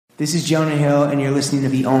This is Jonah Hill, and you're listening to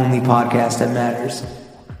the only podcast that matters.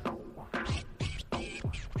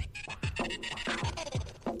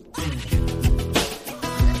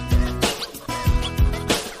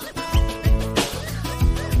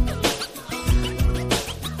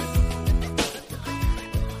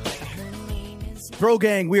 Bro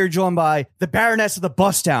Gang, we are joined by the Baroness of the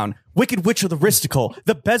Bust Down, Wicked Witch of the Risticle,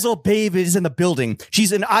 the Bezel Babe is in the building.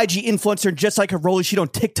 She's an IG influencer, and just like her rolling sheet on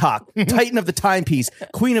TikTok, Titan of the Timepiece,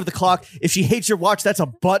 Queen of the Clock. If she hates your watch, that's a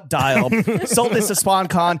butt dial. Sultaness of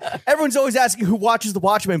SpawnCon. Everyone's always asking who watches the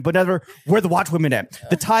Watchmen, but never where the Watchwomen at.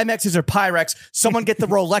 The Timexes are Pyrex. Someone get the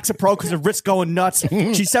Rolexa Pro because the wrist's going nuts.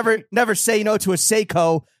 She's never say no to a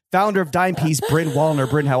Seiko. Founder of Dimepiece, Bryn Wallner.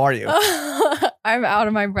 Bryn, how are you? I'm out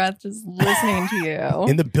of my breath just listening to you.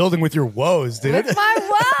 In the building with your woes, dude. With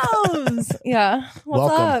my woes. Yeah.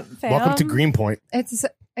 What's up, fam? Welcome to Greenpoint. It's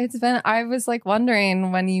been, I was like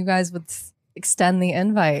wondering when you guys would extend the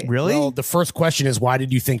invite. Really? Well, the first question is, why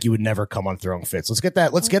did you think you would never come on Throwing Fits? Let's get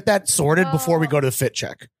that sorted before we go to the fit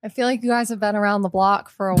check. I feel like you guys have been around the block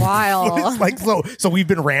for a while. Like, so we've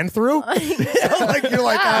been ran through? Like, you're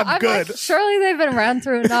like, I'm good. Like, surely they've been ran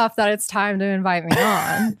through enough that it's time to invite me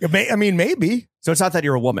on. I mean, maybe. So it's not that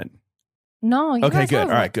you're a woman. No. You Okay, guys good.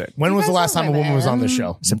 are- All right, good. When You was the guys last are time a woman was on the women.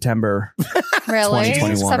 show? September. Really?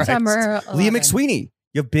 2021. September. Leah 11. McSweeney.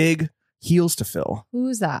 You have big heels to fill.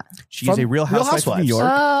 Who's that? She's a Real Housewife of New York.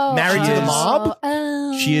 Oh, Married to the mob?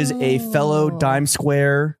 Oh. She is a fellow Dime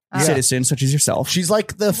Square citizen, such as yourself. She's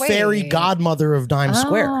like the fairy Wait. godmother of Dime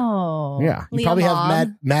Square. Oh. Yeah. You Leah probably Mob. have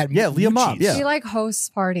Mad Yeah, Leah Mob, Lucci's. yeah. She like hosts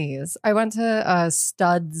parties. I went to a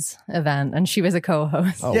Studs event and she was a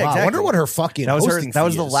co-host. Oh, Yeah, wow. I exactly. wonder what her fucking that was her. hosting That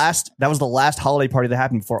was fee the is. last. That was the last holiday party that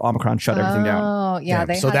happened before Omicron shut everything down. Oh, yeah. Damn.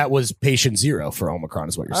 They So had that was patient zero for Omicron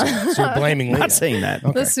is what you're saying. So you're blaming I'm Leah. not saying that.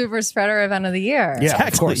 Okay. the super spreader event of the year. Yeah, Exactly.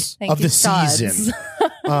 of course. Thank of you, the Studs. season.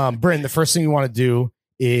 Bryn, the first thing you want to do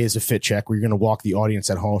is a fit check where you're going to walk the audience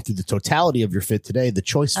at home through the totality of your fit today. The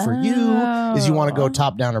choice for you is you want to go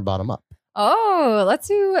top down or bottom up. Oh, let's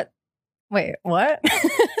do. Wait, what? Do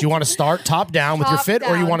you want to start top down with your Top fit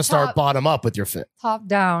or you down, want to start top- bottom up with your fit? Top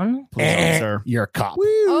down. Please, sir. You're a cop.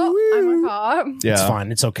 Oh, I'm a cop. Yeah. It's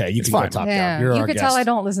fine. It's okay. You It's can fine. go top Yeah. down. You're You our could guest. tell I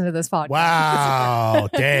don't listen to this podcast. Wow.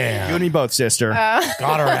 You Damn. and me both, sister.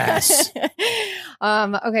 Got her ass.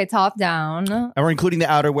 Okay, top down. And we're including the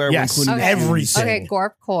outerwear. Yes. We're including Okay. everything. Okay,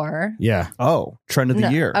 Gorp Core. Yeah. Oh, trend of the No,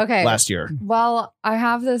 year. okay. Last year. Well, I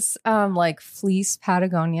have this like fleece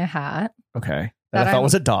Patagonia hat. Okay. That That I thought I'm-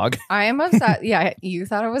 was a dog. I am upset. Yeah, you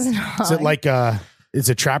thought it was not. Is it like is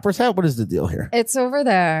it trapper's hat? What is the deal here? It's over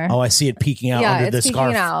there. Oh, I see it peeking out yeah, under the it's peeking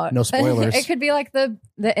scarf. out. No spoilers. It could be like the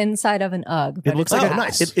inside of an UGG. But It looks it's like a a hat.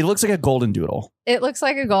 nice. It looks like a golden doodle. It looks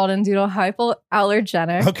like a golden doodle,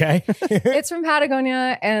 hypoallergenic. Okay. It's from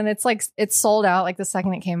Patagonia, and it's like it's sold out like the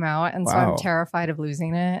second it came out, and so Wow. I'm terrified of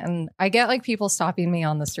losing it. And I get like people stopping me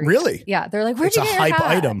on the street. Really? Yeah, they're like, "Where'd It's you a get your hype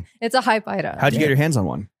hat?" item. It's a hype item. How'd you get your hands on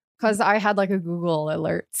one? Because I had like a Google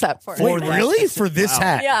alert set for it. Wait, really? For this Wow.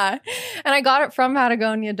 hat? Yeah. And I got it from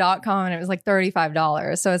Patagonia.com and it was like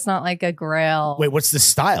 $35. So it's not like a grail. Wait, what's the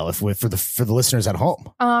style for the listeners at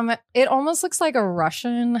home? It almost looks like a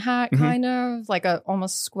Russian hat, Mhm. kind of like a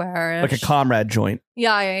almost square. Like a comrade joint.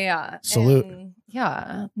 Yeah. Salute. And,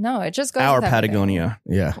 yeah. No, it just goes Our with everything. Patagonia.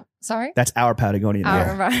 Yeah. Sorry? That's our Patagonia.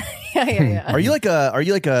 Our, yeah. Are you like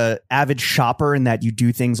a avid shopper in that you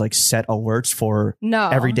do things like set alerts for No.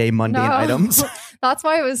 everyday mundane No. items? That's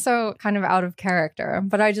why it was so kind of out of character.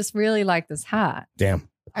 But I just really like this hat. Damn.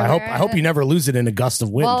 I I wear hope it. you never lose it in a gust of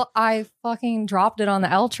wind. Well, I fucking dropped it on the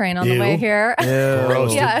L train on Ew. the way here.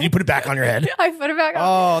 Gross. Yeah. Did you put it back on your head? I put it back on.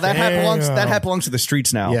 Oh, that hat Damn. belongs to the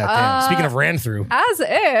streets now. Yeah. Damn. Speaking of Uh, ran through, As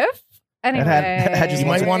if. Anyway. that had just you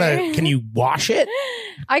might want to. Can you wash it?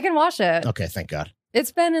 I can wash it. Okay, thank God.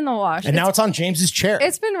 It's been in the wash. And now it's on James's chair.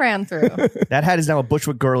 it's been ran through. That hat is now a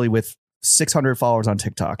Bushwick girly with 600 followers on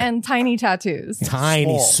TikTok. And tiny tattoos.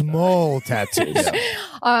 tiny, small tattoos.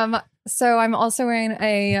 So I'm also wearing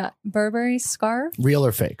a Burberry scarf. Real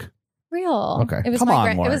or fake? Real. Okay. It was Come my on,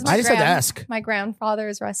 it was Lawrence. my I just had to ask. My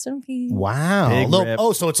grandfather's rest in peace. Wow. Big rip.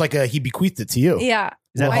 Oh, so it's like he bequeathed it to you. Yeah.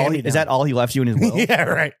 Is that, Well, all hand he, me is down. that all he left you in his will? Yeah,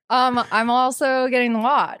 right. I'm also getting the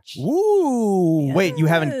watch. Ooh. Wait, you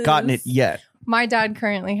haven't gotten it yet. My dad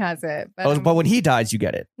currently has it. But, Oh, I'm- but when he dies, you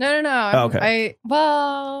get it. no. Oh, okay.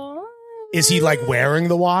 Is he like wearing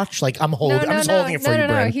the watch? Like I'm holding. I'm just holding it for you, No,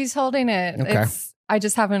 Bryn. he's holding it. Okay. I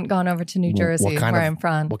just haven't gone over to New What Jersey, kind where of- I'm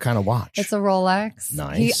from. What kind of watch? It's a Rolex.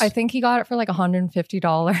 Nice. I think he got it for like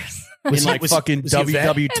 $150. In like fucking was he a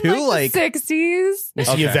vet? WW2? In Like, the 60s. Was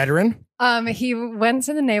he a Okay. veteran? He went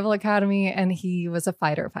to the Naval Academy and he was a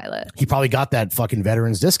fighter pilot. He probably got that fucking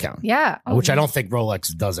veterans discount. Yeah. Which I don't think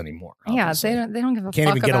Rolex does anymore. Yeah, obviously. they don't give a Can't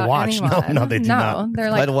fuck even get a about watch. anyone. No, they do not.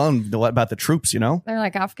 They're Let like alone what about the troops, you know? they're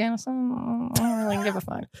like Afghanistan. I don't really give a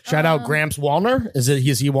fuck. Shout out Gramps Wallner. Is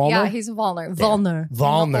he Wallner? Yeah, he's Volner. Volner.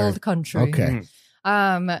 Volner. Old country. Okay.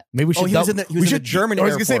 Um. Maybe we should. he was in the German I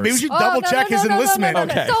was Air gonna say maybe we Force. should double check his enlistment. No.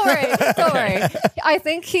 Okay. Don't worry. Don't worry. I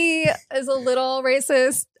think he is a little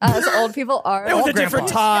racist, as old people are. It was a Grandpa. different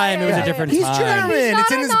time. It was a different He's time. German. He's not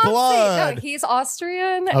It's in a his Nazi. blood. No, he's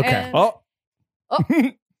Austrian. Okay. And Oh. Oh.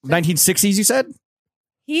 1960s, you said?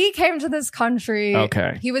 he came to this country.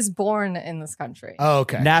 Okay. He was born in this country. Oh,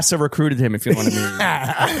 okay. NASA recruited him, if you want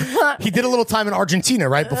to be. He did a little time in Argentina,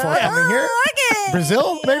 right before coming here. Okay.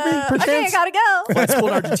 Brazil, maybe, Okay, perchance? gotta go. Flight school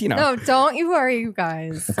in Argentina. No, don't you worry, you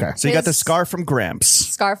guys. Okay. So you got the His- scar from Gramps.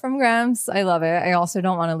 Scarf from Gramps. I love it. I also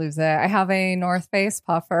don't want to lose it. I have a North Face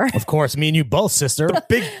puffer. Of course, me and you both, sister.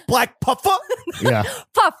 Big black puffer. Yeah.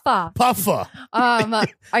 Puffer. Puffer.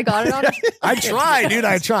 I got it on. I tried, dude.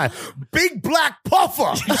 I tried. Big black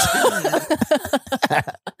puffer.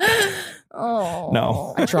 Oh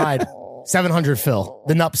No. I tried. 700 Phil.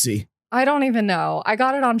 The Nupsy. I don't even know. I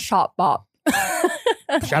got it on Shop Bop.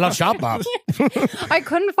 Shout out Shop Bop. I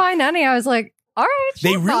couldn't find any. I was like, all right.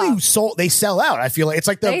 They Shop really Bop. they sell out. I feel like it's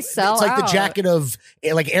like the They sell it's like the out. jacket of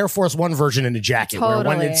like Air Force One version in a jacket. Where when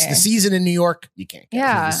Totally. it's the season in New York, you can't get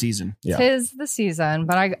Yeah. The season. Yeah. Tis the season,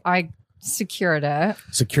 but I secured it. it.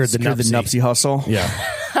 Secured the Secure the Nupsy. Nupsy hustle. Yeah.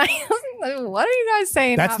 What are you guys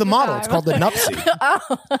saying? That's half the model. It's time? called the Nupsy.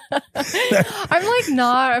 Oh. I'm like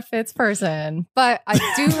not a Fitz person, but I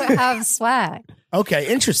do have swag. Okay,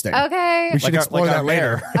 interesting. Okay. We should explore that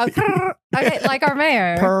later. Okay, like our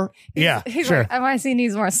mayor. Yeah, He's sure. like, MIC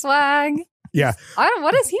needs more swag. Yeah.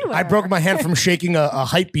 What is he wearing? I broke my hand from shaking a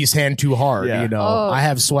hype beast hand too hard. Yeah. You know, Oh. I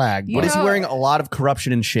have swag. You What but is he know- wearing? A lot of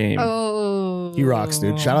corruption and shame. Oh. he rocks,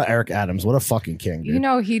 dude. Shout out Eric Adams. What a fucking king, dude. You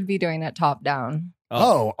know he'd be doing it top down.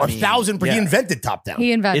 Oh, I 1,000. But he yeah. invented top down.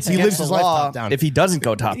 He invented It's it. He lives against his the life law top down. if he doesn't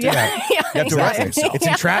go top down. Yeah, You have to exactly. reference it. It's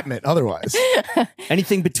entrapment. Otherwise,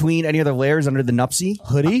 Anything between any other layers under the Nupsy?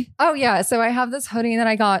 hoodie. Oh yeah, so I have this hoodie that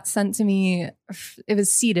I got sent to me. It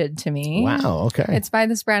was seeded to me. Wow. Okay. It's by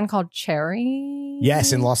this brand called Cherry.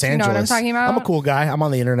 Yes, in Los Do you Angeles. know what I'm talking about? I'm a cool guy. I'm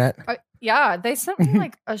on the internet. Yeah, they sent me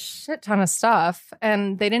like a shit ton of stuff,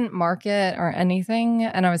 and they didn't mark it or anything.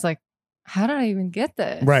 And I was like, "How did I even get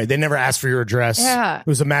this?" Right. They never asked for your address. Yeah. It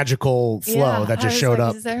was a magical flow Yeah, that I just was showed like,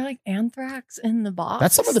 up. Is there like anthrax in the box?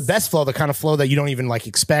 That's some of the best flow, the kind of flow that you don't even like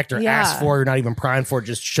expect or Yeah. ask for, you're not even primed for. It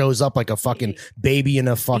just shows up like a fucking baby in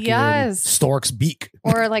a fucking Yes. stork's beak.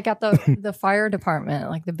 Or like at the fire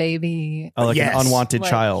department, like the baby. Oh, like Yes. an unwanted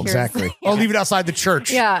Like, child. here's- Exactly. I'll leave it outside the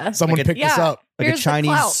church. Yeah, Someone Like a- picked this yeah. up. Like Here's a the Chinese,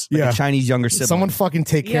 clout. like Yeah. a Chinese younger sibling. Someone fucking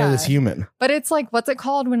take care of Yeah. this human. but it's like what's it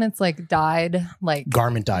called when it's like dyed? Like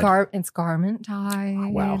Garment dyed. it's garment dyed.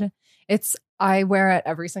 Wow. I wear it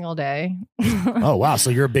every single day. Oh, wow. So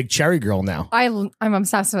you're a big cherry girl now. I'm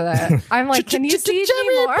obsessed with it. I'm like, can you see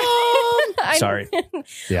me more? I- Sorry.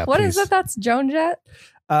 Yeah. What is please. it? That's Joan Jett.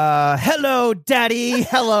 Hello, Daddy.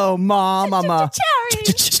 Hello, Mom. I'm a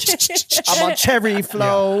cherry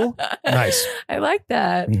flow. Nice. I like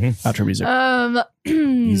that. Outro music.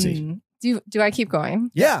 Easy. Do I keep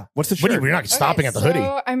going? Yeah. What's the What are shirt? you, we're not stopping at the hoodie.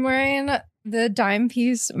 So I'm wearing the dime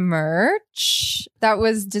piece merch that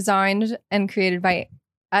was designed and created by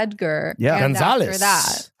Edgar. Yeah. And Gonzalez. After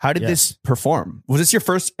that, How did Yes. this perform? Was this your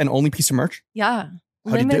first and only piece of merch? yeah,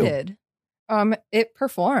 How'd you do? limited. It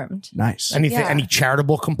performed. Nice. Anything, Yeah. any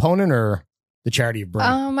charitable component or the charity you bring?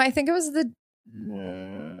 I think it was the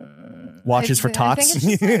Watches for I think tots. it's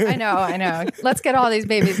just like- I know. Let's get all these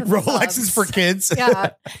babies. with the Rolex is for subs. kids.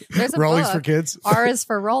 Yeah, there's a Rolex book. for kids. R is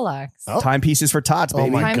for Rolex. Oh. Timepieces for tots, Oh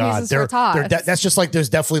baby. my Time god, pieces for tots. that's just like there's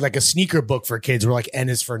definitely like a sneaker book for kids where like N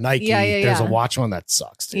is for Nike. Yeah, yeah, There's a yeah. watch one that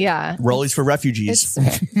sucks. Dude. Yeah, Rollies for refugees.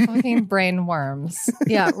 it's fucking brain worms.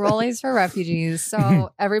 Yeah, Rollies for refugees.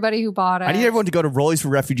 So everybody who bought it, I need everyone to go to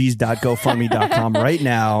rolliesforrefugees.gofundme.com right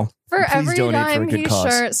now. for and please every donate for a dime good piece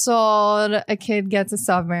cause. shirt sold, a kid gets a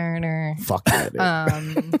Submariner. Fuck that.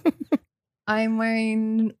 Dude. I'm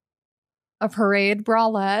wearing a parade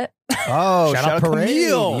bralette. Oh, Shout out Parade.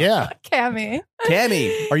 Camille. Yeah. Cammy.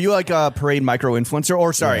 Tammy, are you like a parade micro influencer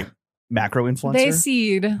or sorry, macro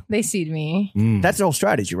influencer? They seed me. Mm. That's the whole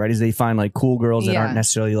strategy, right? Is they find like cool girls that Yeah. aren't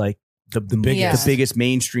necessarily like the biggest, Yeah. the biggest You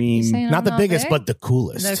mainstream. saying not I'm the biggest, big? but the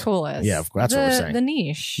coolest. the coolest. Yeah, that's what we're saying. The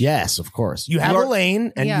niche. Yes, of course. You have You a are-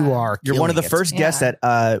 lane, and Yeah. you are. You're one of the killing it. first guests Yeah.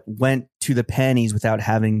 that went to the panties without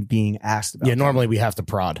having being asked about. Yeah, them. normally we have to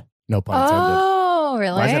prod. No pun intended. Oh,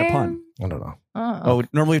 really? Why is that a pun? I don't know. Oh,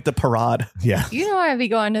 normally with the parade. Yeah. You know I'd be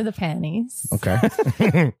going to the panties. Okay.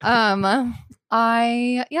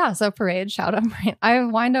 So Parade, shout out. I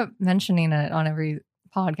wind up mentioning it on every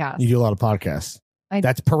podcast. You do a lot of podcasts.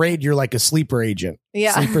 That's Parade. You're like a sleeper agent.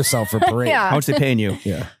 Yeah. Sleeper cell for Parade. Yeah. How much they paying you?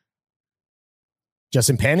 Yeah. Just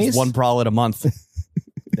in panties? One bralette a month.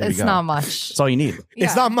 There It's you go. not much. That's all you need.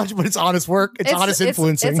 It's not much, but it's honest work. It's honest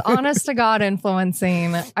influencing. It's honest to God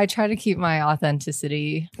influencing. I try to keep my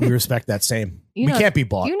authenticity. We respect that same. You We know- can't be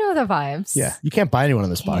bought. You know the vibes. Yeah. You can't buy anyone on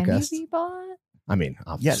this Can podcast. you be bought? I mean,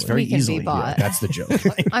 obviously. Yes, very We can easily. be bought. That's the joke.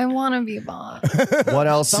 I want to be bought. What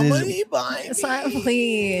else is? Somebody buy me.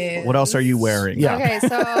 Please. What else are you wearing? Yeah. Okay,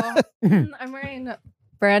 so I'm wearing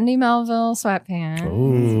Brandy Melville sweatpants.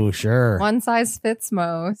 Ooh, sure. One size fits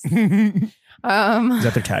most. Is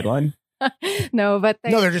that their tagline? No, but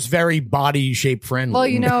they. No, they're just very body shape friendly. Well,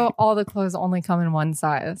 you know, all the clothes only come in one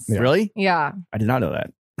size. Yeah. Really? Yeah, I did not know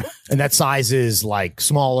that. and that size is like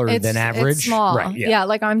smaller than average. It's small. Right. Yeah. Yeah,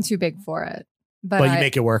 like I'm too big for it. But you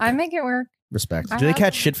make it work. I make it work. Respect. I Do they have-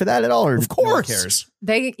 catch shit for that at all? Or Of no one course. cares.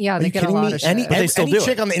 They Are they you get a kidding lot me? of shit. Any, But they still any do it.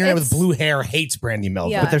 chick on the internet with It's- blue hair hates Brandy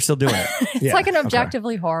Melville. Yeah. But they're still doing it. It's Yeah, like an okay.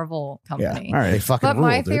 objectively horrible company. All right. They fucking But rule,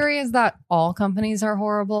 my dude. theory is that all companies are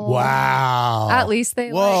horrible. Wow. At least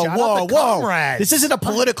they Whoa, like Shout whoa, out the whoa. comrades. This isn't a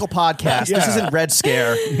political podcast. Yeah. This isn't Red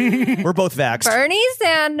Scare. We're both vaxxed. Bernie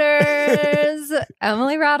Sanders,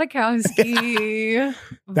 Emily Ratajkowski.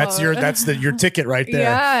 That's your ticket right there.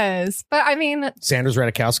 Yes. But I mean, Sanders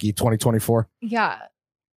Radikowski 2024. yeah.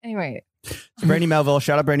 Anyway. Brandy Melville.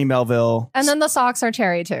 Shout out Brandy Melville. And then the socks are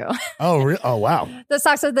cherry too. Oh wow. The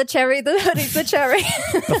socks are the cherry, the hoodie's the cherry.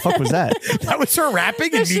 The fuck was that? That was her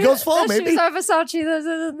rapping in The Migos flow, the maybe. shoes are Versace.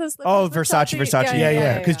 The Oh, Versace.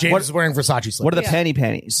 Yeah, because James What- is wearing Versace slippers. What are the Yeah.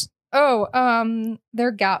 panties? Oh,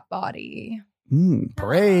 they're Gap body.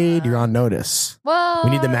 Parade? You're on notice. Well,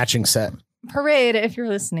 We need the matching set. Parade, if you're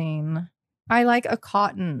listening. I like a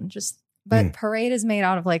cotton, but Parade is made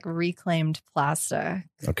out of like reclaimed plastic.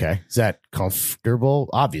 Okay, is that comfortable?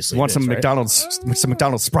 Obviously, You want it some is, right?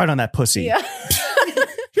 McDonald's Sprite on that pussy? Yeah.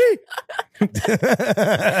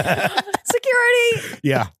 Security.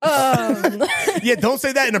 Yeah, yeah. Don't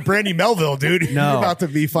say that in a Brandy Melville, dude. No. You're about to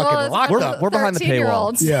be fucking Well, it's locked for up. We're behind the paywall.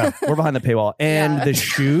 13-year-olds. Yeah, We're behind the paywall. And Yeah. the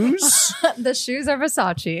shoes? The shoes are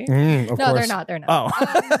Versace. of No, course. they're not. They're not.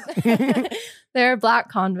 Oh. They're black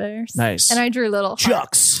Converse. Nice. And I drew little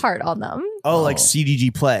Chucks. heart on them. Oh, like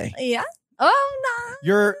CDG play. Yeah. Oh no.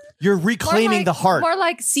 You're reclaiming More like- the heart. More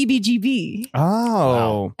like CBGB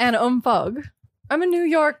Oh. and Fug. I'm a New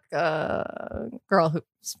York girl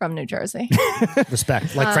who's from New Jersey.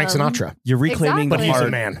 Respect, like Frank Sinatra. You're reclaiming But the he's heart.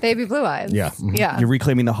 a man. Baby blue eyes. Yeah. Mhm. Yeah. You're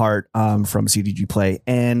reclaiming the heart from CDG Play.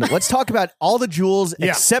 And let's talk about all the jewels Yeah.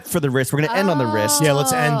 except for the wrist. We're going to end on the wrist. Yeah,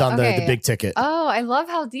 let's end on okay. the big ticket. Oh, I love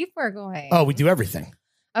how deep we're going. Oh, we do everything.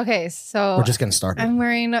 Okay, so We're just getting started. I'm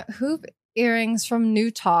wearing hoop earrings from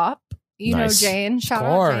New Top. You Nice. know Jane. Shout Of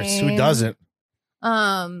out course, Jane. who doesn't?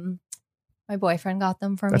 My boyfriend got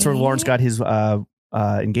them for That's me. where Lawrence got his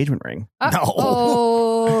engagement ring. No.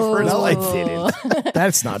 Oh. No, I didn't.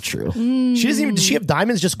 That's not true. She doesn't even. Does she have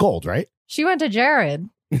diamonds? Just gold, right? She went to Jared.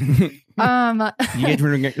 The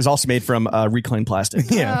engagement ring is also made from reclaimed plastic.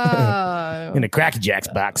 Oh. In a Cracker Jacks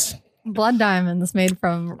box. Blood diamonds made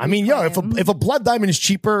from. I mean, yo, reclaimed. if a blood diamond is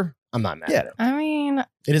cheaper, I'm not mad. Yeah. at it. I mean,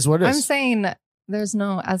 It is what it I'm is. saying there's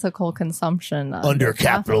no ethical consumption Under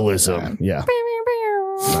capitalism. Yeah.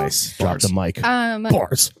 Nice. Nice. Drop the mic.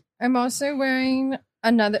 Bars. I'm also wearing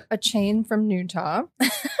a chain from New Top,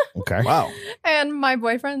 Okay. Wow. and my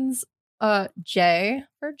boyfriend's J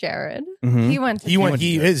for Jared. Mhm. He went. To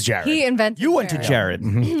He is Jared. He invented. You went to Jared.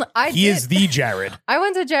 Mhm. I He did. is the Jared. I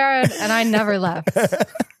went to Jared, and I never left.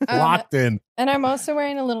 Locked in. And I'm also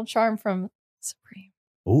wearing a little charm from Supreme.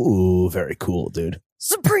 Ooh, very cool, dude.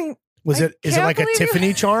 Supreme. Is I it can't like a believe you-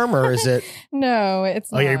 Tiffany charm or is it? No, it's.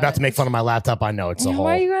 Oh yeah, you're about not. to make fun of my laptop. I know it's a whole.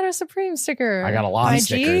 Why you got a Supreme sticker? I got a lot of IG?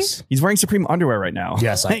 stickers. He's wearing Supreme underwear right now.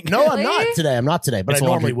 Yes, Like, no, I'm Really? not today. I'm not today, but it's I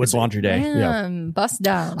normally laundry, would. it's laundry day. Damn, bust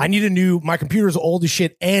down. I need a new. My computer's old as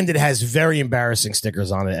shit, and it has very embarrassing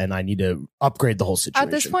stickers on it, and I need to upgrade the whole situation. At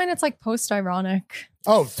this point, it's like post-ironic.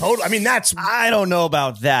 oh, totally. I mean, that's I don't know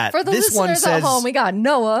about that. For the this one listeners says, at home, we got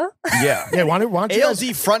Noah. yeah. yeah. Why don't you guys-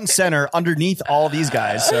 ALZ front and center underneath all these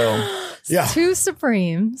guys. So Yeah. 2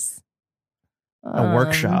 Supremes. a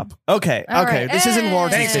workshop. Okay. all Okay. right. This isn't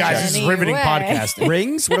Lawrence. Thanks, guys. This is riveting podcasting.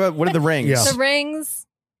 Rings? What are the rings? Yeah. The rings.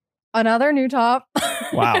 Another New Top.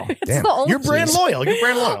 Wow. It's Damn. the only- You're brand loyal. You're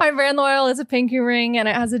brand loyal. My brand loyal is a pinky ring, and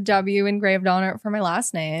it has a W engraved on it for my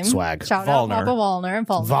last name. Swag. Shout Volner. out Papa Wallner and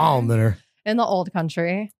Volner. Volner. In the old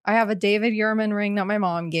country. I have a David Yurman ring that my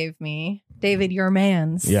mom gave me. David, your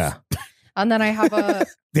man's. Yeah. And then I have a.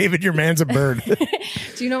 David, your man's a bird.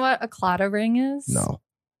 Do you know what a claddagh ring is? No.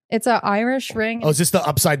 It's an Irish ring. Oh, is this the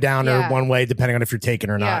upside down or Yeah. one way, depending on if you're taken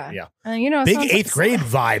or not? Yeah. And you know, Big sometimes- 8th grade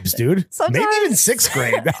vibes, dude. Sometimes- Maybe even 6th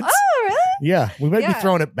grade. That's- Oh, really? yeah. We might be Yeah.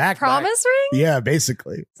 throwing it back. Promise ring? Yeah,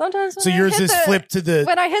 basically. Sometimes. So when I yours hit is the- flipped to the.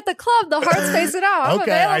 When I hit the club, the heart's facing out. I'm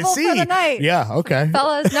Okay, I available see. for the night. Yeah, okay.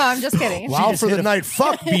 Fellas, no, I'm just kidding. Wow, just for hit the a- night.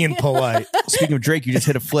 Fuck being polite. Speaking of Drake, you just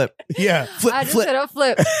hit a flip. Yeah. Flip, I just flip. hit a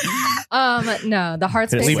flip. No, the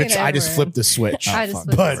heart's Leave facing Leave it. I just inward. flipped the switch. I just fuck.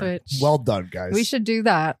 flipped But the switch. well done, guys. We should do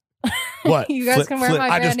that. What? You guys Flip, can wear flip. my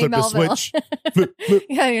I just Brandy flipped the Melville. switch. Flip, flip.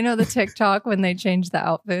 Yeah, you know the TikTok when they change the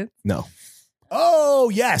outfit. No. Oh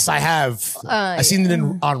yes, I have. I seen it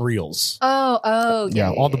on Reels. Oh,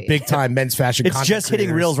 Yeah, all the big time men's fashion. It's content just hitting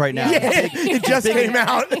creators. reels right now. Yeah, it just came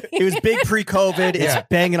out. It was big pre-COVID. Yeah. It's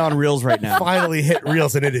banging on reels right now. Finally hit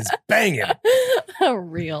reels, and it is banging.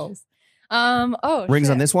 Reels. Oh, Rings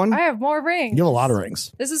shit. on this one? I have more rings. You have a lot of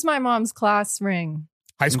rings. This is my mom's class ring.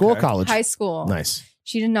 High school, or Okay. college. High school. Nice.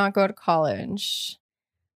 She did not go to college,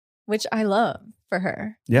 which I love for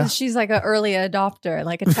her. Yeah. She's like an early adopter,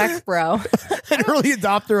 like a tech bro. An early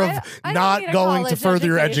adopter of I don't not need a going to college further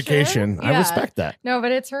your education. education. I Yeah. respect that. No,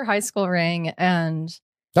 but it's her high school ring, and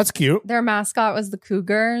That's cute. their mascot was the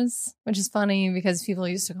Cougars, which is funny because people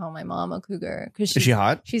used to call my mom a cougar because Is she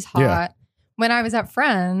hot? she's hot. Yeah. When I was at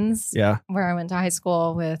Friends, Yeah. where I went to high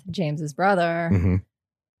school with James's brother,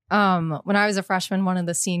 Mhm. when I was a freshman, one of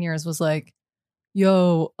the seniors was like,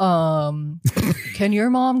 "Yo, can your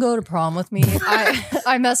mom go to prom with me?"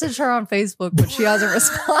 I messaged her on Facebook, but she hasn't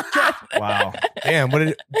responded. Wow. Damn. What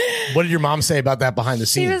did your mom say about that behind the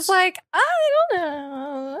She scenes? was like, "I don't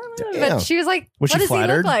know," Damn. but she was like, Was "What she does he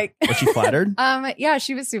flattered? look like?" Was she flattered? Yeah,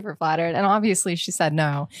 she was super flattered, and obviously she said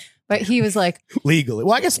no. But he was like, legally.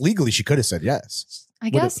 Well, I guess legally she could have said yes. I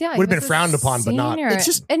guess, yeah. he Would have been was a frowned upon, but not. senior. It's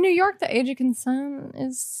just. In New York, the age of consent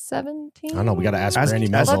is 17. I don't know. We got to ask Ask- Brandy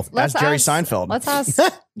ask- Melville. Let's That's Jerry ask- Seinfeld. Let's ask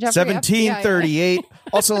Jeffrey. 1738.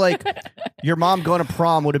 Also, like, your mom going to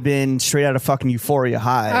prom would have been straight out of fucking Euphoria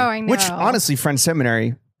High. Oh, I know. Which, honestly, Friends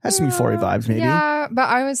Seminary has some Euphoria vibes, maybe. Yeah, but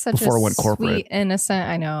I was such Before it a went corporate. sweet, innocent.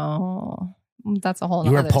 I know. That's a whole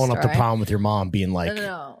You nother weren't pulling up the story. prom with your mom being like,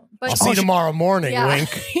 No. But I'll see you tomorrow morning, yeah.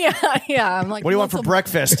 wink. yeah. I'm like, What do you want for some-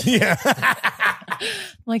 breakfast? Yeah.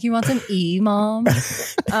 Like, you want some E, mom?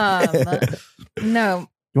 No, You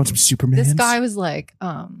want some Superman? this guy was like,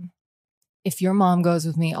 if your mom goes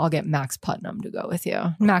with me, I'll get Max Putnam to go with you.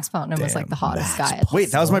 Max Putnam was like the hottest Max guy. at the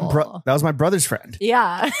Wait, that was my school. that was my brother's friend.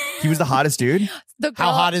 Yeah. He was the hottest dude. The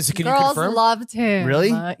How hot is it? Can you girls confirm? loved him. Really?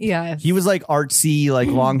 Yeah. He was like artsy, like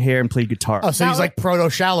long hair, and played guitar. Oh, so That he's like proto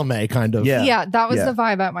Chalamet kind of. Yeah. Yeah, that was Yeah. the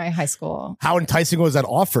vibe at my high school. How enticing was that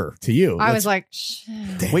offer to you? I That's- was like,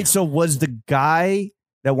 shit. Wait, so was the guy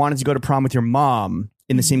that wanted to go to prom with your mom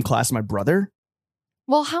in the same class as my brother?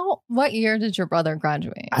 Well, what year did your brother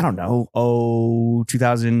graduate? I don't know.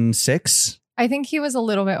 2006? I think he was a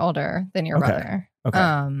little bit older than your Okay. brother. Okay.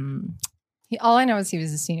 All I know is he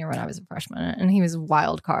was a senior when I was a freshman, and he was a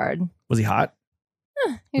wild card. Was he hot?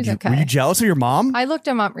 He was Were okay. you jealous of your mom? I looked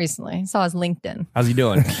him up recently. Saw his LinkedIn. How's he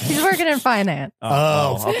doing? He's working in finance.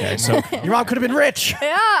 Oh. okay. So your mom could have been rich. Yeah,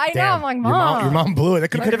 I know. Damn. I'm like, Your mom. Your mom blew it. That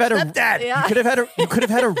could You could have had a stepdad. Yeah. You could have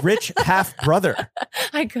had a rich half brother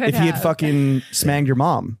I could if he had have. fucking smanged your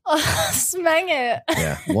mom. Smang it.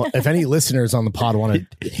 Yeah. Well, if any listeners on the pod want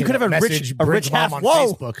to, You could have a rich half. on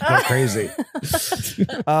Whoa. Facebook. Go crazy.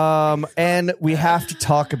 And we have to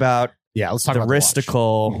talk about Yeah, let's talk the about the watch.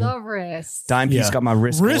 wristicle. The wrist. Dime piece Yeah. got my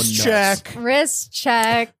wrist. Wrist going nuts. check. Wrist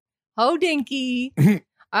check. Ho dinky.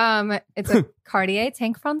 It's a Cartier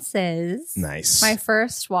Tank Francaise. Nice. My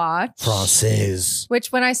first watch. Francaise.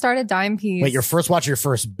 Which when I started Dime Piece. Wait, your first watch or your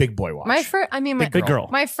first big boy watch? My first. I mean, Big girl.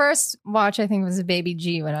 My first watch, I think, was a Baby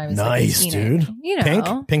G when I was Nice, like a teenager. dude. You know,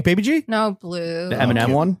 Pink? Pink Baby G? no blue. The Eminem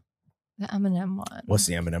cute. one. The M&M one. What's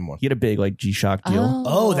the M&M one? He had a big like G-Shock deal.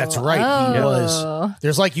 Oh, that's right. He was.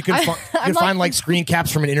 There's like you can I- you I'm can find like- like screen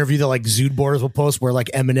caps from an interview that like Zood Boards will post where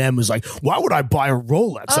like Eminem was like, "Why would I buy a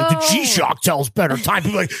Rolex? Like the Oh. G-Shock tells better time."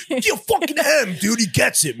 People are like, "You fucking M, dude, he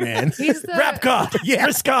gets it, man." He's the, Rap God. Yeah.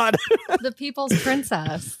 Wrist God. the people's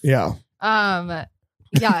princess. Yeah,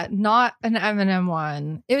 Yeah, not an M&M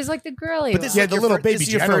one. It was like the girly But this one. Yeah, is the your little fir- baby This is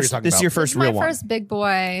G. your I know what you're first. talking This is about. your This first is my real one. first big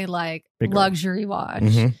boy like Big girl. luxury watch.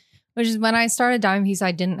 Mhm. Which is when I started Dime Piece,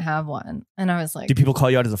 I didn't have one, and I was like, Do people call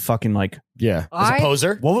you out as a fucking like? yeah. As a I-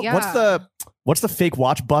 poser, Yeah. What's the fake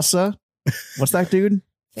watch busta? What's that dude?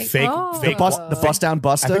 Fake- The bust down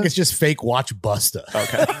busta. I think it's just fake watch Busta.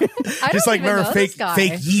 okay. I Just don't like even remember know fake this guy.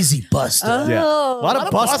 fake Yeezy Busta. Oh, Yeah. A lot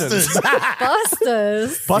of Bustas. busters.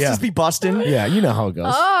 Bustas. Busters Yeah. be busting. Yeah, you know how it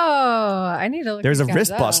goes. Oh, I need to look. There's these a guys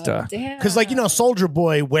wrist up. buster. Damn. Because, like, you know, Soldier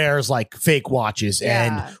Boy wears like fake watches,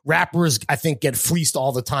 Yeah. and rappers, I think, get fleeced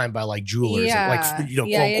all the time by like jewelers, like, you know,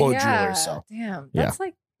 quote unquote jewelers. So, damn, Yeah. that's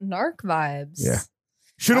like narc vibes. Yeah.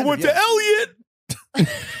 should have went to Yeah. Elliot.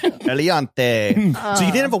 Eliante. So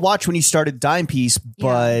you didn't have a watch when you started Dime Piece,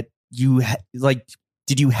 but you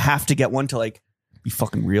did you have to get one to like be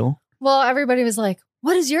fucking real? Well, everybody was like,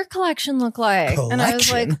 "What does your collection look like?" And I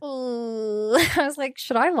was like, Collection? "Ooh." I was like,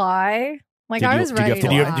 "Should I lie?" Like, Did I you- was did you ready. have to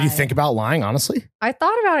to lie? lie. Did you think about lying? Honestly, I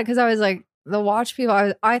thought about it because I was like, the watch people.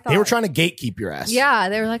 I thought they were trying to gatekeep your ass. Yeah,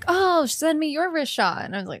 they were like, "Oh, send me your wrist shot,"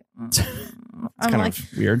 and I was like, It's "I'm kind like."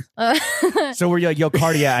 of weird. So were you like, yo,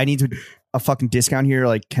 Cardia, I need a fucking discount here.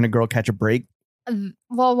 Like, can a girl catch a break?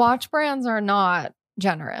 Well, watch brands are not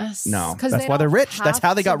generous. No, 'Cause that's they why they're don't rich. That's have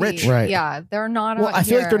how they to got be. rich. Right. Yeah, they're not. Well, out I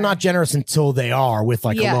feel like they're here. not generous until they are with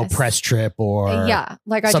like a little Yes. press trip or Yeah,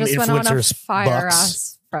 like I some just went on a influencers' fire bucks.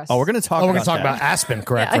 ass press. Oh, we're gonna talk. Oh, we're gonna about talk that. about Aspen,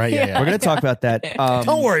 correct? Yeah. Right? Yeah. We're gonna talk about that.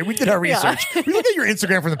 Don't worry, we did our Yeah. research. We looked at your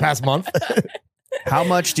Instagram from the past month. How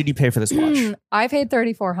much did you pay for this watch? I paid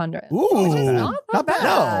 $3,400. Ooh, Which is not bad.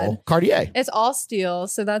 No, Cartier. It's all steel,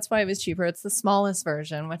 so that's why it was cheaper. It's the smallest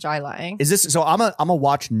version, which I like. Is this so? I'm a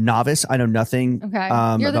watch novice. I know nothing. Okay,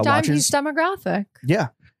 you're the about dime watches. piece demographic. Yeah,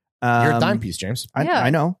 You're a dime piece, James. Yeah. I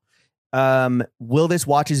know. Will this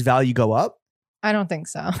watch's value go up? I don't think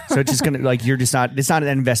so. So it's just gonna like you're just not. It's not an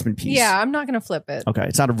investment piece. Yeah, I'm not gonna flip it. Okay,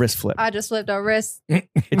 it's not a wrist flip. I just flipped a wrist.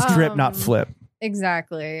 It's drip, not flip.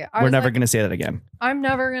 Exactly. We're never gonna say that again. I'm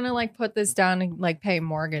never gonna like put this down and like pay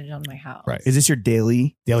mortgage on my house. Right. Is this your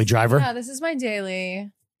daily? Daily driver. Yeah, this is my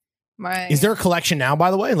daily. My Is there a collection now, by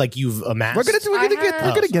the way? Like you've amassed? We're gonna Oh,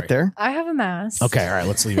 get sorry. there. I have a mask. Okay, all right.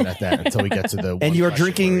 Let's leave it at that until we get to the. And one you are question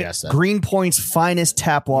drinking where we asked that. Greenpoint's finest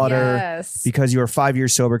tap water Yes. because you are 5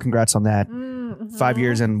 years sober. Congrats on that. Mhm. 5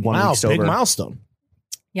 years and 1 Wow, week sober. big milestone.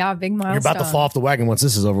 Yeah, big milestone. You're about to fall off the wagon once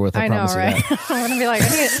this is over with. I I know, promise right? you that. I'm gonna be like,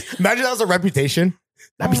 Imagine that was a reputation.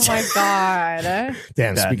 oh my god!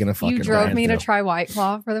 Damn. Bad. Speaking of fucking, You drove bad, me to though. try White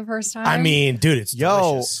Claw for the first time. I mean, dude, it's Yo,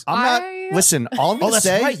 delicious. I'm not. I- Listen, all I'm Oh, gonna that's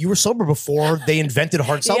say. right. You were sober before they invented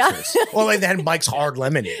hard Yeah. seltzers. Well, like they had Mike's Hard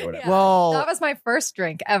Lemonade or whatever. Yeah. Well, that was my first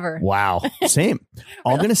drink ever. Wow. same.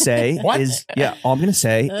 All I'm gonna say What? is, yeah. All I'm gonna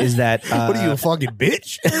say is that What are you, a fucking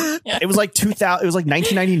bitch? It was like 2000. It was like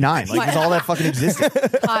 1999. Like it was all that fucking existed.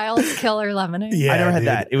 Kyle's Killer Lemonade. Yeah, I never had dude.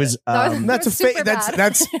 that. It was. That was- That's a Super fake. That's bad.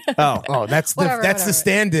 that's Oh, that's the Whatever, that's the whatever.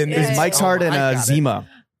 stand-in. Yeah, is yeah, Mike's yeah. Hard and I got it. Zima.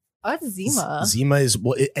 Oh, it's Zima. Zima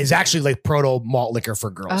is actually like proto malt liquor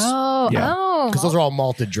for girls Oh, Yeah. oh, because those are all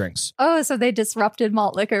malted drinks. oh. So they disrupted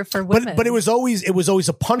malt liquor for women. But it was always a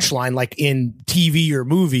punchline like in TV or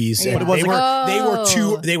movies. Yeah. And But it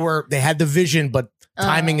wasn't- they had the vision, but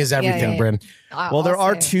timing is everything, Bryn. Well, there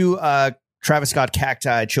are two. two Travis Scott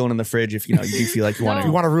cacti chilling in the fridge. If you know, you do feel like you want If to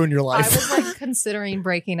you want to ruin your I life. was like considering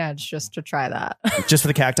Breaking Edge just to try that. just for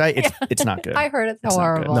the cacti. It's not good. I heard it's It's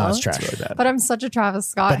not good. horrible. No, it's trash. It's really bad. But I'm such a Travis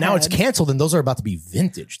Scott. But now it's head. canceled, and those are about to be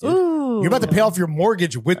vintage, dude. Ooh. You're about to pay off your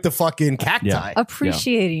mortgage with the fucking cacti. Yeah.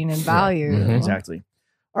 appreciating in value. Mhm. Exactly.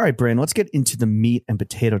 All right, Bryn, let's get into the meat and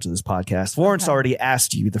potatoes of this podcast. Lawrence Okay. already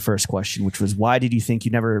asked you the first question, which was, why did you think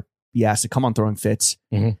you'd never be asked to come on Throwing Fits?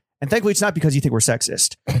 Mhm. And thankfully, it's not because you think we're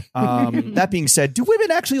sexist. That being said, do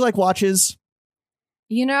women actually like watches?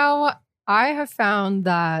 You know, I have found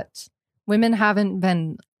that women haven't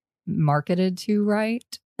been marketed to right.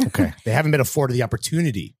 Okay. They haven't been afforded the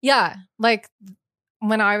opportunity. Yeah. Like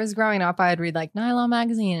when I was growing up, I'd read like Nylon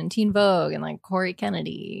Magazine and Teen Vogue and like Corey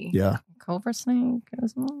Kennedy. Yeah. Cobra Snake.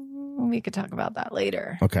 We could talk about that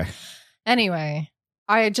later. Okay. Anyway,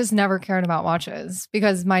 I just never cared about watches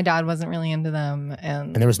because my dad wasn't really into them.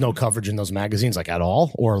 And there was no coverage in those magazines, like at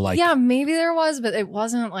all, or like yeah, maybe there was, but it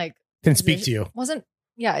wasn't like didn't speak to you.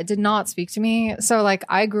 It did not speak to me. So like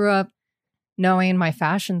I grew up knowing my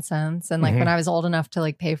fashion sense, and like when I was old enough to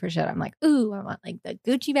like pay for shit, I'm like, ooh, I want like the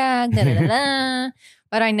Gucci bag, da, da, da, da.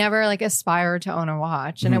 But I never like aspired to own a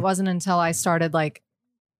watch. And it wasn't until I started like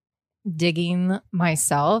digging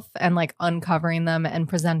myself and like uncovering them and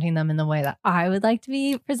presenting them in the way that I would like to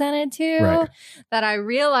be presented to Right. that I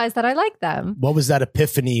realized that I like them. What was that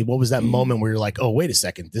epiphany? What was that moment where you're like, oh, wait a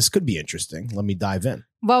second, this could be interesting. Let me dive in.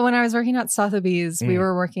 Well, when I was working at Sotheby's, we Mm.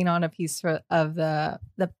 were working on a piece of the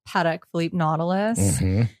Patek Philippe Nautilus.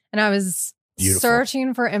 Mhm. And I was Beautiful.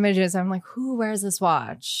 searching for images. I'm like, who wears this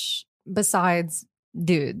watch besides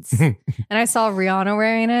dudes? And I saw Rihanna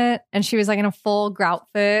wearing it, and she was like in a full grout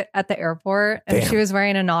fit at the airport, and Damn. she was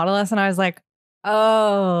wearing a Nautilus, and I was like,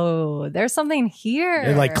 oh, there's something here.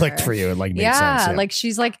 It like clicked for you. It like made sense. Yeah. like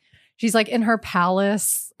she's like in her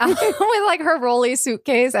palace with like her rolly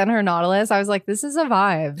suitcase and her Nautilus. I was like, this is a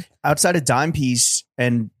vibe. Outside of Dime Piece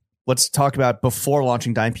and let's talk about before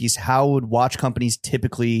launching Dime Piece. How would watch companies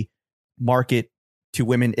typically market to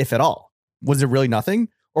women, if at all? Was it really nothing?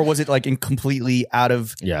 Or was it like in completely out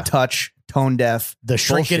of touch, tone deaf? The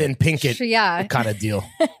shrink it and pink it Yeah. kind of deal.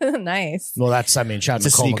 Nice. Well, that's, I mean, shout out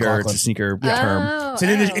It's to a Nicole sneaker. McLaughlin. It's a sneaker term. Oh,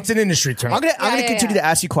 It's an industry term. I'm gonna continue to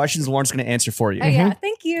ask you questions. Lauren's gonna answer for you. Oh, yeah,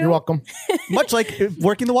 thank you. You're welcome. Much like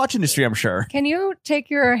working the watch industry, I'm sure. Can you take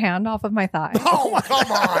your hand off of my thigh? Oh,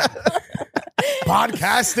 come on.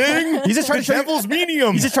 Podcasting. He's just trying to show you, devil's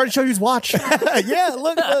medium. he's just trying to show you his watch. Yeah,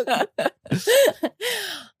 look.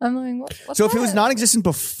 I'm like, what's So if it was that? non-existent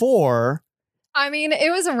before, I mean, it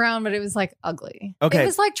was around, but it was like ugly. Okay. It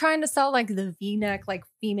was like trying to sell like the V-neck, like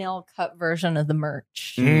female cut version of the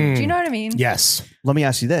merch. Mm. Do you know what I mean? Yes. let me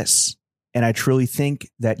ask you this, and I truly think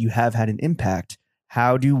that you have had an impact.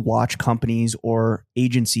 How do watch companies or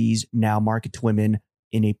agencies now market to women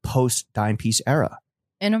in a post-Dime Piece era?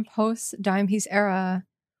 In a post dime piece era.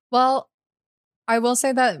 Well, I will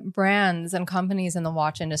say that brands and companies in the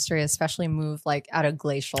watch industry especially move like at a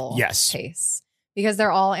glacial pace because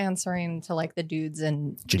they're all answering to like the dudes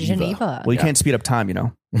in Geneva. Well, you can't speed up time, you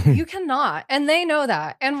know. You cannot. And they know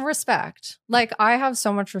that. And respect. Like I have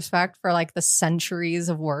so much respect for like the centuries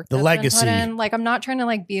of work. The that's been legacy. put in. Like I'm not trying to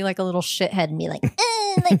like be like a little shithead and be like,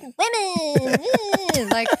 like women.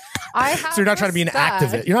 Like I have So you're not trying to be an respect.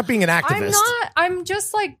 activist. You're not being an activist. I'm not. I'm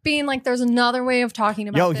just like being like, there's another way of talking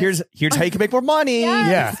about Yo, this. here's how you can make more money.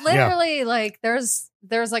 Yes, Yeah, literally, like there's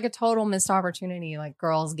like a total missed opportunity, like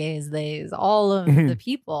girls, gays, theys, all of the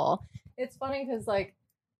people. It's funny because like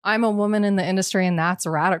I'm a woman in the industry and that's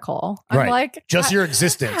radical. I'm Right. like, Just your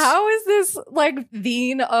existence. How is this like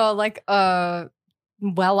being like a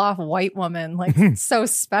well-off white woman like so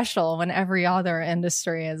special when every other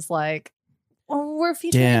industry is like, oh, we're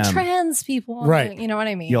featuring Damn. trans people, Right. You know what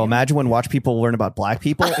I mean? Yo, imagine when watch people learn about black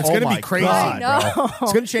people. It's gonna be my crazy. God, I bro. know.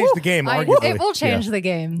 It's going to change the game, arguably. It will change the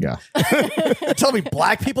game. Yeah. Tell me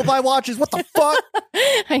black people buy watches? What the fuck?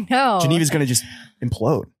 I know. Geneva's gonna just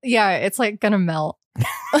implode. Yeah, it's like gonna melt.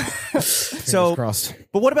 So, crossed.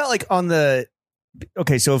 but what about like on the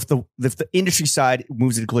so if the industry side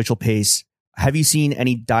moves at a glacial pace, have you seen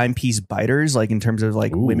any dime piece biters like in terms of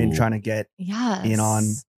like women Ooh. trying to get Yes. in on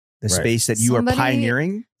the Right. space that you are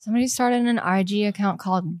pioneering? Somebody started an IG account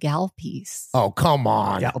called Gal Piece. Oh, come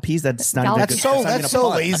on. Gal piece? That's not Gal- even That's good. so not even that's a so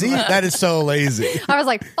pun. lazy. That is so lazy. I was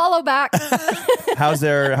like, follow back. How's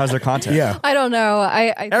their content? Yeah. I don't know.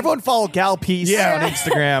 I think Everyone follow Gal Piece Yeah. on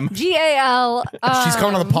Instagram. GAL. She's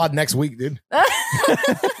coming on the pod next week, dude.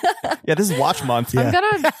 Yeah, this is watch month. I'm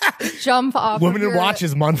gonna jump off. Women of in your-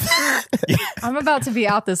 Watches Month. I'm about to be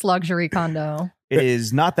out this luxury condo. It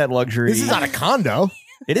is not that luxury. This is not a condo.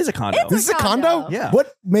 It is a condo. This is a condo? Yeah.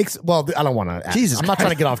 What makes, well, I don't want to. Jesus I'm not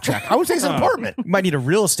trying to get off track. I would say it's an apartment. You might need a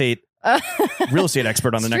real estate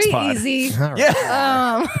expert on the next Street pod. easy. All right.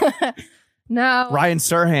 Yeah. No. Ryan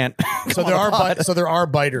Serhant. So there are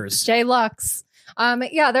biters. J Lux.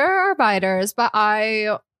 Yeah, there are biters, but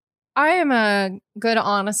I am a good,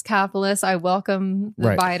 honest capitalist. I welcome the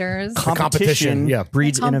Right. biters. competition, yeah.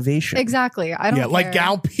 breeds Com- innovation. Exactly. I don't Yeah, like care.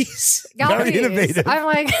 Gal Piece. Gal Very Piece. innovative. I'm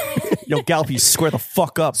like, Yo, Gal Piece, square the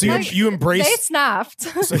fuck up. So dude. you embrace they snapped.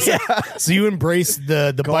 so you embrace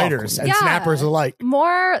the Go off, biters and Yeah. snappers alike. The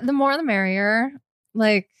more the merrier.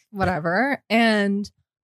 Like whatever. And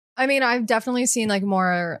I mean, I've definitely seen like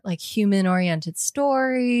more like human oriented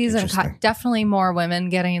stories and Interesting. definitely more women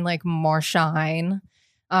getting like more shine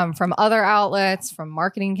from other outlets, from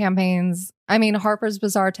marketing campaigns. I mean, Harper's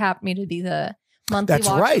Bazaar tapped me to be the monthly That's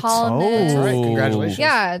watch right. columnist. Oh. That's right. Congratulations.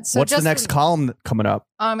 Yeah. So What's the just next column coming up?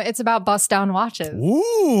 it's about bust down watches.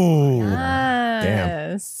 Ooh.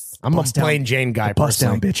 Yes. I'm a Bust down- plain Jane guy. Bust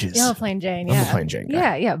down personally. bitches. Yeah, plain Jane. I'm a Yeah. plain Jane guy.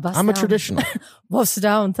 Yeah, yeah. Bust I'm a down. traditional. Bust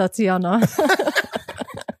down, Tatiana.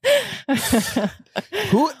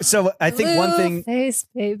 So I think one Blue thing face,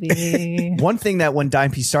 baby. one thing that when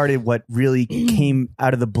Dime Piece started, what really came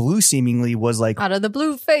out of the blue seemingly was like Out of the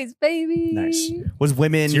blue face, baby. nice. Was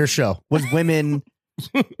women It's your show. was women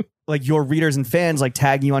like your readers and fans like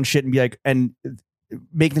tagging you on shit and be like and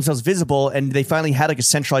make themselves visible, and they finally had like a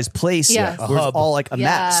centralized place Yes. where it's all like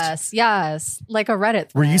amassed. Yes, yes. Like a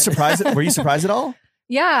Reddit Were you thread. surprised? Were you surprised at all?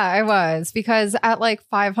 Yeah, I was, because at like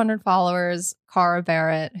 500 followers, Cara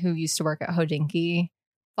Barrett, who used to work at Hodinky,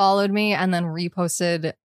 followed me and then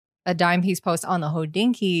reposted a Dime Piece post on the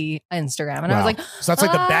Hodinky Instagram. And I was Wow. like, So that's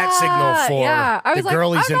like the bat signal for yeah. I was the like,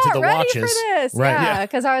 girlies I'm into not the ready watches. for this. Right. Yeah,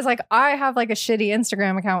 because I was like, I have like a shitty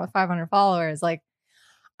Instagram account with 500 followers. Like,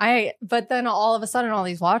 but then all of a sudden, all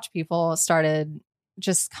these watch people started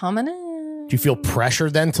just coming in. Do you feel pressure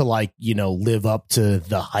then to like, live up to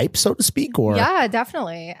the hype, so to speak? Or Yeah,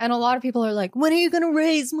 definitely. And a lot of people are like, when are you going to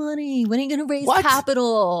raise money? When are you going to raise What?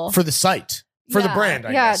 capital? for the site, for the brand,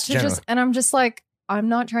 I guess. generally. And I'm just like, I'm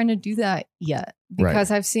not trying to do that yet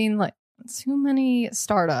because I've seen like too many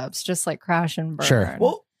startups just like crash and burn. Sure.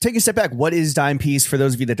 Well, take a step back. What is Dime Piece? For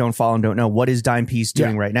those of you that don't follow and don't know, what is Dime Piece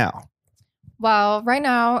doing right now? Well, right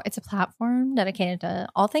now it's a platform dedicated to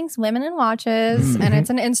all things women and watches, and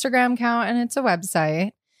it's an Instagram account and it's a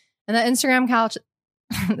website. And the Instagram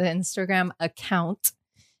account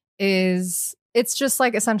is it's just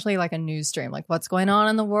like essentially like a news stream, like what's going on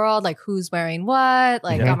in the world, like who's wearing what,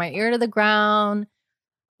 like got my ear to the ground.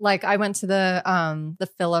 Like I went to the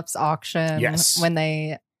Philips auction when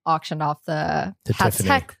they auctioned off the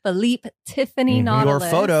Patek Philippe Tiffany Nautilus. Your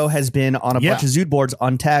photo has been on a bunch of Zood boards,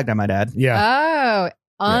 untagged, I might add. Yeah.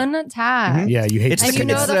 Oh, untagged. Yeah, you hate And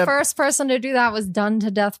the first person to do that was Done to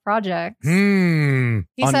Death Projects. He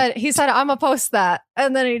said, I'm gonna post that.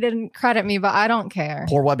 And then he didn't credit me, but I don't care.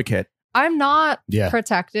 Poor Webkit. I'm not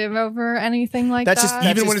protective over anything like that. That's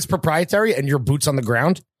even when it's proprietary and your boots on the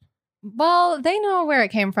ground. Well, they know where it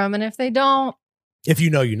came from, and if they don't, if you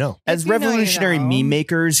know, you know. As revolutionary meme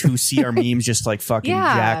makers who see our memes just like fucking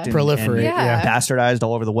jacked and proliferate, and bastardized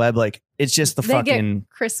all over the web, like it's just the fucking get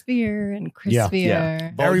crispier and crispier.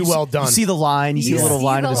 Yeah. Very well done. You see the line, you see the little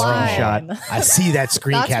line of the screenshot. I see that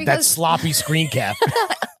screen cap, that sloppy screen cap.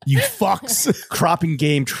 You fucks. Cropping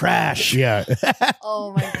game trash. Yeah.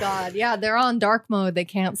 Oh my God. Yeah, they're on dark mode. They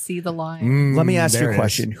can't see the line. Let me ask you a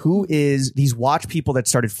question. Who is these watch people that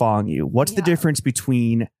started following you? What's the difference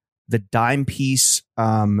between the Dime Piece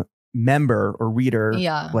member or reader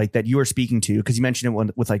like that you are speaking to? Because you mentioned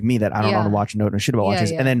it with like me that I don't know how to watch and know shit about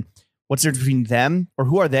watches. And then what's the difference between them, or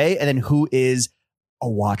who are they? And then who is a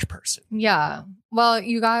watch person? Yeah. Well,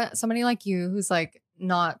 you got somebody like you who's like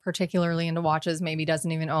not particularly into watches, maybe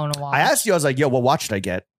doesn't even own a watch. I asked you, I was like, yo, what watch did I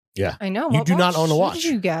get? Yeah. I know. You do not own a watch. What did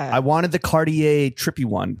you get? I wanted the Cartier trippy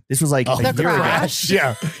one. This was like a year ago.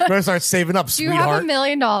 Yeah. Better start saving up, Do you sweetheart. have $1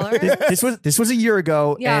 million? This was a year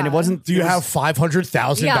ago, and it wasn't. Do you have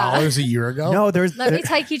 $500,000 a year ago? No, there's. Let me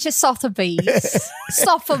take you to Sotheby's.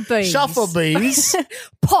 Sotheby's.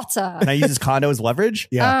 Potter. Can I use this condo as leverage?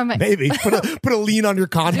 Yeah, maybe put a lien on your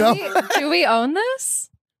condo. Do we own this?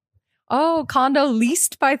 Oh, condo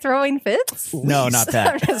leased by Throwing Fits? No, not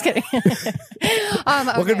that. I'm just kidding.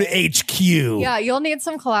 Welcome to HQ. Yeah, you'll need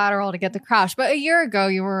some collateral to get the crash. But a year ago,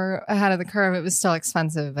 you were ahead of the curve. It was still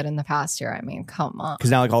expensive. But in the past year, I mean, come on.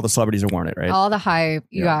 Because now like all the celebrities are wearing it, right? All the hype.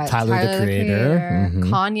 You got Tyler, the creator.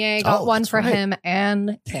 Kanye got one for him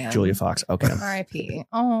and Kim. Julia Fox. Okay. R.I.P.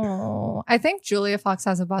 Oh, I think Julia Fox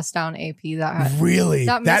has a bust down AP that really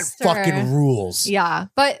that Mr. fucking rules. Yeah,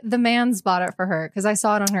 but the man's bought it for her because I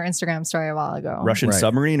saw it on her Instagram story a while ago. Russian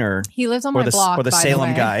submarine, or he lives on my block, or the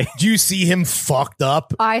Salem guy. Do you see him fucked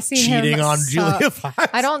up? I see cheating him on Julia Fox.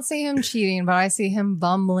 I don't see him cheating, but I see him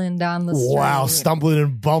bumbling down the street. Wow, stumbling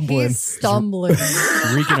and bumbling. He's stumbling.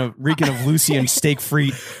 reeking of Lucy and steak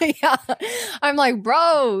frite. Yeah, I'm like,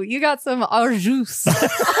 bro, you got some au jus.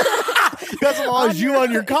 You got some au jus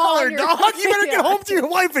on your collar, dog. You better get home to your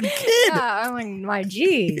wife and kid. Yeah, I'm like, my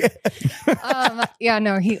G.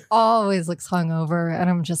 No, he always looks hungover, and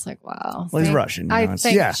I'm just like, wow. Well, he's Russian. I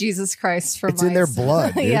thank Jesus Christ for it's in their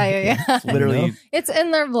blood. Dude. Yeah. It's literally, it's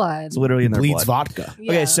in their blood. It's literally in their bleeds blood. vodka.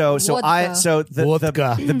 Yeah, okay, so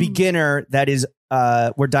the beginner that is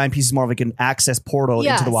where Dime Piece is more of like an access portal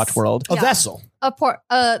into the watch world. A vessel.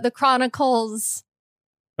 The Chronicles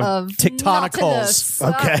of Tectonicals.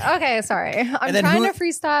 Okay, sorry. I'm trying to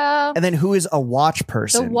freestyle. And then who is a watch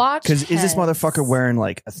person? The watch Because is this motherfucker wearing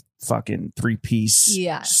like a fucking 3-piece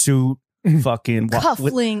suit? Fucking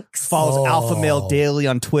cufflinks. Follows Alpha Male Daily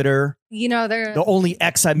on Twitter. You know, they're the only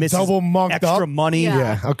X I miss. Double munked extra up. money.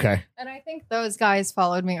 Yeah. Okay. And I think those guys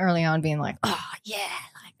followed me early on, being like, "Oh yeah,"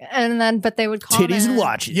 but they would comment. Titties and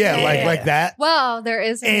watches. Yeah, like that. Well, there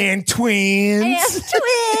is and twins.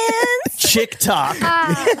 Chick talk.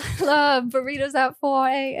 Burritos at 4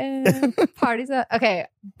 a.m. Parties at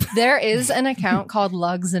there is an account called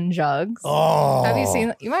Lugs and Jugs. Oh, have you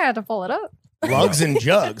seen? You might have to pull it up. Lugs and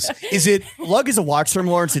Jugs. Is it lug is a watch term,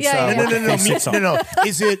 Lawrence? It's no.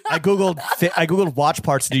 Is it? I googled watch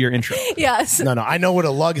parts to do your intro. Yes. No. I know what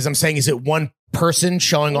a lug is. I'm saying, is it one person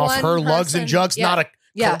showing off her lugs and jugs? Yeah. Not a.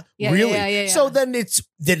 Yeah. Really? Yeah. So then it's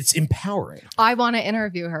empowering. I want to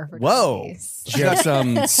interview her for Whoa. She got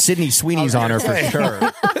some Sydney Sweeney's on her for sure.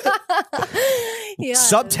 Yes.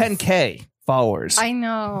 Sub 10K followers. I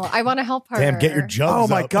know. I want to help her. Damn, get your jugs. Oh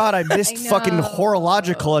my up. God, I missed fucking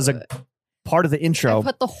Horological as a part of the I intro.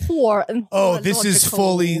 put the whore in Oh, this is logical.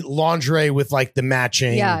 fully lingerie with like the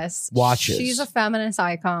matching Yes. watches. She's a feminist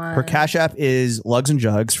icon. Her Cash App is Lugs and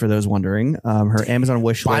Jugs, for those wondering. Her Amazon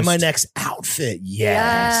wish Buy list. my next outfit.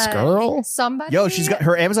 Yes, Yes. girl. Somebody. Yo, she's got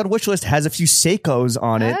her Amazon wish list has a few Seikos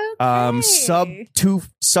on it. Okay.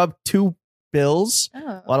 Sub two bills. Oh.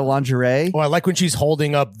 A lot of lingerie. Oh, I like when she's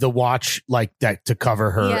holding up the watch like that to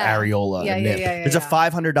cover her Yeah. areola. Yeah, and yeah, nip. yeah, There's a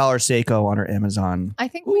 $500 Seiko on her Amazon. I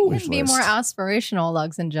think Ooh, we wish can be list. more aspirational,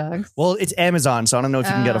 Lugs and Jugs. Well, it's Amazon, so I don't know if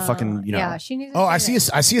you can get a fucking, you know. Yeah, she needs. Oh, I see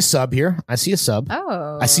a sub here. I see a sub.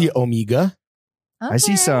 Oh, I see Omega. I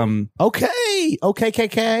see Okay. some. Okay,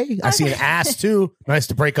 KK. I see an ass too. Nice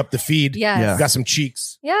to break up the feed. Yes. Yeah. Got some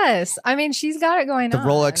cheeks. Yes. I mean, she's got it going The on.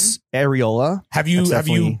 Rolex Areola. Have you That's have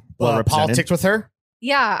you definitely well represented. politics with her?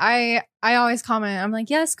 Yeah, I always comment. I'm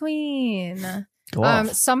like, yes, queen. Go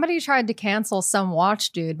off. Somebody tried to cancel some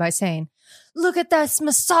watch dude by saying, "Look at this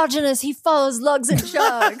misogynist. He follows Lugs and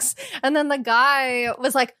Jugs." And then the guy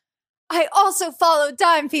was like, "I also follow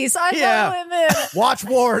Timepiece. I Yeah. follow him in." Watch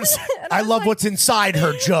wars. And I was love like, what's inside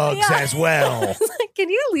her jugs Yeah. as well. I was like, can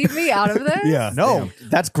you leave me out of this? No,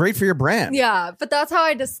 that's great for your brand. Yeah, but that's how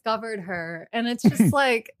I discovered her. And it's just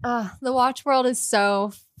like, the watch world is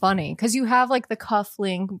so funny because you have like the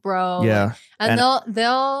cufflink, bro. Yeah. And, And-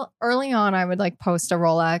 they'll early on, I would like post a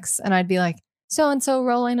Rolex and I'd be like, so and so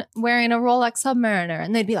wearing a Rolex Submariner.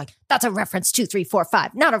 And they'd be like, that's a reference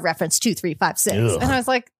 2345, not a reference 2356. Ugh. And I was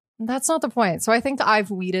like, that's not the point. So I think I've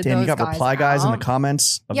weeded Damn, those you got guys reply guys in the out.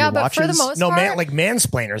 comments of Yeah, your but watches. for the most No, part, man, like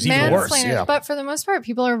mansplainers, even worse. mansplainers, Yeah. but for the most part,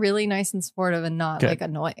 people are really nice and supportive and not Good. like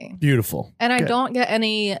annoying. Beautiful. And I Good. don't get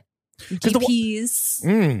any the wa-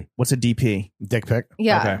 DPs. What's a DP? Dick pic.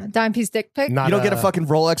 Yeah, Okay. dime piece dick pic. Not You don't get a fucking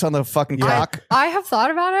Rolex on the fucking Yeah. cock. I have thought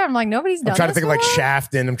about it. I'm like, nobody's done I'm trying to this think of like before?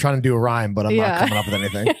 Shaft and I'm trying to do a rhyme, but I'm Yeah. not coming up with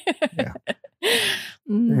anything.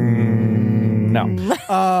 No. An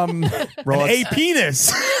Rolex. A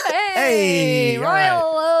penis. Hey, Hey, all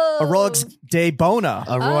Royal A Rolex Daytona.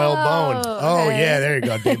 A royal bone. Oh, okay. yeah, there you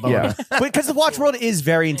go. Dave Bona. Yeah, because the watch world is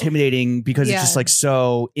very intimidating because Yeah. it's just like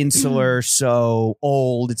so insular, so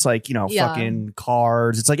old. It's like, you know, Yeah. fucking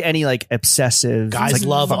cars. It's like any like obsessive Guys it's like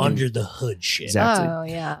love fucking- under the hood shit. Exactly. Oh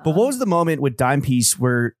yeah. But what was the moment with Dime Piece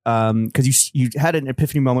where, because you had an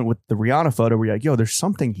epiphany moment with the Rihanna photo where you're like, yo, there's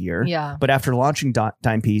something here. Yeah. But after launching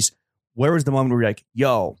Dime Piece, where was the moment where you're like,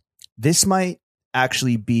 yo, this might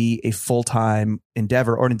actually be a full-time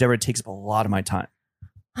endeavor or an endeavor that takes up a lot of my time?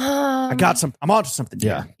 I'm onto something.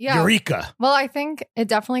 Yeah. here. Yeah. Eureka. Well, I think it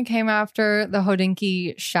definitely came after the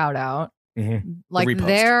Hodinky shout out. Mhm. Like repost.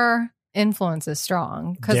 their influence is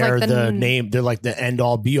strong because They're like the name. They're like the end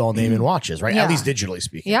all be all name in watches, right? Yeah. At least digitally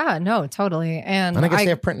speaking. Yeah, no, totally. And And I guess they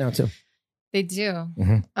have print now too. they do.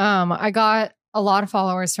 Mhm. I got a lot of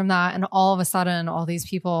followers from that, and all of a sudden, all these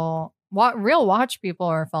people, real watch people,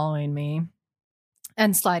 are following me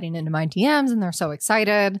and sliding into my DMs, and they're so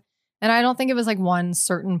excited. And I don't think it was like one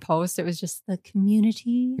certain post; it was just the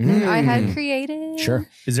community that I had created. Sure.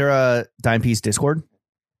 Is there a Dime Piece Discord?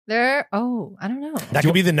 There. Oh, I don't know. That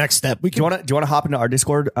could be the next step. We Do you want to hop into our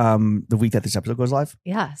Discord the week that this episode goes live?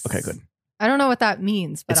 Yes. Okay, good. I don't know what that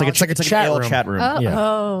means, but It's like I'll- a chat AOL room. chat room. Oh, Yeah.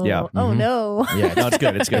 oh, Yeah. oh Mhm. no. Yeah, No, it's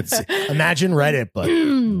good. It's good. Imagine Reddit, but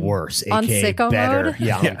worse. On AKA sicko better. mode?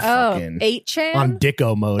 Yeah. Yeah. On Oh, fucking 8chan? on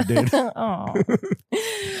dicko mode, dude. Oh.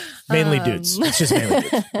 Mainly dudes. It's just mainly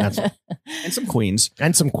dudes. That's all. And some queens.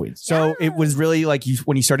 And some queens. So it was really like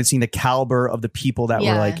when you started seeing the caliber of the people that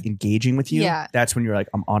Yeah. were like engaging with you. Yeah. That's when you're like,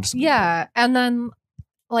 I'm onto something. Yeah. And then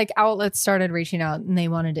like outlets started reaching out and they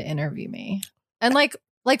wanted to interview me. And like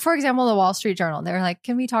for example, the Wall Street Journal, they were like,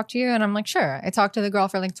 can we talk to you? And I'm like, sure. I talked to the girl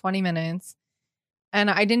for like 20 minutes and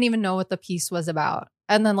I didn't even know what the piece was about.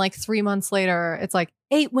 And then like 3 months later, it's like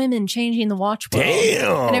 8 women changing the watch world.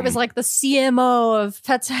 Damn. And it was like the CMO of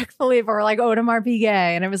Patek Philippe or like Audemars Piguet.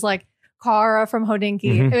 And it was like Cara from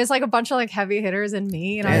Hodinky. Mhm. It was like a bunch of like heavy hitters and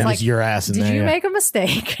me. And I Damn, was it like, was your ass in did there. you yeah. make a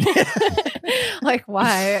mistake? Like,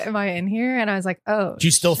 why am I in here? And I was like, oh. Do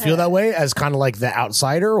you still feel shit. that way as kind of like the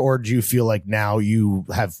outsider, or do you feel like now you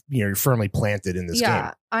have, you're firmly planted in this Yeah,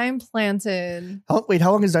 game? I'm planted. How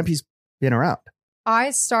long has Dime Piece been around? I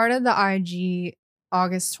started the IG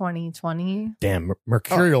August 2020. Damn,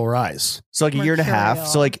 mercurial rise. So like a year and a half.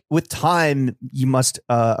 Mercurial. So like with time, you must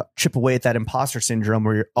chip away at that imposter syndrome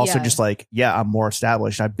where you're also Yeah. just like, yeah, I'm more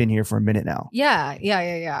established. I've been here for a minute now. Yeah.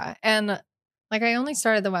 And like I only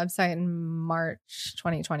started the website in March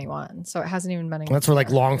 2021. So it hasn't even been a That's where like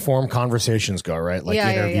year. long form conversations go, right? Like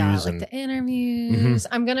interviews Like and. the interviews.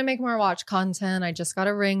 I'm gonna make more watch content. I just got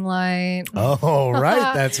a ring light. Oh,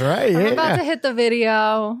 right. That's right. I'm Yeah. about to hit the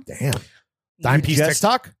video. Damn. Dime piece just-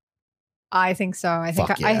 TikTok? I think so. I think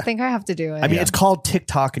Fuck yeah. I think I have to do it. I mean, it's called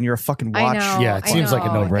TikTok, and you're a fucking I watch. know. Yeah, it I seems like a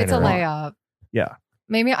know. no-brainer. It's a layup. Yeah.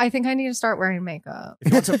 Maybe I think I need to start wearing makeup.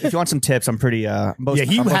 If you want some tips, I'm pretty. Most,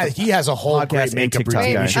 he has a whole podcast great and makeup TikTok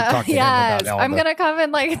routine. guy. We should talk to yes, him about I'm gonna come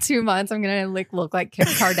in like 2 months. I'm gonna like look like Kim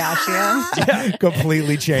Kardashian.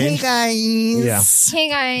 completely changed. guys. Yeah. Hey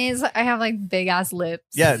guys, I have like big ass lips.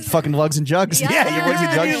 Yeah, fucking lugs and jugs. Yeah, you're lugs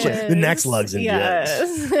and jug Yes. shit. The next lugs and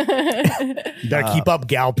yes. You gotta keep up,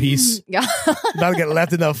 gal piece. Yeah. Not get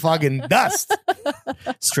left in the fucking dust.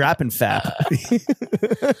 Strap and fap.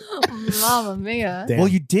 Mamma mia. Damn. Well,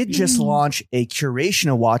 you did just launch a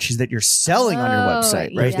curation of watches that you're selling on your Oh,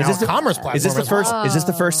 website, right? yeah. Is this the commerce platform? Is this the as first? well? Is this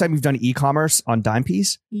the first time you've done e-commerce on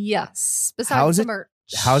Dimepiece? Yes. Besides How's the it- merch.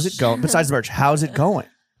 How's it going? Besides the merch, how's it going?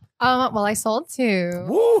 Well, I sold 2.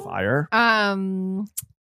 Woo. Fire.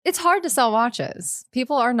 It's hard to sell watches.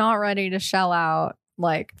 People are not ready to shell out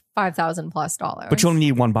like $5,000+. But you only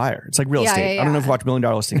need one buyer. It's like real Yeah, estate. yeah, I don't know yeah. if you watch $1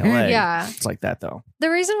 Million Listing LA. Yeah. It's like that though. The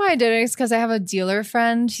reason why I did it is because I have a dealer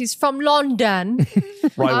friend. He's from London.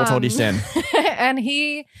 Right, what told you stand? And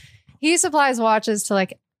he supplies watches to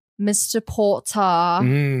like Mr. Porter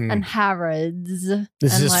and Harrods. This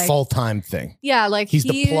is and, his like, full-time thing. Yeah, like He's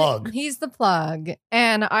the plug. He's the plug.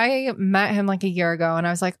 And I met him like a year ago and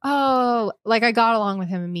I was like, oh, like I got along with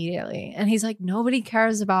him immediately. And he's like, nobody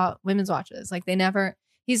cares about women's watches. Like they never,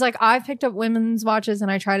 he's like, I've picked up women's watches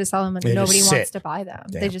and I try to sell them and They just nobody sit. wants to buy them.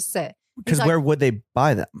 They Damn. just sit. Because like- where would they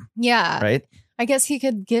buy them? Yeah. Right? I guess he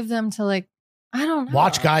could give them to like, I don't know.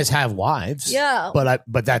 Watch guys have wives. Yeah. But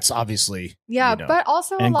that's obviously Yeah. you know. But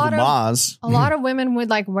also And a lot Gumas. of women would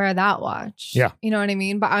like wear that watch. Yeah. You know what I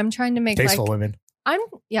mean? But I'm trying to make tasteful like, women.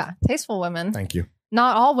 tasteful women. Thank you.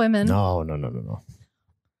 Not all women. No.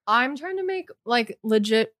 I'm trying to make like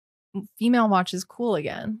legit female watches cool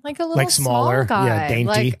again, like a little Like smaller, small guy. yeah, dainty.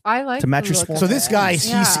 Like I like To match the your look sport. of So this it. guy,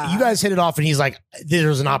 Yeah. you guys hit it off, and he's like,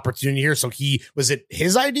 "There's an opportunity here." So was it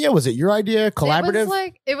his idea? Was it your idea?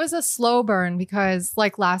 Collaborative? It was a slow burn because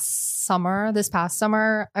like this past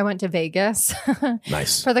summer, I went to Vegas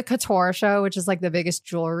Nice. for the Couture show, which is like the biggest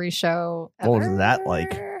jewelry show. What was ever. that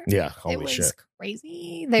like? Yeah. It Holy was shit.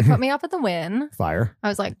 crazy. They put me up at the Wynn. Fire. I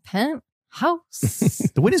was like, penthouse.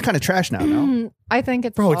 The Wynn is kind of trash now, no? I think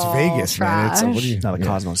it's Bro, it's all Vegas, man. It's trash. what do you? Now the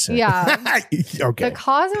Cosmo set. Yeah. Okay. The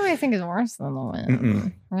Cosmo, I think, is worse than the Wynn.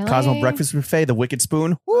 Mm-mm. Really? Cosmo Breakfast Buffet, the Wicked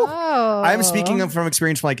Spoon. Woo. Oh. I'm speaking from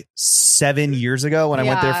experience from like 7 years ago when I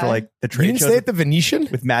went there for Yeah. like the You trade didn't show stay at the Venetian?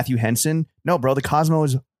 with Matthew Henson. No, bro, the Cosmo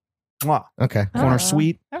is mwah, Okay. corner Oh.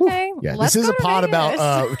 suite. Okay. Yeah, let's this is go a to pod Vegas.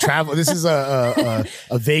 about travel. This is a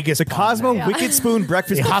Vegas. The pod Cosmo now. Yeah. Wicked Spoon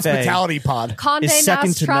Breakfast a Buffet. hospitality pod. Condé is second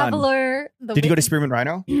Nast to none. Traveler. Did you go to Spearmint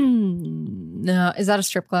Rhino? No. Is that a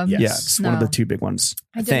strip club? Yes. Yeah, it's one of No. the two big ones.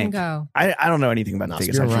 I didn't think. go. I don't know anything about No,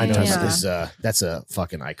 Vegas. Spearmint I can't Rhino tell you Yeah. about this. that's a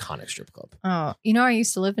fucking iconic strip club. Oh, you know, I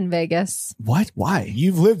used to live in Vegas. What? Why?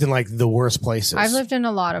 You've lived in like the worst places. I've lived in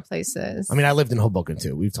a lot of places. I mean, I lived in Hoboken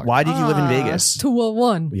too. We've talked. Why did you live in Ah, Vegas?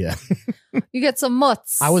 201. Yeah, You get some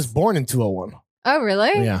mutts. I was born in 201. Oh,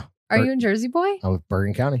 really? Yeah, Are you a Jersey boy? I was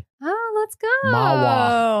Bergen County. Oh, let's go.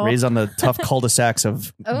 Mawa. Raised on the tough cul-de-sacs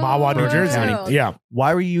of. Oh. Mawa, New Jersey. County. Yeah,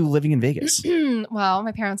 Why were you living in Vegas? Well,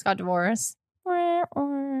 my parents got divorced.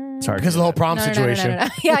 Sorry. because of the whole prom situation. No.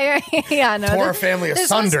 Yeah. No, Tore this- family this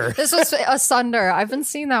asunder. Was asunder. I've been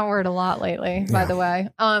seeing that word a lot lately, by the way.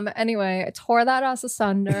 Anyway, I tore that ass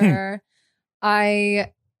asunder.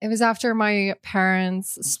 It was after my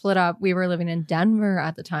parents split up. We were living in Denver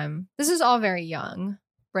at the time. This is all very young.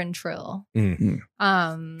 Bryn Trill.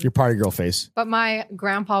 Your party girl face. But my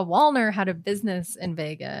grandpa Wallner had a business in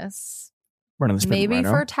Vegas. Running the Spearmint Maybe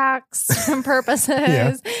Rhino. for tax purposes.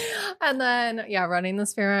 Yeah. And then, running the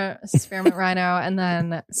Spearmint Rhino. And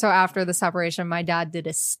then, so after the separation, my dad did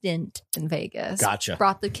a stint in Vegas. Gotcha.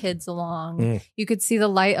 Brought the kids along. Mm. You could see the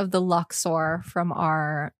light of the Luxor from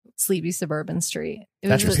our sleepy suburban street. It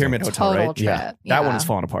That's was your a Pyramid Hotel, total right? trip. Yeah. That one is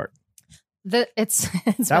falling apart. It's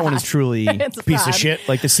That one bad. is truly It's Piece bad. of shit.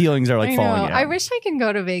 like the ceilings are like I falling know. out. I wish I could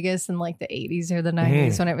go to Vegas in like the 80s or the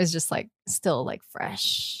 90s when it was just like still like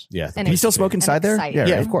fresh. Yeah. And Can you still smoke inside there? exciting.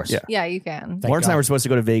 Yeah, right? of course. Yeah. Yeah, you can. Thank Lawrence and I God. were supposed to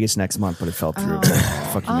go to Vegas next month, but it fell through. Oh. What the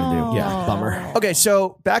fuck you gonna do? Yeah, bummer. Okay,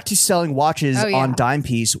 so back to selling watches Oh, yeah. on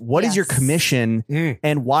Dimepiece. What is your Yes. commission,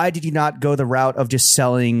 and why did you not go the route of just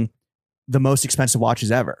selling the most expensive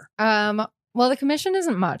watches ever? Well, the commission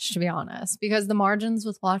isn't much, to be honest, because the margins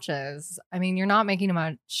with watches, I mean, you're not making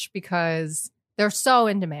much because they're so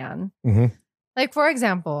in demand. Mhm. Like, for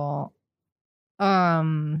example, a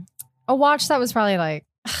watch that was probably like,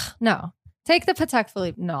 no, take the Patek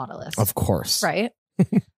Philippe Nautilus. Of course. Right?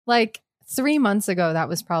 Like 3 months ago, that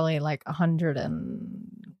was probably like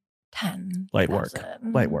 $110,000. 10 Light work.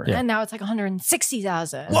 Yeah. and now it's like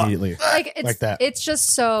 160,000. Immediately. Like it's Like that. It's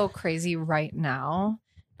just so crazy right now,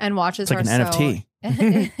 and watches It's like are an NFT.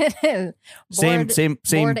 It is.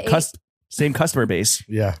 Same customer base,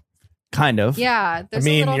 Yeah, kind of. yeah. There's a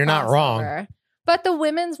mean, little you're not wrong. crossover. But the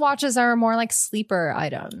women's watches are more like sleeper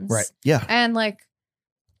items, Right. Yeah. And like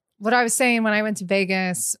what I was saying when I went to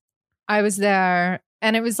Vegas, I was there.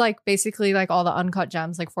 And it was like basically like all the uncut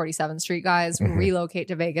gems, like 47th Street guys Mhm. relocate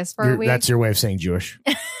to Vegas for a week. That's your way of saying Jewish.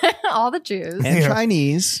 all the Jews. And Yeah.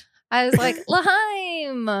 Chinese. I was like,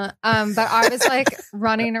 L'chaim. But I was like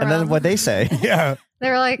running around. And then what they say? Yeah. They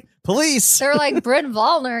were like, Police. Brit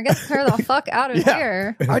Wallner, get her the fuck out of Yeah.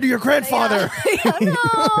 here. I do your grandfather. Yeah,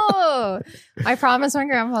 no. I promise my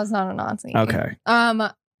grandpa's not a Nazi. Okay.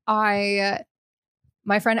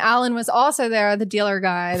 My friend Alan was also there, the dealer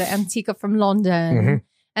guy, the Antica from London. Mhm.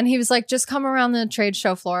 And he was like, just come around the trade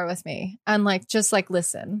show floor with me and like, just like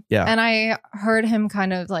listen. Yeah. And I heard him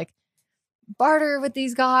kind of like barter with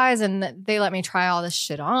these guys and they let me try all this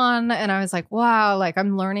shit on. And I was like, wow, like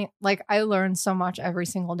I'm learning, like I learn so much every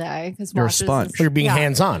single day because You're a sponge. You're being Yeah.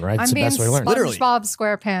 hands-on, right? It's I'm the being best way to learn. Literally. SpongeBob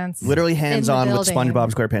SquarePants. Literally hands on with building.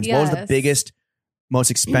 SpongeBob SquarePants. What was the Yes. biggest, most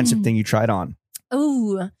expensive thing you tried on?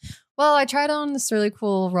 Ooh. Well, I tried on this really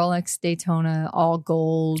cool Rolex Daytona, all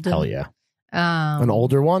gold. Hell yeah. Um, An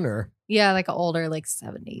older one or? Yeah, like an older, like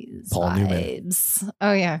 70s Paul Newman. vibes.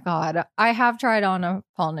 Oh yeah, God. I have tried on a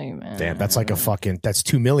Paul Newman. Damn, that's like that's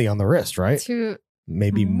 $2 million on the wrist, right? Two,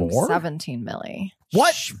 Maybe more? 17 milli.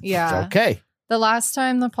 What? Yeah. Okay. The last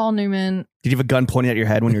time the Paul Newman, Did you have a gun pointing at your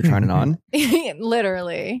head when you were trying it on?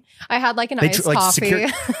 literally, I had like an They iced like coffee.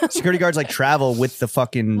 Security guards like travel with the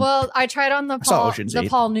fucking. Well, I tried on the I saw Paul, Ocean's the 8.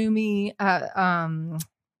 Paul Newman at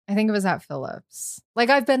I think it was at Phillips. Like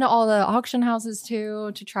I've been to all the auction houses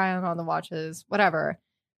too to try on all the watches, whatever.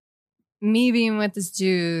 Me being with this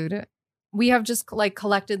dude, we have just like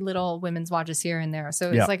collected little women's watches here and there. So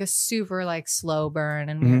it's Yeah. like a super like slow burn.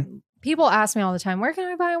 And Mhm. people ask me all the time, where can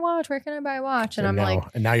I buy a watch? Where can I buy a watch? And I'm like,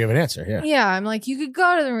 and now you have an answer. Yeah. yeah, I'm like, you could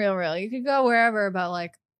go to the Real. You could go wherever, but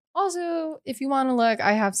like, also, if you want to look,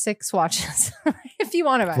 I have 6 watches. if you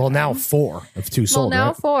want to buy Well, them. now 4 of 2 Well, sold. now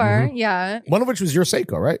right? 4, Mhm. yeah. One of which was your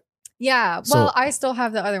Seiko, right? Yeah. So- Well, I still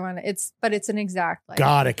have the other one. It's an exact like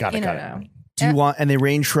Got it. you Got know. it. Do you want? And they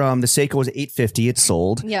range from the Seiko was $850. It's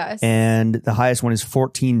sold, Yes. and the highest one is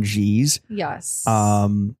 14 Gs. yes.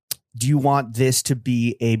 Do you want this to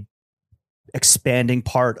be a expanding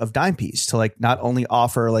part of Dime Piece to like not only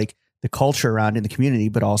offer like the culture around in the community,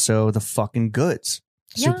 but also the fucking goods?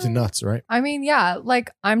 Soup Yeah. to nuts, right? I mean, yeah,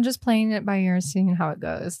 like I'm just playing it by ear, seeing how it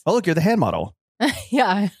goes. Oh, look, you're the hand model.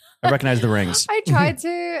 yeah. I recognize the rings. I tried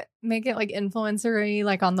to make it like influencery,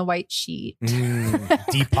 like on the white sheet.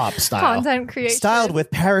 Depop style. Content creation. Styled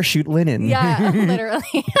with parachute linen. Yeah,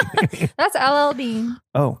 literally. That's LLD.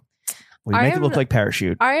 Oh, well, you I make it am- look like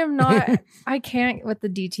parachute. I am not, I can't with the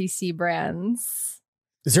DTC brands.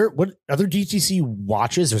 Is there what other DTC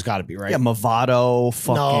watches? There's got to be, right? Yeah, Movado.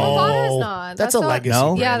 Fucking. No. Movado is not. That's a not- legacy No?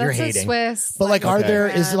 brand. Yeah, You're that's a hating. Swiss. But like, are Okay. there?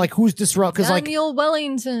 Is it like who's disrupt? Because like, Daniel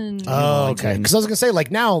Wellington. oh, okay. Because I was gonna say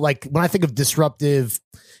like now, like when I think of disruptive,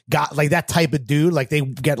 got like that type of dude, like they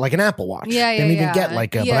get like an Apple Watch. Yeah, They yeah, don't even yeah. get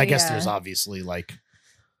like a. But Yeah, I guess yeah. there's obviously like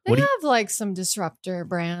They What do have like some disruptor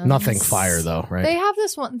brands. nothing fire though, right? They have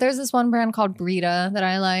this one. There's this one brand called Brita that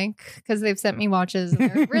I like because they've sent me watches and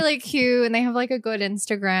they're really cute and they have like a good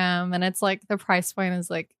Instagram and it's like the price point is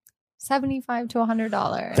like $75 to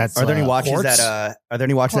 $100. That's Are there any watches quartz? that are there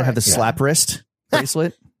any watches that have the Quartz, yeah. slap wrist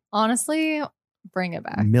bracelet? Honestly, bring it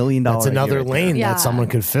back. $1 million. That's another idea right lane Yeah. that someone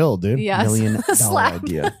could fill, dude. there. Yes. $1 million Slap.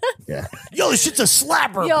 idea. Yeah. Yo, this shit's a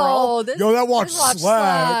slapper, Yo, bro. this- Yo, that watch, This watch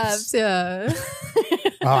slaps. slaps. Yeah.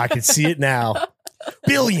 Oh, I can see it now.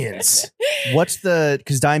 Billions. What's the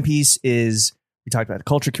because Dime Piece is we talked about the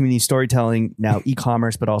culture, community, storytelling, now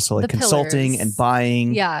e-commerce, but also like The consulting pillars. and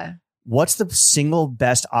buying. Yeah. What's the single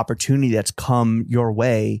best opportunity that's come your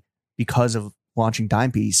way because of launching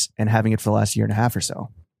Dime Piece and having it for the last year and a half or so?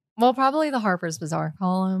 Well, probably the Harper's Bazaar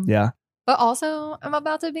column. Yeah. But also, I'm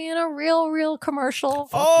about to be in a real commercial.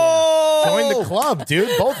 Oh, Join the club, dude.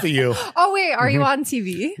 Both of you. Oh, wait. Are Mm-hmm. you on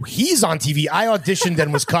TV? He's on TV. I auditioned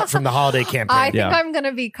and was cut from the holiday campaign. I think Yeah. I'm going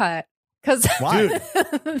to be cut because Why?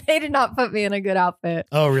 they did not put me in a good outfit.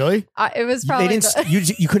 Oh, really? It was They probably.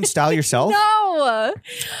 didn't. You couldn't style yourself. No.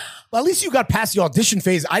 Well, at least you got past the audition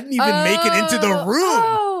phase. I didn't even make it into the room.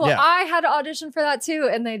 Oh, Yeah. I had to audition for that too,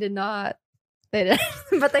 and they did not. They did,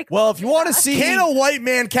 but they. Well, if you want to see, Can a white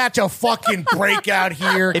man catch a fucking breakout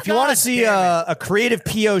here? if you want to see a creative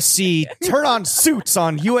POC, turn on Suits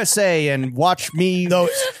on USA and watch me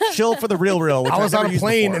chill for the real. Which I was I've on never a used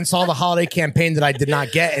plane before. and saw the holiday campaign that I did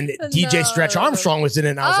not get, and DJ Stretch Armstrong was in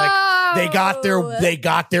it, and I was like, they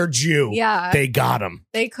got their Jew. Yeah. They got him.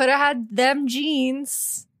 They could have had them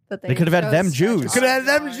jeans, but They could have had chose them Stretch Jews. Could have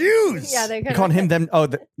had them Jews. Yeah, they could You're calling him them. Oh,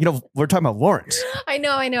 we're talking about Lawrence. I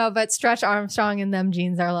know, but Stretch Armstrong and them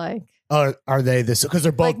jeans are like. Are they this? Because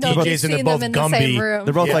they're both Like nobody's DJs and they're seen both them in the same Gumby. room.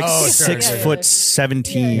 They're both Yeah. like Oh, sure,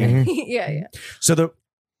 6'17". Yeah. So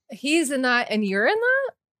He's in that, and you're in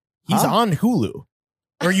that. He's Huh? on Hulu,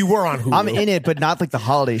 or you were on Hulu. I'm in it, but not like the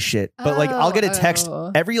holiday shit. But like, I'll get a text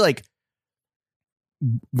every like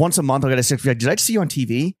once a month. I'll get a text. Like, did I see you on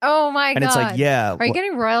TV? Oh my And god! it's like, yeah. Are you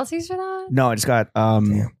getting royalties for that? No, I just got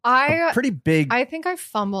a pretty big. I think I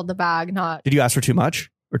fumbled the bag. Not. Did you ask for too much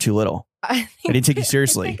or too little? I didn't take you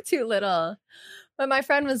seriously. I think too little. But my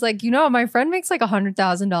friend was like, my friend makes like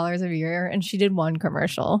 $100,000 a year, and she did one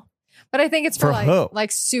commercial. But I think it's for who?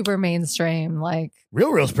 like super mainstream, like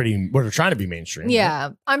Real Real's pretty. We're trying to be mainstream. right? yeah.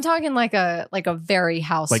 I'm talking like a very Like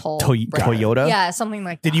household brand. Toyota. Yeah, something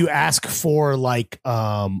like that. Did you ask for like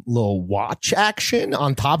little watch action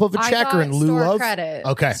on top of a I check or got in lieu store of? credit.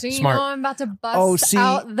 Okay, So you smart. know I'm about to bust Oh, see-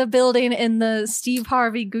 out the building in the Steve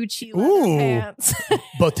Harvey Gucci leather Ooh. pants.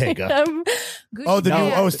 Bottega. Gucci Oh, the new. Oh,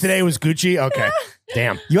 pants. today was Gucci. Okay,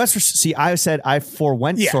 damn. You asked for. See, I said I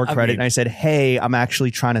forewent Yeah, store I credit, mean- and I said, "Hey, I'm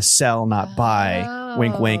actually trying to sell, not buy."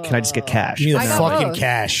 Wink, wink. Can I just get cash? You need I the got fucking both.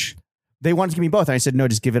 cash. They wanted to give me both, and I said, "No,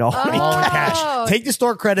 just give it all." Oh. to me." All in Oh. cash. Take the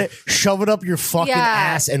store credit, shove it up your fucking Yeah.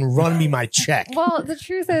 ass, and run me my check. Well, the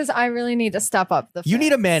truth is, I really need to step up the. You need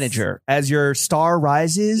a fence. manager as your star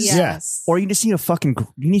rises. Yes. Or you just need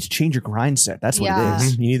you need to change your grind set. That's what Yeah. it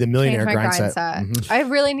is. Mhm. You need the Change millionaire my grind grind set. set. Mhm. I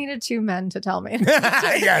really needed two men to tell me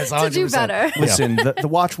Yes, to do 100%. better. Listen, the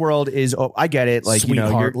watch world is. Oh, I get it. Like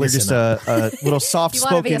Sweetheart, you're just listen a little soft You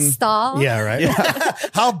want to be a spoken. stall? Yeah, right.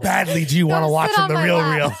 How badly do you want to Go watch sit on on the my Real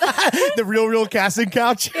lap. Real? The Real casting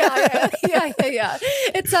couch? Yeah.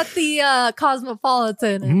 It's at the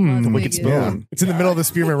Cosmopolitan. in Las The Wicked Vegas. Spoon. It's in the middle of the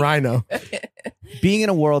Spearmint Rhino. Being in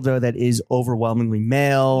a world though that is overwhelmingly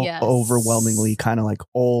male, Yes. overwhelmingly kind of like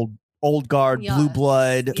old guard, Yes. blue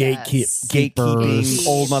blood, Yes. gatekeeping, Keepers.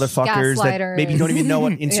 old motherfuckers that Gaslighters. maybe don't even know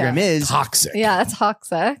what Instagram Yeah. is. Toxic. Yeah, it's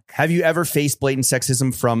toxic. Have you ever faced blatant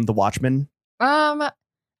sexism from the Watchmen?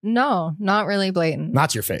 No, not really blatant. Not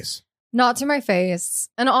to your face. Not to my face.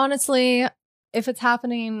 And honestly, if it's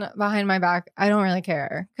happening behind my back, I don't really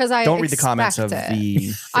care because I Don't read the comments of expect it.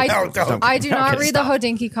 the. I- Don't. I do not Okay, read stop. the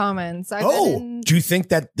Hodinky comments. I've Oh, been in- do you think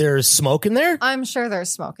that there's smoke in there? I'm sure there's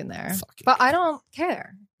smoke in there, Fucking but I don't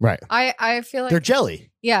care. Right. I feel like They're jelly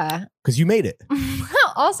yeah. because you made it.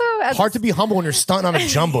 Also, as Hard to be humble when you're stunting on a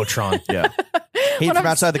jumbotron. Yeah. Hate When from I'm-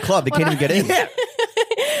 outside the club. They can't even get in. Yeah.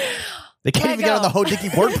 They can't Let even get on the go. Hodinky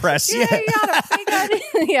WordPress. yeah, you gotta.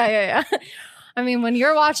 Yeah. I mean, when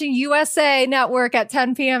you're watching USA Network at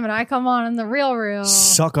 10 p.m. and I come on in the Real.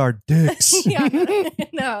 Suck our dicks. Yeah,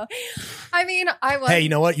 no. I mean, I was. Hey, you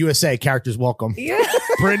know what? USA characters welcome. Yeah.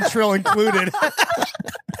 Bryn Trill included.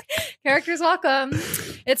 Characters welcome.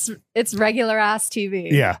 It's regular ass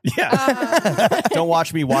TV. Yeah. Uh, Don't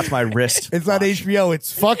watch me watch my wrist. It's not HBO.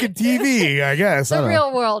 It's fucking TV, I guess. I the don't know.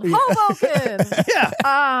 real world. Hoboken. Yeah.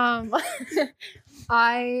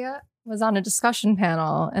 I was on a discussion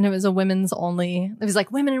panel and it was a women's only. It was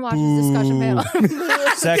like women in watches discussion panel.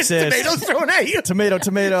 Sexist. Tomatoes thrown at you. Tomato.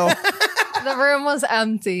 The room was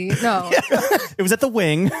empty. No, It was at the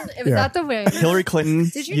Wing. it was Yeah. at the Wing. Hillary Clinton,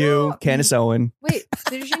 Did you you, know- Candace Owen. Wait,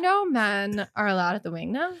 did you know men are allowed at the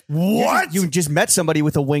Wing now? What? You just met somebody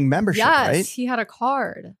with a Wing membership, Yes, right? he had a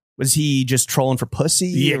card. Was he just trolling for pussy?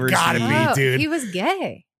 Yeah, or is gotta he- be. Oh, dude. he was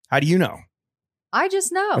gay. How do you know? I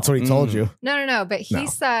just know. That's what he told you. No. But he No.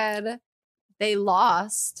 said they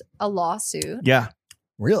lost a lawsuit Yeah.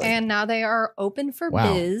 Really? and now they are open for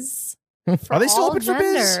Wow. biz. For Are they still all open for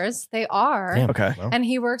biz? genders. They are. Damn. Okay. Well. And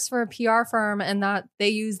he works for a PR firm and that they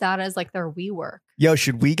use that as like their WeWork. Yo,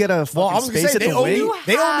 should we get a Well, I fucking was gonna space say at they the owe, Wing? You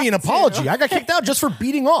they owe me an have to. apology. I got kicked out just for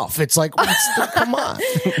beating off. It's like, come on.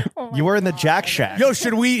 Oh my You were in the God. Jack Shack. Yo,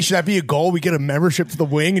 should that be a goal? We get a membership to the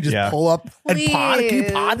Wing and just Yeah. pull up and pod? Can you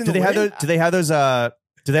Please. pod in do the they have Wing? those? Do they have those?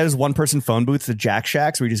 Do they have those one-person phone booths, the Jack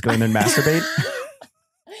Shacks, where you just go in there and masturbate?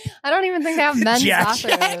 I don't even think they have men's Jack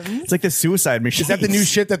Shack. bathrooms. It's like the suicide machine. Is that the new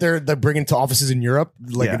shit that they're bringing to offices in Europe?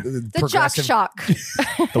 Like Yeah. The Jack progressive. Shock.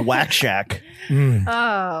 The Whack Shack. Mm.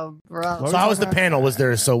 Oh, bro. So how was the panel? Was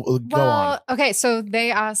there go on? Well, okay, so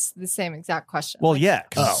they asked the same exact question. Well, Like, yeah.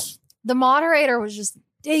 'cause Oh. the moderator was just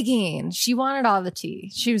digging. She wanted all the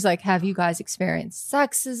tea. She was like, have you guys experienced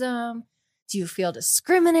sexism? Do you feel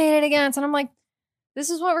discriminated against? And I'm like, this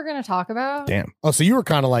is what we're going to talk about. Damn. Oh, so you were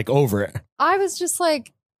kind of like over it. I was just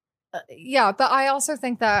like, yeah, but I also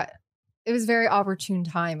think that it was very opportune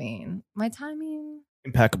timing. My timing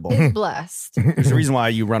Impeccable. is blessed. There's a reason why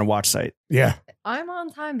you run a watch site. Yeah. I'm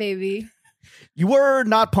on time, baby. You were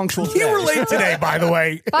not punctual today. You were late today, by the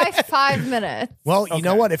way. By 5 minutes. Well, you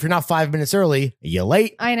know what? If you're not 5 minutes early, you're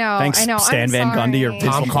late. I know. Thanks, I know. Stan I'm Van Gundy or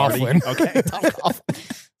sorry. Tom Vince Lombardi. Coughlin. Okay. Tom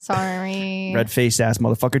Coughlin. Sorry. Red-faced ass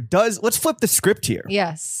motherfucker. Let's flip the script here.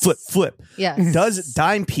 Yes. Flip. Yes. Does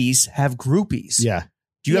Dime Piece have groupies? Yeah.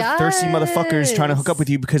 Do you have thirsty motherfuckers trying to hook up with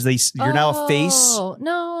you because you're now a face? Oh,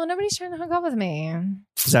 no, nobody's trying to hook up with me.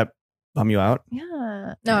 Does that bum you out?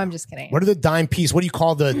 Yeah. No, I'm just kidding. What are the dime piece? What do you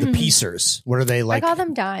call the piecers? What are they like? I call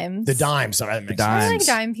them dimes. The dimes. All right, that makes I sense.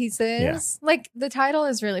 like dime pieces. Yeah. Like the title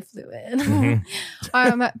is really fluid. Mhm.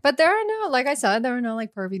 But there are no, like I said, there are no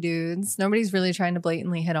like pervy dudes. Nobody's really trying to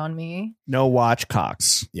blatantly hit on me. No watch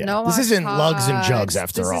cocks. Yeah. No This watch isn't lugs and cocks. jugs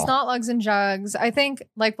after all. This is not lugs and jugs. I think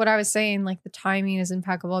like what I was saying, like the timing is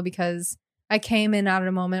impeccable because I came in at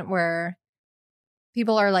a moment where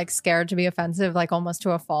people are like scared to be offensive, like almost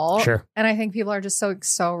to a fault. Sure. And I think people are just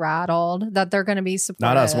so rattled that they're going to be supportive.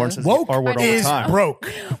 Not us. Lawrence says the Woke R word all the is time. broke.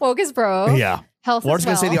 Woke is broke. Yeah. Health Lawrence is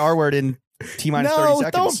going to say the wealth. R word in T-minus 30 No,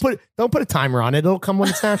 seconds. don't put a timer on it. It'll come when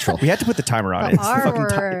it's natural. We had to put the timer on it. The It's the R fucking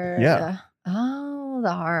word. Yeah. Oh, the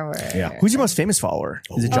R word. Yeah. Who's your most famous follower?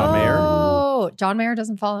 Is it John Mayer? Oh, John Mayer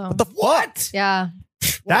doesn't follow. What the what? Yeah.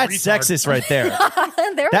 That's retard. sexist right there.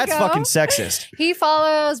 There That's we go. fucking sexist. He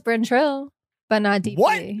follows Bryn Trill, but not DP.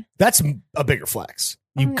 What? That's a bigger flex.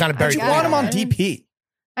 You Oh, kind of I buried You got want him on it. DP.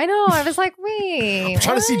 I know. I was like, wait. I'm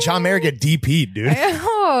trying to see John Mayer get DP'd, dude.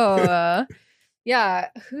 Oh. Yeah.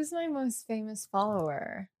 Who's my most famous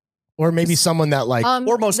follower? Or maybe someone that like.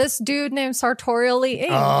 or most- this dude named Sartorially Inc.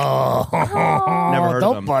 Oh, Never heard of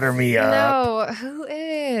don't him. butter me up. No, who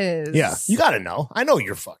is? Yeah, you got to know. I know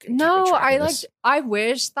you're fucking. No, keeping track I of like. this. I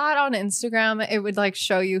wish that on Instagram it would like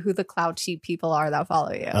show you who the clout cheap people are that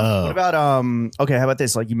follow you. Oh. What about okay, how about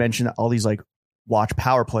this? Like you mentioned all these like watch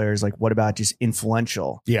power players, like what about just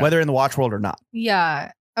influential? Yeah. Whether in the watch world or not.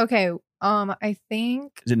 Yeah. Okay. I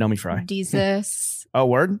think Is it Nomi Fry? Jesus. Oh,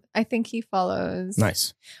 word? I think he follows.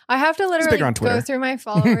 Nice. I have to literally bigger on Twitter. go through my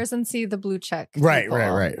followers and see the blue check. Right, people.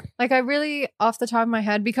 right. Like I really off the top of my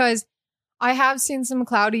head because I have seen some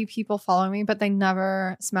cloudy people follow me, but they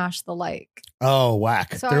never smash the like. Oh,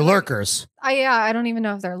 whack. So They're I'm like- lurkers. I don't even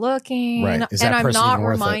know if they're looking. Right. Is And that I'm person not even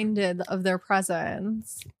worth it? reminded of their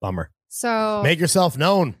presence. Bummer. So Make yourself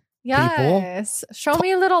known. yes. Show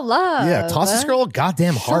me a little love. Yeah, toss this girl a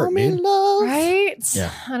goddamn heart, man. Right?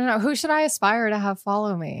 Yeah. I don't know. Who should I aspire to have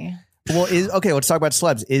follow me? Well, let's talk about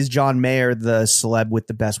celebs. Is John Mayer the celeb with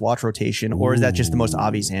the best watch rotation, or is that just the most Ooh.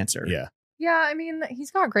 obvious answer? Yeah. Yeah, I mean, he's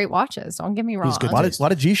got great watches. Don't get me wrong. He's good. A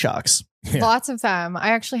lot of G-Shocks. Yeah. Lots of them. I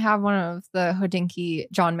actually have one of the Hodinkee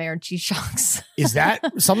John Mayer G-Shocks. Is that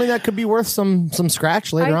something that could be worth some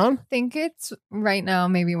scratch later I on? think it's right now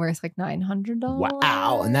maybe worth like $900.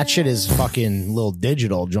 Wow. And that shit is fucking little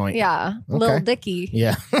digital joint. Yeah, Okay. Lil Dicky.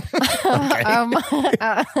 Yeah. Okay.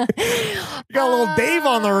 You got a little Dave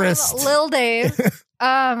on the wrist. Lil Dave.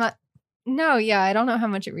 No, yeah, I don't know how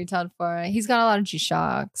much it retailed for. He's got a lot of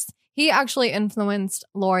G-Shocks. He actually influenced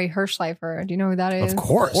Lori Hirschleifer. Do you know who that is? Of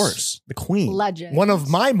course. The queen. Legend. One of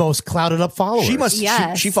my most clouded up followers. She must.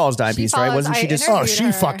 Yes. She follows Dime She Piece, right? follows- Wasn't she I just? Oh, interviewed she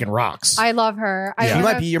her. fucking rocks. I love her. Yeah. I She don't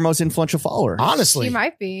might know be your most influential follower. Honestly, She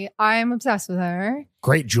might be. I'm obsessed with her.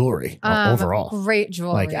 great jewelry overall. Great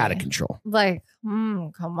jewelry. Like out of control. Like,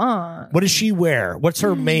 come on. What does she wear? What's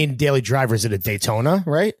her main daily driver? Is it a Daytona,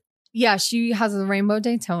 right? Yeah, she has a rainbow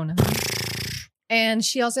Daytona. And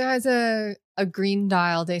she also has a green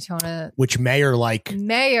dial Daytona. Which Mayer like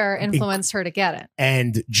Mayer influenced her to get it.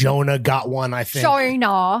 and Jonah got one, I think.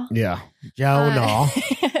 Jonah. Yeah. Jonah.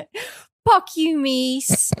 Fuck you,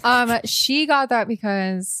 Mies. She got that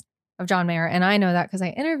because of John Mayer. And I know that because I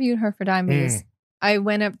interviewed her for Dime Piece. I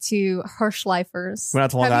went up to Hirschleifer's. Went out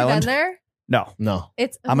to Long Have Island? you been there? No,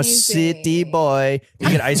 It's I'm a amazing. city boy. You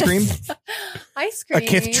get ice cream? Ice A cream.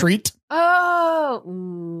 Kith treat. Oh,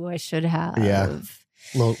 ooh, I should have. Yeah.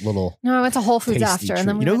 Little. No, I went to Whole Foods Tasty after, treat. and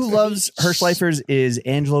then we You know went who to the loves beach. Hirschleifer's is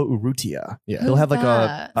Angelo Urrutia. Yeah. He'll have like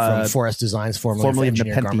that? a From Forest Designs, formerly of formerly of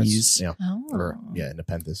Engineered Nepenthes. Garments. Yeah. Oh. Or, yeah,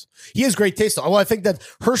 Nepenthes. He has great taste. Well, I think that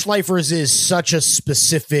Hirschleifer's is such a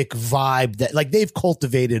specific vibe that like they've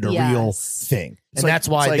cultivated a real Yes. thing. And like- that's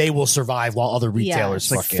why it's like- they will survive while other retailers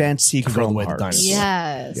It's like fucking fancy can go chrome away the hearts. dinosaurs.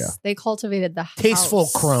 Yes. Yeah. They cultivated the Tasteful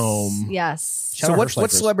house. chrome. Yes. Shout So out what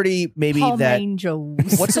Hershey's. celebrity maybe Palm that Angels.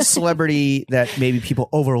 what's a celebrity that maybe people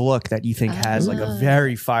overlook that you think has like a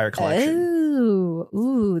very fire collection?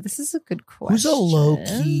 Ooh, this is a good question. Who's a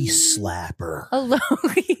low-key slapper? A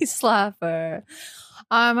low-key slapper.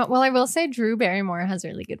 Well, I will say Drew Barrymore has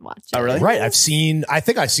really good watches. Oh, really? Right. I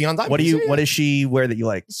think I've seen on that. What does she wear that you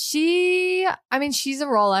like? She's a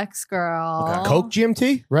Rolex girl. Okay. Coke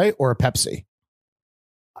GMT, right? Or a Pepsi?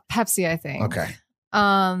 Pepsi, I think. Okay.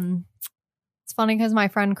 It's funny because my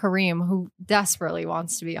friend Kareem, who desperately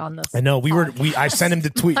wants to be on this, I know I sent him the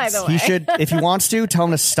tweets. By the way. He should, if he wants to, tell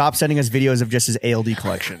him to stop sending us videos of just his ALD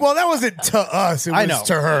collection. Well, that wasn't to us. It was I know.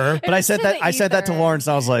 to her. But I said to that the I said that to ether. Lawrence,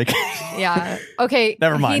 and I was like, yeah. Okay.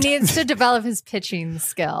 Never mind. He needs to develop his pitching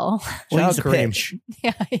skill. well, he's Shout a out Kareem. pitch.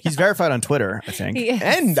 yeah. He's verified on Twitter, I think. He is.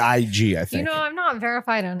 And IG, I think. You know, I'm not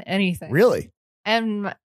verified on anything. Really?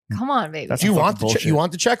 And come on, baby. That's Do you fucking want to bullshit. you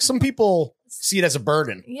want to check? Some people see it as a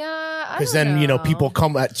burden. Yeah. Because then, people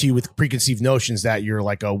come to you with preconceived notions that you're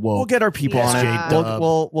like a We'll woke get our people on Yeah. it.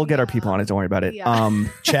 We'll get our people on it. Don't worry about it. Yeah.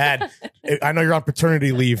 Chad. I know you're on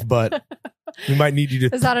paternity leave, but we might need you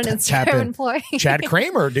to Is that an tap Instagram in. employee? Chad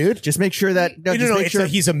Kramer, dude. Just make sure that No, just make it's sure,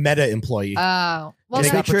 he's a Meta employee. Oh. Well,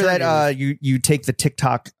 just Just make then- sure that paternity you take the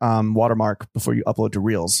TikTok watermark before you upload to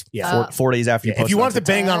Reels. Yeah. Four days after you Yeah, post if you it on want to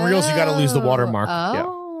TikTok. bang on Reels, you got to lose the watermark.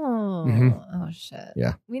 Oh. Mhm. Oh shit.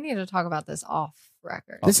 Yeah. We need to talk about this off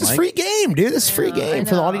record. This is Mike? free game, dude. This is free I game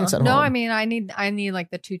for the know. audience at No, home. I mean I need like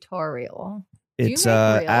the tutorial. Do you It's make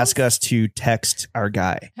Reels? ask us to text our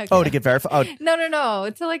guy. Okay. Oh, to get verified. Oh, No.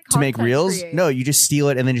 To like to make content Reels? create. No, you just steal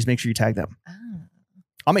it and then just make sure you tag them. Oh.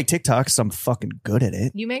 I'll make TikToks. I'm fucking good at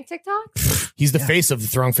it. You make TikTok? He's the face of the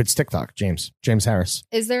Throwing Fits TikTok, James Harris.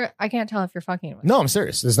 Is there? I can't tell if you're fucking with. No, I'm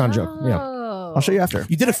serious. This is not a joke. Yeah. Oh. I'll show you after.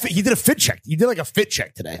 You did a fit check. You did like a fit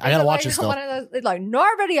check today. I gotta watch like this though. One of those, like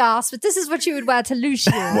nobody asked, but this is what you would wear to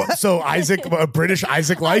Lucian. What, so Isaac, British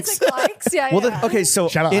Isaac likes. Isaac likes, yeah. Well, yeah. okay, so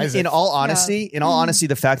Shout out Isaac. in all honesty,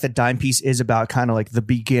 the fact that Dime Piece is about kind of like the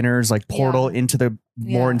beginner's like portal Yeah. into the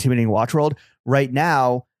more Yeah. intimidating watch world. Right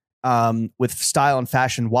now, with style and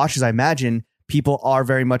fashion watches, I imagine people are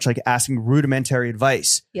very much like asking rudimentary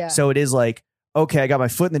advice. Yeah. So it is like, okay, I got my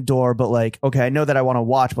foot in the door, but like, okay, I know that I want to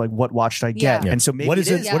watch, but like, what watch should I get? Yeah. And so maybe What is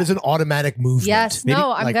it it? Yeah. What is an automatic movement? Yes. Maybe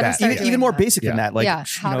No, I'm like gonna that. start even doing more that. basic than Yeah. that. Like, Yeah.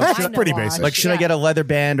 sh- How you know, do That's I should, know pretty watch? basic. like, should I Yeah. get a leather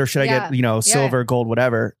band or should I Yeah. get, you know, Yeah. silver, gold,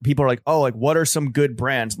 whatever? People are like, oh, like, what are some good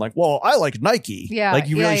brands? I'm like, well, I like Nike. Yeah. Like,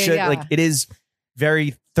 you Yeah, really yeah, should. yeah. Like, it is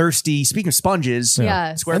very thirsty. Speaking of sponges,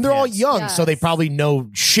 Yes. Square And they're all pants. young, so they Yes. probably know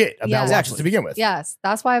shit about Yes. watches to begin with. Yes,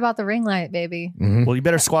 that's why I bought the ring light, baby. Mhm. Well, you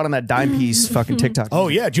better squat on that dime piece fucking TikTok. Oh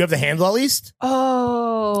yeah. Do you have the handle at least?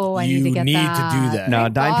 Oh, I You need to get need to that. do that. No,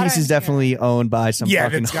 Thank dime God piece I'm is definitely owned by some Yeah,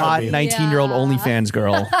 fucking that's gotta hot be. 19-year-old Yeah. OnlyFans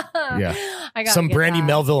girl. Yeah. I gotta Some get Brandy that.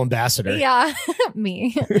 Melville ambassador. Yeah,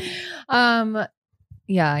 me.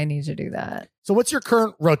 Yeah, I need to do that. So what's your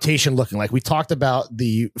current rotation looking like? We talked about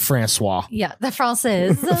the Francois. Yeah, the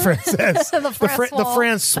Francaise. Francaise. the The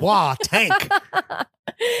Francois tank.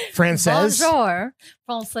 Francaise. Bonjour.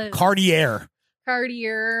 Francaise. Cartier.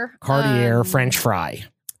 Cartier. French fry.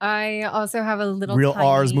 I also have a little Real tiny...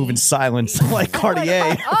 R's moving silence like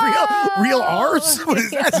Cartier. Oh! Real R's? What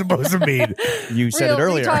is that supposed to mean? You said it Real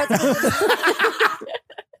earlier. I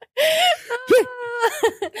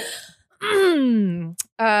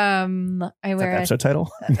That wear it. episode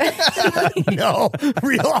title? No.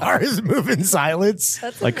 Real R is moving silence.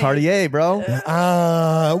 That's Like amazing. Cartier, bro.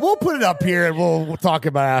 We'll put it up here and we'll talk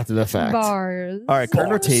about it after the fact. Bars. All right,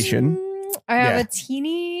 current rotation. I have Yeah. a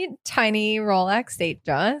teeny tiny Rolex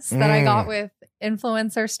Datejust that I got with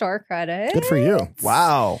influencer store credit. Good for you.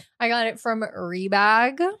 Wow. I got it from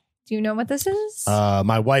Rebag. Do you know what this is?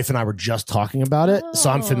 My wife and I were just talking about it, so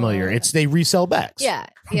I'm familiar. Oh. They resell bags. yeah.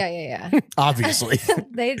 Obviously.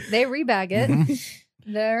 they rebag it. Mhm.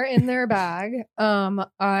 They're in their bag.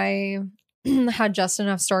 I had just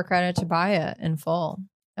enough store credit to buy it in full.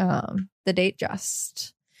 The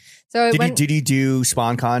Datejust. So it went. Did you do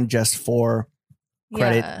SpawnCon just for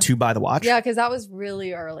credit Yeah. to buy the watch? Yeah, because that was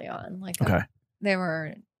really early on. Like, Okay. they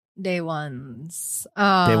were day ones.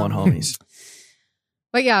 Day one homies.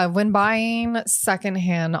 But yeah, when buying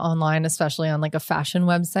secondhand online, especially on like a fashion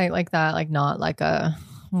website like that, like not like a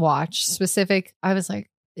watch specific, I was like,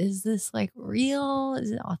 is this like real?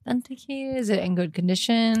 Is it authenticated? Is it in good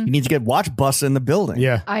condition? You need to get watch busts in the building.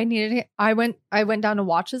 Yeah. I needed it. I went down to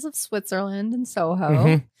Watches of Switzerland in Soho.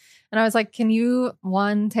 Mhm. And I was like, can you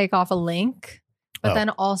take off a link but Oh. then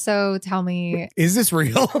also tell me, Is this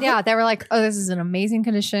real? yeah, they were like, oh, this is in amazing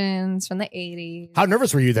conditions from the 80s. How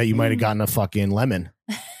nervous were you that you might have gotten a fucking lemon?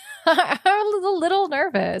 I was a little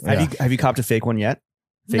nervous. Yeah. Have you copped a fake one yet?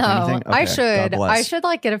 Fake No, anything? I Okay, should. God bless. I should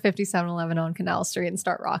like get a 5711 on Canal Street and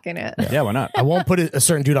start rocking it. Yeah, why not? I won't put a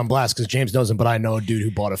certain dude on blast because James knows him, but I know a dude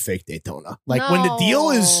who bought a fake Daytona. Like when the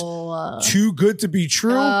deal is too good to be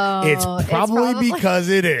true, Oh, it's it's probably probably- because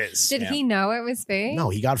it is. Did he know it was fake? No,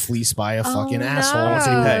 he got fleeced by a Oh, fucking asshole. What's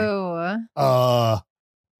he pay? no.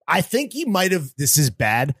 I think he might have. This is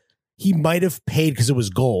bad. He might have paid because it was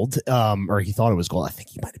gold, or he thought it was gold. I think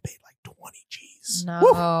he might have paid like 20 G's.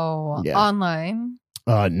 No. Yeah. Online.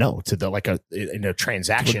 No, to the in a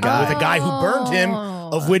transaction with a guy who burned him, Oh.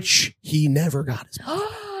 of which he never got his money.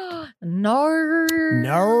 No.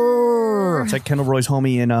 No. It's like Kendall Roy's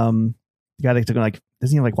homie and the guy that took like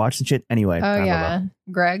doesn't he have like watch and shit? Anyway. I Oh don't yeah, know.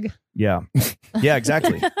 Greg. Yeah. Yeah,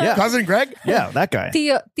 exactly. Yeah. Cousin Greg? Yeah, that guy.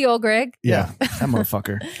 Theo Greg. Yeah. That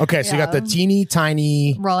motherfucker. Okay, so you got the Yeah. teeny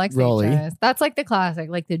tiny Rolex Rolly. HS. That's like the classic,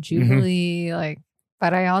 like the Jubilee, like.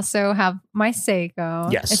 But I also have my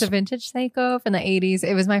Seiko. Yes. It's a vintage Seiko from the 80s.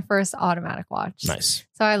 It was my first automatic watch. Nice.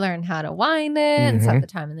 So I learned how to wind it and set the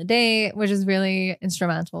time and the date, which is really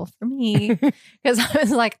instrumental for me because I was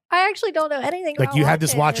like, I actually don't know anything. Like about you had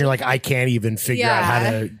this watch and you're like, watches. I can't even figure out how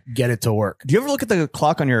Yeah. to get it to work. Do you ever look at the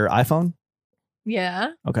clock on your iPhone?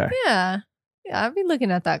 Yeah. Okay. Yeah. Yeah. I'd be looking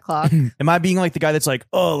at that clock. Am I being like the guy that's like,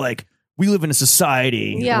 oh, like we live in a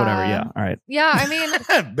society or Yeah. whatever? Yeah. All right. Yeah. I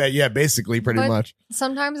mean, But yeah, basically pretty But- much.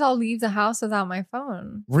 sometimes I'll leave the house without my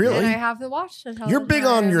phone. Really? And I have to watch the You're big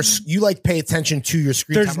on your time. you like pay attention to your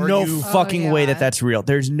screen There's time. or no you, fucking Oh, way yeah. that that's real.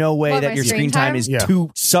 There's no way What, that my your screen screen time time? is Yeah.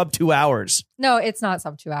 sub 2 hours. No, it's not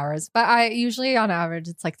sub 2 hours, but I usually on average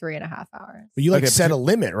it's like 3.5 hours. but you like Okay, set but a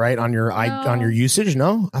limit, right? On your on your usage?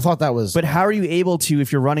 No? I thought that was But how are you able to,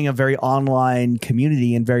 if you're running a very online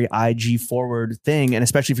community and very IG forward thing, and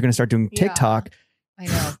especially if you're going to start doing Yeah. TikTok, I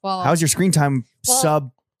know. Well, how's your screen time Well-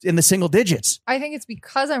 sub in the single digits? I think it's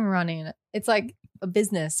because I'm running. It's like a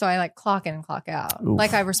business, so I like clock in and clock out. Oof.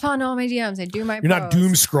 Like I respond to all my DMs. I do my. you're not posts.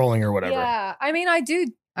 doom scrolling or whatever. Yeah, I mean, I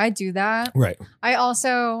do that. Right.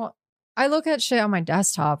 I look at shit on my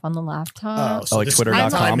desktop on the laptop. so like the screen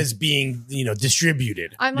Twitter.com? time is being,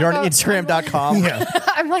 distributed. I'm You're like on Instagram.com. Yeah.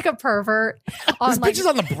 I'm like a pervert. This like, bitch is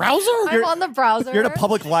on the browser? I'm on the browser. You're in a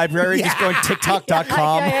public library just going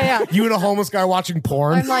TikTok.com. Yeah. You and a homeless guy watching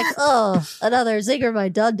porn? I'm like, oh, another zinger by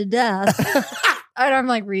done to death. And I'm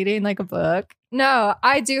like reading like a book. No,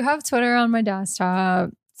 I do have Twitter on my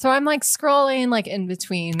desktop. So I'm like scrolling like in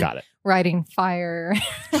between Got it. writing fire.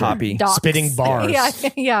 Copy. docs. Spitting bars.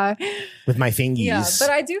 Yeah. With my fingies. Yeah. But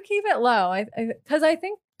I do keep it low. Because I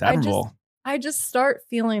think Admirable. I just start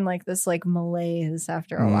feeling like this like malaise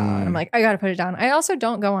after a while. And I'm like, I got to put it down. I also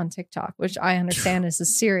don't go on TikTok, which I understand is a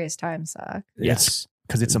serious time suck. Yes.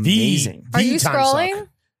 Because it's The- amazing. Are you time scrolling? suck.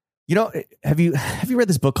 You know, have you read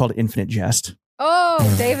this book called Infinite Jest?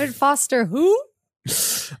 Oh, David Foster, who?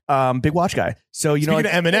 Big watch guy. So you know,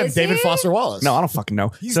 Speaking like, of Eminem, Is David he? Foster Wallace. no, I don't fucking know.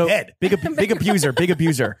 He's so dead. big abuser.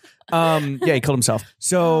 Yeah, he killed himself.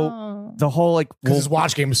 So the whole like Because his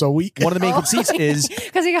watch game is so weak. one of the main conceits is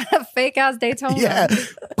because he got a fake ass Daytona. Yeah.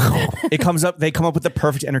 they come up with the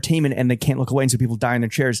perfect entertainment and they can't look away, and so people die in their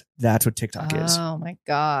chairs. That's what TikTok is. Oh my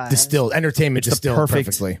god. Distilled. Entertainment It's the distilled perfect-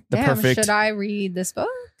 perfectly. The Damn, perfect. Should I read this book?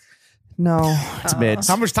 No, it's Oh. mid.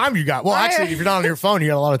 How much time you got? Well, I- actually, if you're not on your phone, you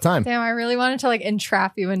got a lot of time. Damn, I really wanted to like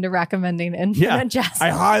entrap you into recommending Infinite Yeah, Jest. I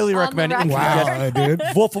highly On the recommend record. Infinite Wow, dude.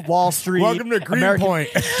 Jest. Wolf of Wall Street. Welcome to Greenpoint.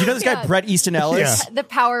 Do you know this guy Yeah. Bret Easton Ellis? Yeah. The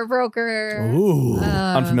Power Broker. Ooh.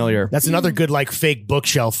 Unfamiliar. That's another good like fake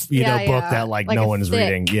bookshelf, Yeah, book yeah. that like Like no a one is thick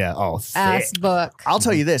reading. Yeah. Oh, thick. Ass book. I'll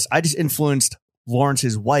tell you this. I just influenced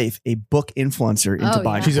Lawrence's wife, a book influencer, into Oh,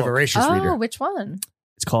 buying. yeah. She's a book. voracious Oh, reader. which one?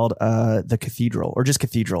 It's called The Cathedral, or just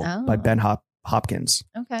Cathedral by Oh. Ben Hopkins.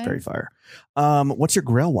 Okay. Very fire. What's your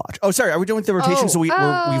Grail watch? Oh, sorry. Are we doing the rotation? Oh, So we've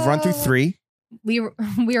run through 3. We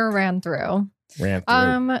were ran through. Ran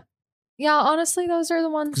through. Yeah, honestly, those are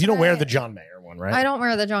the ones. Because you don't that wear I- the John Mayer one, right? I don't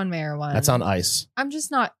wear the John Mayer one. That's on ice. I'm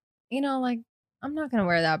just not. Like I'm not gonna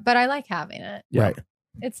wear that, but I like having it. Yeah. Right.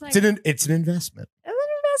 It's like It's an investment. an An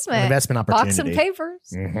investment. investment opportunity. Box and papers.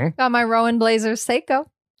 Mhm. Got my Rowan Blazers Seiko.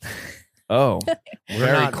 Oh, We're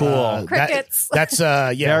very not, cool. Crickets. That's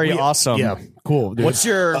Very awesome. Yeah, cool. Dude. What's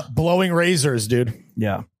your? blowing razors, dude?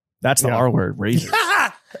 Yeah, that's the Yeah. R word. Razors.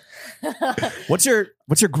 What's your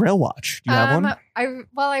Grail watch? Do you have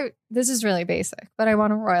one? This is really basic, but I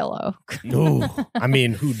want a Royal Oak. Ooh, I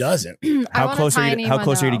mean, who doesn't? How close are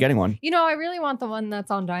you to getting one? You know, I really want the one that's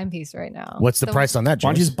on Dime Piece right now. What's the price on that, Why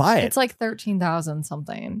don't you James? just buy it? It's like 13,000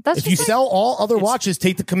 something. That's If you sell all other watches,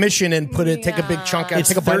 take the commission and take a big chunk out. It's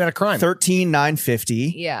Take a bite out of crime.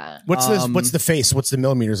 13,950. Yeah. What's the face? What's the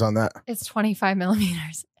millimeters on that? It's 25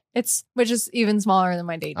 millimeters. Which is even smaller than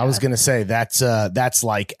my date. I was gonna say that's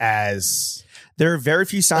like as there are very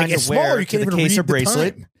few signs it's of wear smaller, you to can't the even case read or the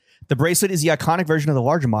bracelet. time. The bracelet is the iconic version of the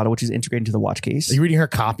larger model, which is integrated into the watch case. Are you reading her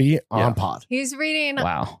copy on pod? He's reading.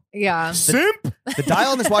 Wow. Yeah. Simp. The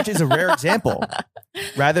dial on this watch is a rare example.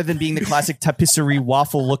 Rather than being the classic tapisserie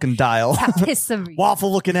waffle looking dial. Tapisserie.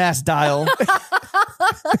 Waffle looking ass dial.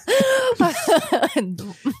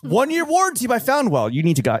 1 year warranty by Foundwell. You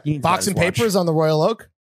need to Box and papers on the Royal Oak.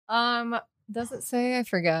 Does it say? I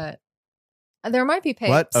forget. There might be papers.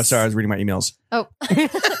 What? Oh, sorry. I was reading my emails. Oh.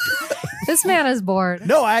 This man is bored.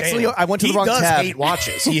 No, I went to the wrong tab. He does hate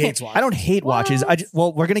watches. He hates watches. I don't hate watches.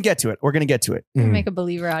 What? We're going to get to it. Make a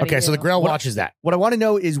believer out of you. Okay, so the Grail watch is that. What I want to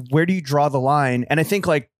know is where do you draw the line? And I think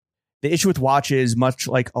like the issue with watches, much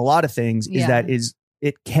like a lot of things, is that you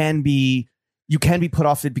can be put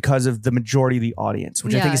off it because of the majority of the audience,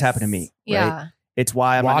 which I think has happened to me. Right? Yeah. It's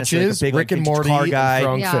why I'm watches, not necessarily a big Rick and vintage Morty, car guy.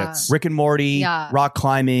 throwing Yeah. fits. Rick and Morty, rock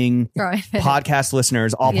climbing, podcast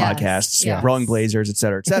listeners, all podcasts, yes. Rowing Blazers, et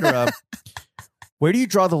cetera, et cetera. Where do you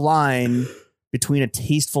draw the line between a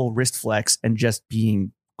tasteful wrist flex and just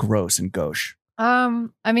being gross and gauche? I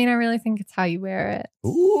mean, I really think it's how you wear it.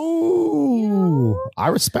 Ooh, I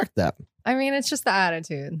respect that. I mean, it's just the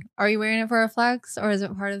attitude. Are you wearing it for a flex or is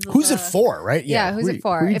it part of the Who's it for, right? Yeah, who's it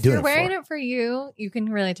for? Who are you If doing you're wearing for? it for you, you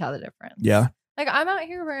can really tell the difference. Yeah. Like, I'm out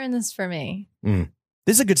here wearing this for me. This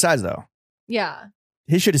is a good size, though. Yeah.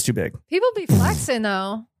 His shit is too big. People be flexing,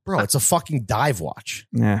 though. Bro, it's a fucking dive watch.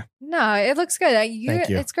 Yeah. No, it looks good. Thank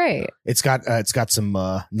you. It's great. It's got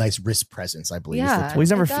some nice wrist presence, I believe. Yeah. Well, he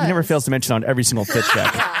never does. fails to mention on every single fit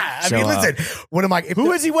check. I So, mean, listen. What am I?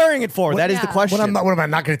 Who is he wearing it for? That is the question. What am I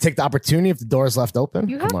not going to take the opportunity if the door is left open?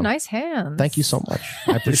 You Come have on. nice hands. Thank you so much.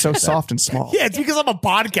 I You're appreciate so that. soft and small. Yeah, it's because I'm a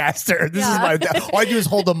podcaster. This is my. All I do is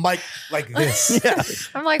hold a mic like this. Yeah.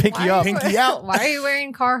 I'm like, Pinky why up. are you- Pinky out. Why are you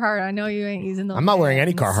wearing Carhartt? I know you ain't using those. I'm not wearing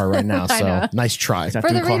any hands. Carhartt right now, I know. so nice try. He's not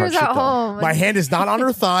For the doing Carhartt readers shit, at though. home, My hand is not on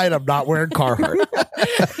her thigh, and I'm not wearing Carhartt.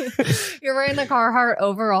 you're wearing the Carhartt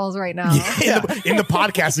overalls right now. in the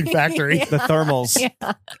podcasting factory. The thermals.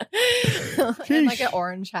 And like an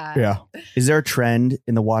orange hat. Yeah. Is there a trend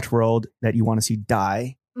in the watch world that you want to see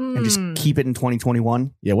die and just keep it in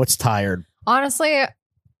 2021? Yeah. What's tired? Honestly,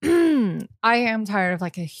 I am tired of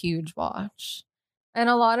like a huge watch. And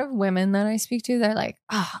a lot of women that I speak to, they're like,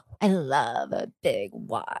 oh, I love a big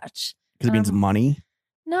watch. Because it means money.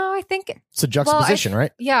 No, I think, It's a juxtaposition,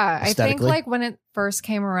 right? yeah, I think Aesthetically. like when it first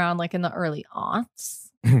came around, like in the early aughts,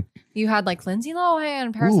 you had like Lindsay Lohan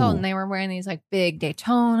and Paris Ooh. Hilton. They were wearing these like big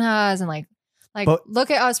Daytonas and like But-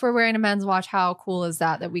 look at us, we're wearing a men's watch. How cool is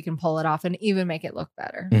that we can pull it off and even make it look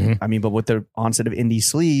better? I mean, but with the onset of indie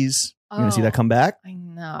sleaze, you're going to see that come back? I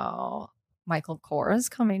know. Michael Kors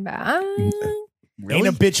coming back. Ain't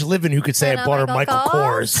a bitch living who could say I bought her Michael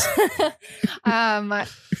Kors.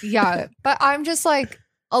 Yeah, but I'm just like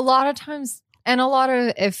a lot of times, and a lot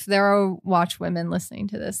of if there are watch women listening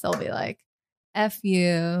to this, they'll be like, "F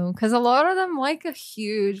you," because a lot of them like a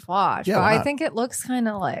huge watch, Yeah, but why I not? think it looks kind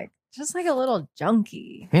of like just like a little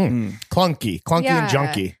junky. Clunky Yeah. and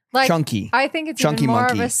junky. Like Chunky. I think it's Chunky even more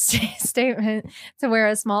monkey. of a statement to wear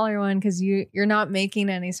a smaller one because you're not making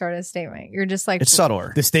any sort of statement. You're just like It's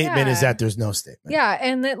subtler. The statement is Yeah. that there's no statement. yeah,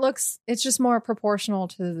 and it's just more proportional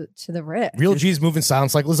to the wrist. Real G's moving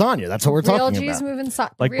silence like lasagna. That's what we're Real talking G's about. moving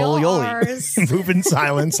Like real Bolioli. R's. Moving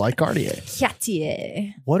silence like Cartier.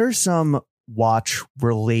 Cartier. What are some watch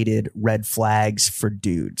related red flags for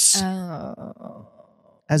dudes Oh.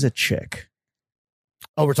 as a chick?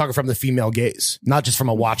 Oh, we're talking from the female gaze, not just from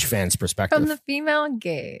a watch fan's perspective. From the female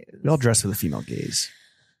gaze. We all dress for the female gaze.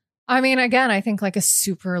 I mean, again, I think like a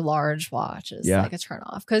super large watch is Yeah. like a turn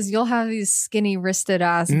off because you'll have these skinny wristed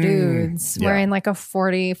ass Mm, dudes yeah. wearing like a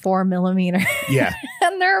 44 millimeter yeah,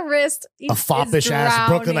 and their wrist a foppish ass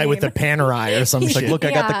Brooklynite with a Panerai or some It's like, shit. look,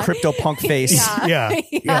 I got the Yeah. crypto punk face. Yeah.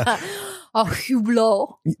 Yeah. Oh,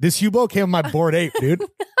 Hublot. This Hublot came with my board ape, dude.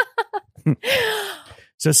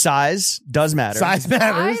 So size does matter. Size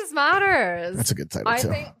matters. Size matters. That's a good title I too.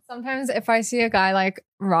 think sometimes if I see a guy like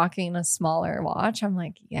rocking a smaller watch, I'm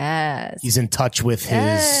like, yes. He's in touch with his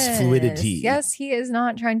Yes. fluidity. Yes, he is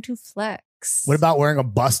not trying to flex. What about wearing a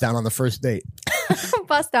bust down on the first date?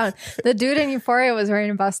 Bust down. The dude in Euphoria was wearing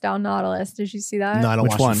a bust down Nautilus. Did you see that? No, I don't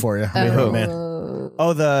Which watch one? it for you. Who? man.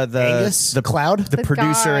 Oh, the Angus? The Cloud? the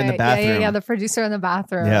producer in the guy. bathroom. Yeah, the producer in the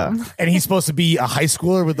bathroom. Yeah. And he's supposed to be a high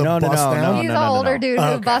schooler with a No, no, bust no, down? He's no, an no, older no. dude who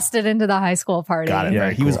Okay. busted into the high school party. Got it. Yeah,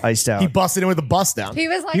 Very he was cool. iced out. He busted in with a bust down. He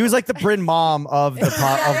was like, He was like the Bryn mom of the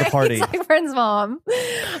of the party. He's like Bryn's mom.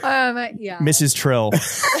 Yeah. Mrs. Trill.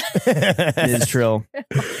 Ms. Trill.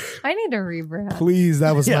 I need to rebrand. Please,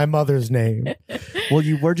 that was Yeah. my mother's name. Well,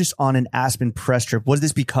 you were just on an Aspen press trip. Was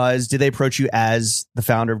this because did they approach you as the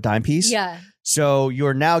founder of Dime Piece? Yeah. So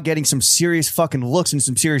you're now getting some serious fucking looks and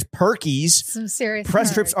some serious perkies. Some serious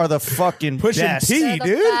Press trips are the fucking Pushing best. T. They're the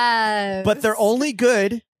dude. best. But they're only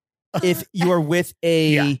good if you are with a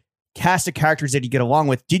Yeah. cast of characters that you get along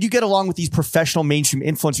with. Did you get along with these professional mainstream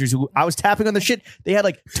influencers who I was tapping on the shit? They had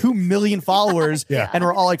like 2 million followers Yeah. and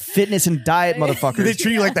were all like fitness and diet Did they motherfuckers.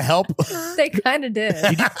 treat you like the help? They kind of did.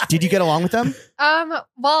 Did you get along with them?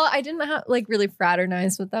 Well, I didn't like really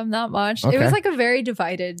fraternize with them that much. It Okay. was like a very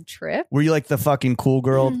divided trip. Were you like the fucking cool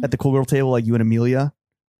girl at the cool girl table, like you and Amelia?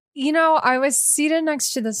 You know, I was seated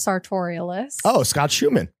next to the sartorialist. Oh, Scott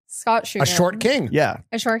Schumann. Scott Schumann. A short king. Yeah.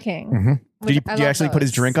 A short king. Mhm. Which Did I you love actually put his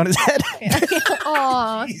those. drink on his head?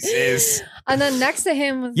 Aw. Jesus. And then next to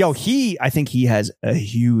him was Yo, I think he has a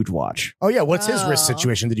huge watch. Oh, yeah. What's his Oh. wrist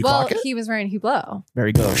situation? Did you well, clock it? he was wearing Hublot.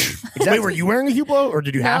 Very gauche. Wait, were you wearing a Hublot or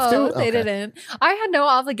did you have to? No, they Okay. didn't. I had no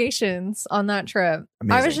obligations on that trip. I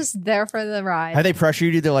Amazing. was just there for the ride. Have they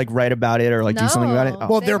pressured you to like write about it or like do something about it? No.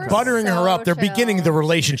 Well, They they're were buttering her so up. They're beginning chill. the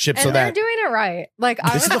relationship and so they're that. doing it right. Like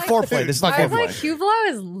I This was is the like, foreplay. This is the I was foreplay. like, Hublot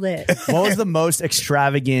is lit. What was the most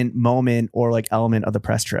extravagant moment or like element of the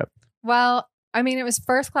press trip? Well, I mean, it was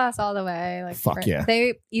first class all the way. Like, Fuck yeah.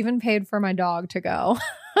 They even paid for my dog to go.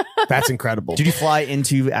 That's incredible. Did you fly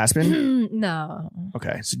into Aspen? No.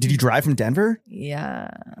 Okay. So did you drive from Denver? Yeah.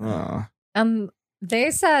 Oh.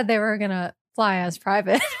 They said they were gonna fly as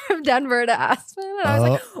private from Denver to Aspen, and I was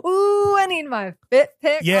like, "Ooh, I need my fit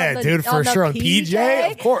pick." Yeah, on the, dude, for sure. On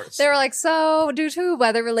PJ, of course. They were like, "So, due to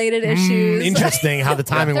weather-related issues, Interesting how the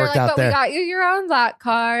timing they're worked like, out but there. we got you your own black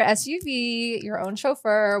car, SUV, your own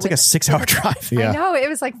chauffeur." It's like a 6-hour drive. I Yeah. know it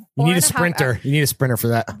was like You need a 4.5 sprinter. hours. You need a sprinter for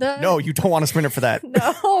that. No, you don't want a sprinter for that.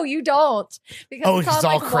 No, you don't. Because Oh, it's it's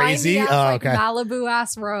on, all like, crazy? windy-ass, Oh, like, okay. Malibu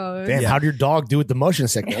ass roads. Damn, Yeah. how'd your dog do with the motion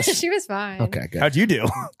sickness? She was fine. Okay, good. How'd you do?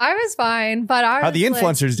 I was fine, but I How'd the was,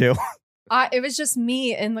 like, influencers do? it was just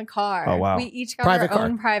me in the car. Oh, wow. We each got Private our car.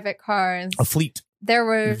 own private cars. A fleet. There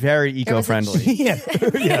were Very there was a- eco-friendly. Yeah.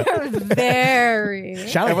 Yeah. They were very.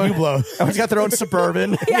 Shout out Hublot. Everyone's got their own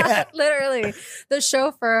Suburban. yeah, literally. The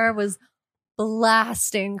chauffeur was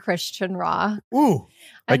blasting Christian rock. Ooh.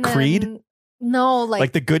 Like And Creed? then- No, like,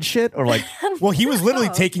 Like the good shit or like Well, he was literally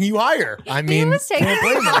No. taking you higher. I mean, he was taking can't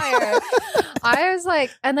blame me him. higher. I was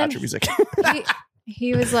like, and then country music?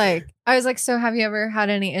 he was like, I was like, so have you ever had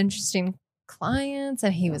any interesting clients?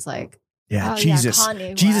 And he was like, Yeah, oh, Jesus.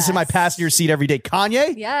 Kanye Jesus in my West. passenger seat every day.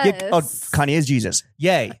 Kanye? Yes. Oh, Kanye is Jesus.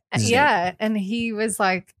 Yay. This is it. Yeah. And he was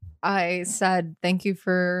like, I said, thank you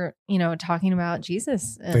for, talking about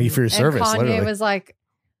Jesus. Thank you for your service, And Kanye literally. was like,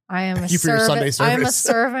 I am a Thank you for your Sunday servant. I am a service."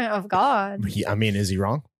 servant of God. I mean, is he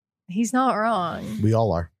wrong? He's not wrong. We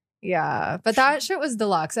all are. Yeah. But that shit was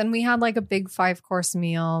deluxe. And we had like a big 5-course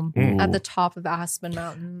meal Mm. at the top of Aspen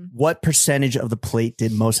Mountain. What percentage of the plate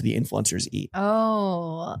did most of the influencers eat?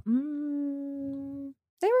 Oh,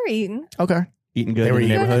 they were eating. Okay. Eating good They were in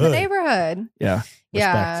the eating Good in neighborhood. the neighborhood. Yeah.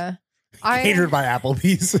 Yeah. Catered by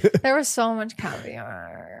Applebee's. There was so much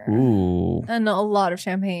caviar. Ooh. And a lot of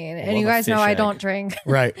champagne. And love you a guys know fish I egg. don't drink.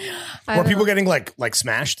 Right. I Were don't- people getting like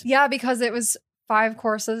smashed? Yeah, because it was 5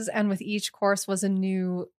 courses, and with each course was a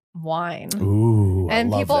new wine. Ooh.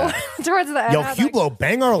 And people towards the end. Yo, had, like, Hublot,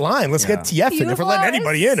 bang our line. Let's Yeah. get TF in if we're letting Hublot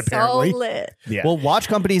anybody is in, apparently. So lit. Yeah. Well, watch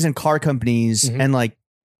companies and car companies Mhm. and like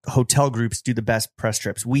hotel groups do the best press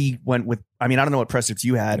trips. We went with, I mean, I don't know what press trips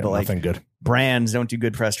you had, Yeah, but like nothing good. brands don't do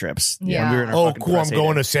good press trips. Yeah. When we were in our Oh, fucking cool. I'm press going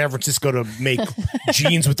heyday. to San Francisco to make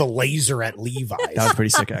jeans with a laser at Levi's. That was pretty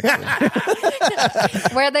sick, actually.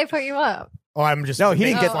 Where'd they put you up? Oh, I'm just. No, he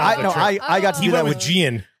didn't get. Oh, I okay. no, I got to Oh. He do that went with with.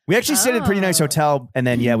 Gian. We actually stayed at a pretty nice Oh. hotel, and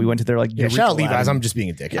then we went to their like. Yeah, Eureka shout out Lab. Levi's. I'm just being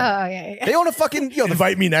a dickhead. Oh, yeah. They own a fucking. Yo,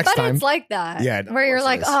 Invite me next But time. it's like that. Yeah, of where you're course it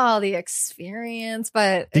like, is. oh, the experience.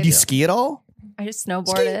 But did you it- ski at all? I just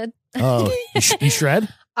snowboarded. Oh, you shred?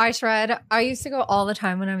 I shred. I used to go all the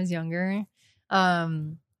time when I was younger.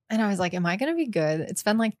 And I was like, am I going to be good? It's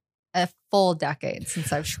been like a full decade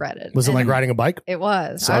since I've shredded. Was it And like riding a bike? It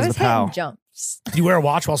was. So I how's was the pow? hitting jumps. Did you wear a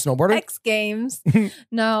watch while snowboarding? X Games.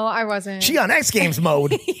 No, I wasn't. She on X Games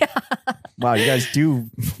mode. yeah. Wow, you guys do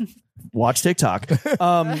Watch TikTok.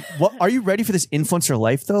 What are you ready for this influencer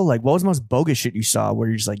life though? Like, what was the most bogus shit you saw where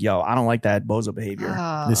you're just like, yo, I don't like that bozo behavior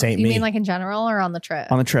This ain't you me. mean like in general or on the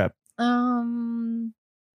trip? on the trip?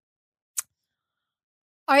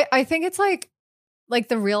 I think it's like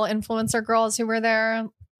the real influencer girls who were there,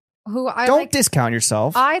 who I Don't like, discount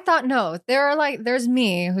yourself. I thought no, there are like there's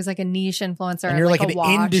me who's like a niche influencer, And you're like a an watch.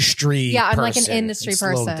 industry. Yeah, I'm like an person. industry It's a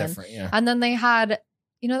little person. different, yeah. And then they had,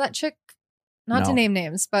 that chick, not to No. name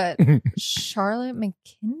names, but Charlotte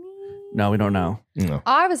McKinney. No, we don't know. No.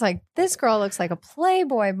 I was like, this girl looks like a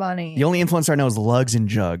Playboy bunny. The only influencer I know is Lugs and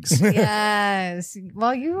Jugs. Yes.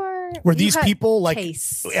 Well, you were. Were you these had people like?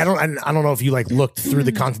 taste. I don't know if you like looked through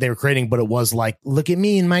the content they were creating, but it was like, look at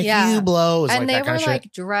me and my Yeah. Hublot. It was And like they that kind were of like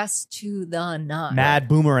shit. dressed to the nine. Mad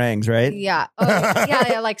boomerangs, right? Yeah. Oh,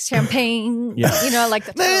 yeah, like champagne. Yeah. Like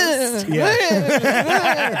the toast.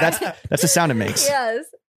 That's the sound it makes. Yes.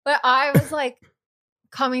 But I was like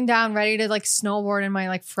coming down ready to like snowboard in my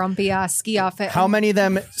like frumpy ass ski outfit. How many of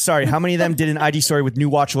them did an IG story with new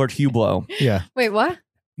watch alert Hublot? Yeah. Wait, what?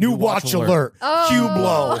 New watch alert. Oh.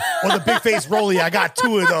 Hublot. Or the big face Rolly. I got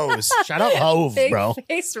 2 of those. Shout out Hove, Big bro.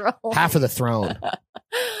 face roll. Half of the throne.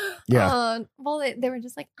 Yeah. Well, they were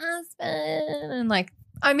just like Aspen and like,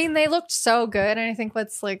 I mean, they looked so good. And I think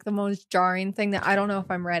what's like the most jarring thing that I don't know if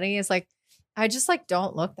I'm ready is like, I just like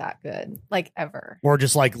don't look that good, like ever. Or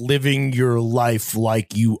just like living your life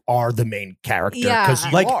like you are the main character. Yeah. Because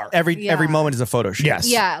you Like are. every moment is a photo shoot. Yes.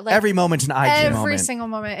 Yeah, like every moment's an IG every moment. single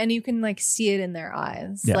moment, and you can like see it in their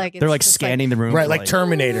eyes. Yeah. Like They're it's like just, scanning the room. Right, for, like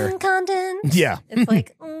Terminator. content. Yeah. It's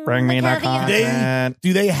like Bring me the look at you. content.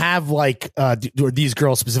 Do they have like, or these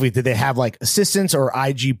girls specifically, did they have like assistants or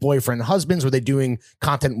IG boyfriend husbands? Were they doing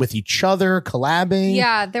content with each other, collabing?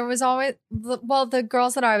 Yeah, there was always the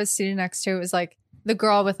girls that I was sitting next to. It was like the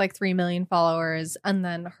girl with like 3 million followers, and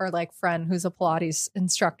then her like friend who's a Pilates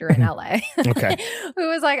instructor in LA. Okay. Who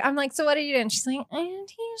was like, I'm like, so what are you doing? She's like, I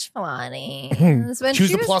teach Pilates. When She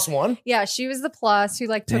was the plus one? Yeah, she was the plus who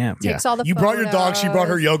like Damn. takes all the. You brought your dog, she brought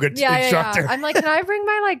her photos. yoga instructor. I'm like, can I bring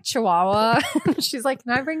my like Chihuahua? She's like,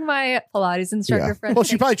 can I bring my Pilates instructor Yeah. friend? Well,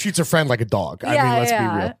 she probably treats her friend like a dog. I mean, let's be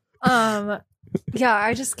real. Yeah,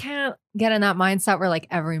 I just can't get in that mindset where like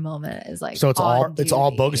every moment is like. So it's all on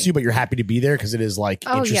bogus duty. to you, but you're happy to be there because it is like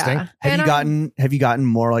Oh, interesting. yeah. Have And you gotten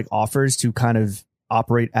more like offers to kind of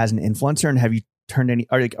operate as an influencer, and have you turned any?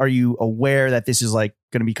 Are you aware that this is like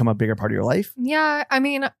going to become a bigger part of your life? Yeah, I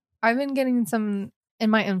mean, I've been getting some in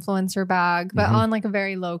my influencer bag, but Mhm. on like a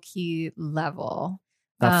very low key level.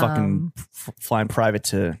 Not fucking flying private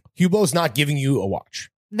to. Hublot's not giving you a watch.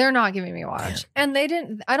 They're not giving me a watch, and they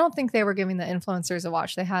didn't. I don't think they were giving the influencers a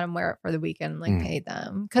watch. They had them wear it for the weekend, and, like paid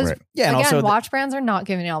them because Right. Yeah, and again, also watch brands are not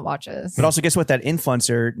giving out watches. But also, guess what? That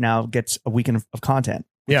influencer now gets a weekend of content.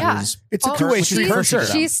 Yeah. Which is- It's a Oh, two-way she's- street for sure.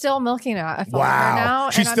 She's still milking it. I follow her Wow. now.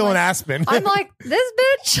 She's and I'm still in like, Aspen. I'm like, this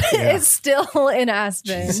bitch Yeah. is still in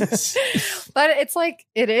Aspen. But it's like,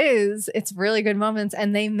 it is. It's really good moments.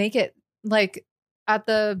 And they make it like at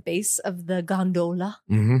the base of the gondola.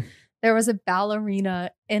 Mhm. There was a ballerina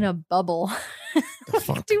in a bubble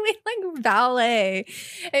doing like ballet.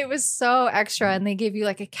 It was so extra. And they gave you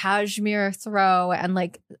like a cashmere throw and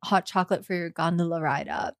like hot chocolate for your gondola ride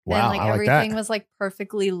up. Wow, and like I like everything that. was like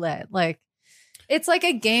perfectly lit. Like it's like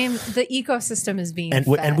a game. The ecosystem is being And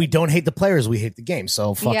fed. and we don't hate the players, we hate the game.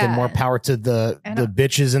 So fucking Yeah. more power to the And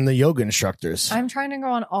bitches and the yoga instructors. I'm trying to go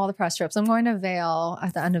on all the press trips. I'm going to Vail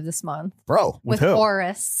at the end of this month Bro. with who?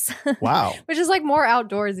 Oris, Wow. which is like more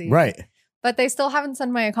outdoorsy. Right. But they still haven't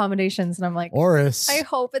sent my accommodations. And I'm like, Oris. I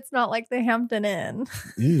hope it's not like the Hampton Inn.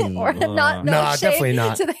 Ew. Or not. No, shade definitely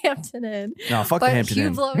not. to the Hampton Inn. No, fuck the But Hampton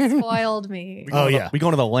Inn. Hublot spoiled me. Oh, yeah. We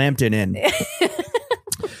going to the Lambton Inn.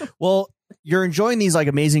 Well, you're enjoying these like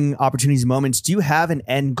amazing opportunities and moments. Do you have an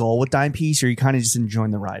end goal with Dime Piece, or are you kind of just enjoying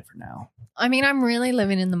the ride for now? I mean, I'm really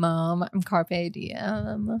living in the moment. I'm carpe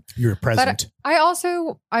diem. You're present. I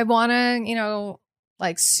want to,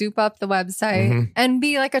 like soup up the website Mhm. and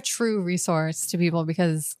be like a true resource to people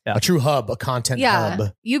because Yeah. A true hub, a content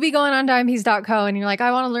hub. you be going on dimepiece.co and you're like,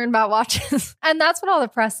 I want to learn about watches. And that's what all the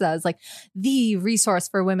press says, like the resource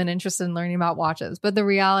for women interested in learning about watches. But the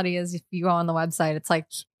reality is if you go on the website, it's like,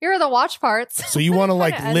 here are the watch parts. So you want to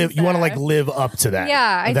like Kinda live ends you want to there. like live up to that.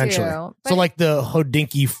 Yeah, I eventually. do. So But- like the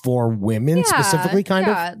Hodinky for women specifically kind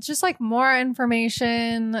of. just like more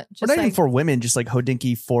information. Or Just not even like, for women, just like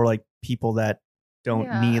Hodinky for like people that don't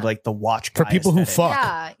Yeah. need like the watch For guy people who aesthetic.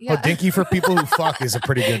 fuck. yeah. Hodinky for people who fuck is a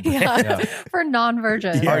pretty good brand. Yeah. Yeah. For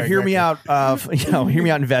non-virgin. Yeah. All right, hear me out. Hear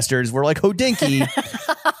me out, investors. We're like Hodinky,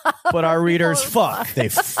 but our readers fuck They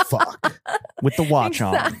fuck. with the watch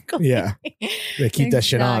on. Exactly. Yeah. They keep that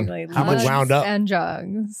shit on. Exactly. How much Lugs wound up? and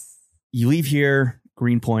jugs. you leave here,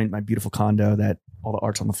 Greenpoint, my beautiful condo that all the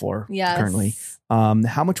art's on the floor Yes. currently.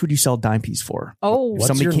 How much would you sell dime piece for? Oh. If What's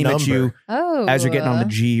somebody your came at you number? Oh. as you're getting on the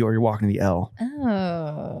G or you're walking the L.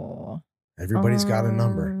 Oh. Everybody's got a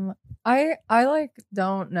number. I like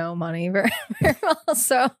don't know money very, very well.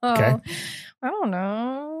 So Okay. I don't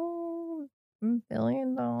know. $1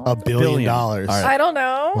 billion. $1 billion. All right. I don't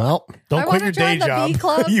know. Well, don't I quit wanna your day join the job. Bee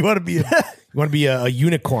Club. you want to be a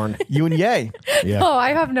unicorn. You and Ye. Yeah. Oh,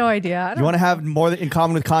 I have no idea. I You don't want to have more in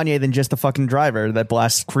common with Kanye than just the fucking driver that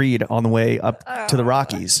blasts Creed on the way up to the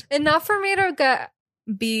Rockies. enough for me to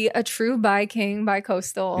be a true bi-king,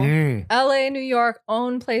 bi-coastal. Mm. LA, New York,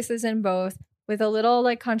 own places in both with a little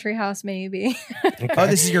like country house maybe. Oh,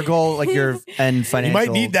 this is your goal, like your end You financial.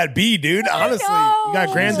 might need that B, dude. Honestly, you got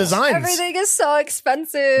grand designs. Everything is so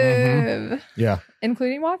expensive, Yeah,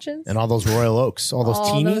 including watches. and all those Royal Oaks, all those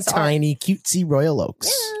All teeny those tiny cutesy Royal Oaks.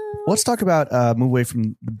 Let's talk about move away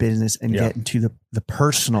from the business and Yeah. get into the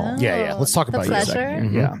personal. Yeah. Let's talk The about you a pleasure?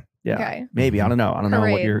 second. Mhm. Yeah. Yeah. Okay. Maybe. I don't know. I don't know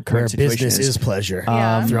what Parade. your Where current situation business is is. pleasure.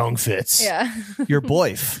 Yeah. Throwing fits. Yeah. Your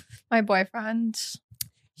boyf. My boyfriend.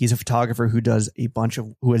 He's a photographer who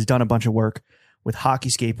has done a bunch of work with hockey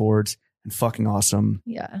skateboards and fucking awesome.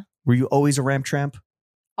 Yeah. Were you always a ramp tramp?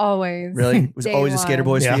 Always. Really? Was Day always a skater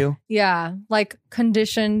one. boys Yeah. for you? Yeah. Like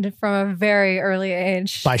conditioned from a very early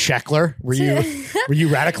age. By Sheckler, were you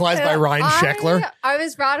radicalized by Ryan Sheckler? I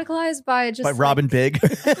was radicalized by just By Robin Big.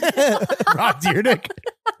 Rob Dyrdek?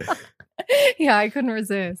 Yeah, I couldn't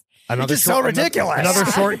resist. Another just so ridiculous. Another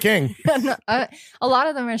Yeah. short king. A lot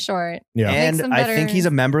of them are short. Yeah. Makes And them I better. think he's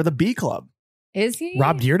a member of the B Club. Is he?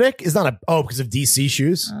 Rob Dyrdek is not because of DC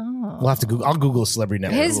shoes. Oh. We'll have to Google. I'll Google Celebrity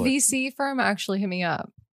Network. His VC firm actually hit me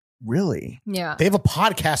up. Really? Yeah. They have a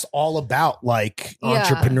podcast all about like Yeah.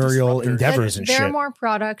 entrepreneurial Disruptors. endeavors and They're shit. more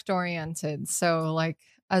product oriented. So like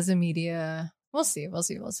as a media, we'll see.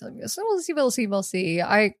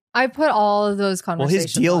 I put all of those Well, conversations.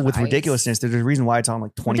 his deal on with ice. ridiculousness, there's a reason why it's on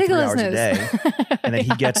like 23 hours a day. And then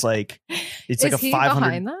he gets like, it's like Is a he 500.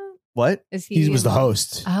 behind that? What? Is he? He was the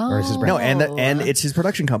involved? host. Or is his Oh. No, brand? and it's his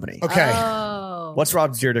production company. Okay. Oh. What's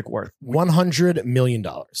Rob Dyrdek worth? $100 million.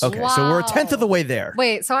 Okay, so we're a tenth of the way there.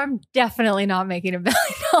 Wait, so I'm definitely not making $1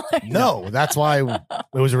 billion. No, that's why it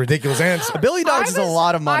was a ridiculous answer. $1 billion is a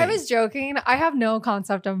lot of money. I was joking. I have no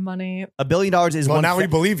concept of money. $1 billion is Well, one. now we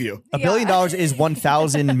believe you. $1 billion is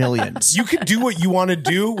 1,000 millions. You could do what you want to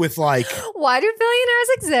do with like Why do billionaires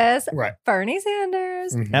exist? right. Bernie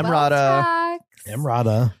Sanders, Mhm. Emrata.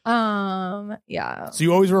 Emrata. Yeah. So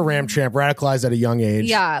you always were a ram champ, radicalized at a young age.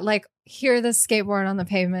 Yeah, like hear the skateboard on the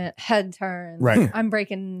pavement, head turn. Right. I'm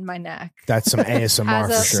breaking my neck. That's some ASMR As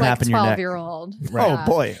for a sure. Snap. like Snapping your neck. 12-year-old. Right. Oh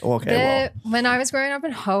boy. Okay. When I was growing up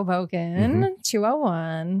in Hoboken,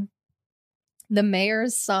 201, the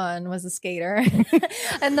mayor's son was a skater.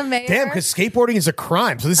 And the mayor Damn, because skateboarding is a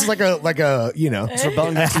crime. So this is like a It's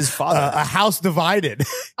rebelling against his father. a house divided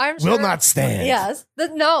I'm will sure- not stand. Yes.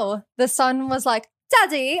 The son was like,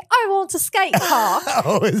 Daddy, I want a skate park.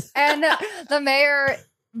 Oh, And the mayor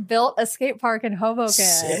built a skate park in Hoboken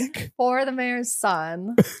Sick. for the mayor's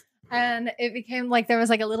son. And it became like there was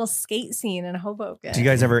like a little skate scene in Hoboken. Did you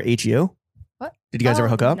guys ever HU? What? Did you guys ever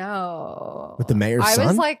hook up? No. With the mayor's I son?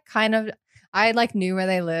 was like I like knew where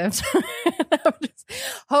they lived.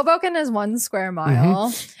 Hoboken is 1 square mile.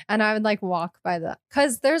 Mm-hmm. And I would like walk by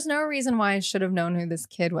because there's no reason why I should have known who this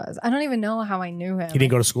kid was. I don't even know how I knew him. He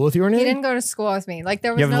didn't go to school with you or He anything? didn't go to school with me. Like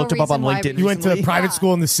there was You haven't no looked him up on reason why LinkedIn? You went to recently? private Yeah.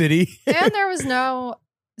 school in the city. And there was no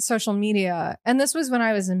social media. And this was when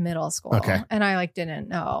I was in middle school. Okay. And I like didn't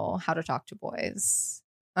know how to talk to boys.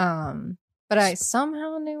 But I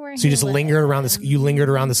somehow knew where So you he just lingered around the lived. you lingered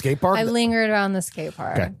around the skate park? I lingered around the skate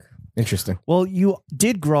park. Okay. Interesting. Well, you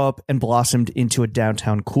did grow up and blossomed into a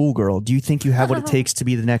downtown cool girl. Do you think you have what it takes to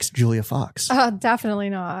be the next Julia Fox? Definitely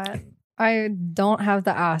not. I don't have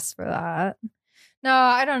the ass for that. No,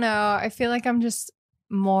 I don't know. I feel like I'm just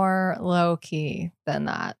more low key than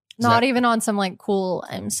that. Is Not that- even on some like cool.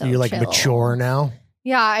 I'm so You're like chill. mature now.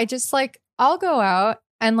 Yeah, I just like I'll go out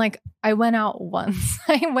and like I went out once.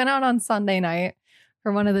 I went out on Sunday night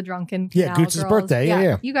for one of the drunken Yeah, canal Goots' girls. birthday.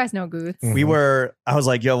 Yeah. You guys know Goots. Mhm. I was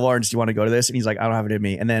like, yo, Lawrence, do you want to go to this? And he's like, I don't have it in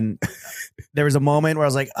me. And then there was a moment where I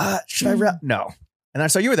was like, should I? No. And I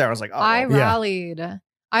saw you were there. I was like, oh, I well. Yeah. rallied.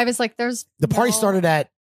 I was like, there's The party no- started at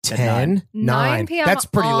 10, 9 p.m. That's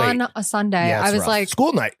pretty on late. a Sunday. Yeah, I it's was rough. like,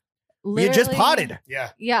 school night. You just literally- potted. Yeah.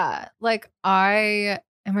 Yeah, like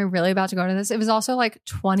am I really about to go to this? It was also like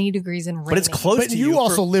 20 degrees and raining. But it's close But to you for-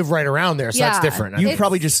 also live right around there, so that's Yeah. different. You It's-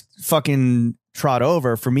 probably just fucking trot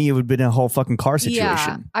over. For me, it would have been a whole fucking car situation.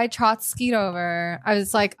 Yeah, I trot skied over. I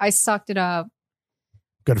was like, I sucked it up.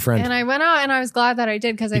 Good friend. And I went out and I was glad that I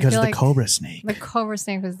did because I Because feel the like Cobra Snake the Cobra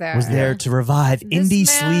Snake was there. was there to revive This indie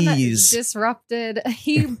man sleaze. disrupted.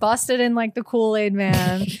 He busted in like the Kool-Aid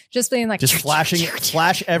man, just being like, Just flashing,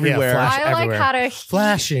 flash everywhere. flash. I like everywhere. had a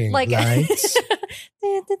Flashing like lights.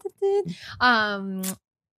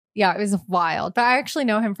 yeah, it was wild. But I actually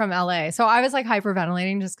know him from LA, so I was like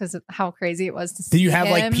hyperventilating just because of how crazy it was to see Do you have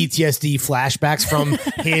like him. PTSD flashbacks from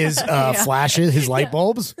his flashes, his light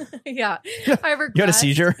bulbs? Yeah, I regret. You had a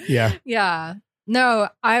seizure? Yeah. Yeah, no,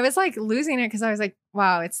 I was like losing it because I was like,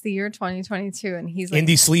 wow, it's the year 2022, and he's like,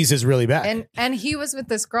 Indie sleaze is really back. and he was with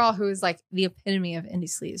this girl who is like the epitome of indie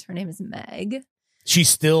sleaze. Her name is Meg. She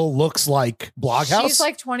still looks like Bloghouse. She's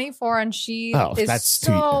like 24 and she Oh, is that's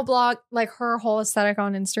so blog, like her whole aesthetic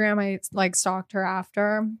on Instagram. I like stalked her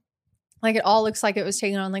after. Like it all looks like it was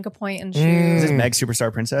taken on like a point and shoot. Is this Meg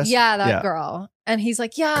Superstar Princess? Yeah, that Yeah. girl. And he's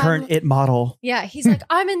like, yeah. Current it model. Yeah, he's like,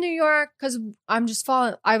 I'm in New York because I'm just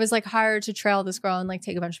following. I was like hired to trail this girl and like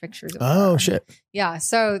take a bunch of pictures of Oh her. shit! Yeah,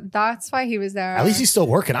 so that's why he was there. At least he's still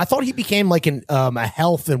working. I thought he became like a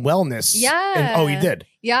health and wellness. Yeah. And, oh, he did.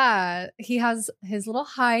 Yeah, he has his little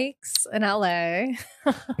hikes in LA.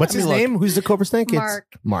 What's his Look. name? Who's the Cobra Snake? Mark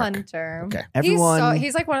Mark. Hunter. Okay. Everyone,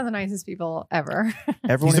 He's like one of the nicest people ever.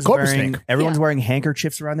 everyone He's is the Cobra wearing, Snake. everyone's Yeah. wearing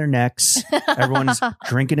handkerchiefs around their necks. Everyone's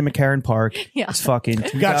drinking in McCarran Park. Yeah. It's fucking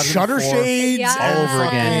We got 2004. shutter shades Yes. all over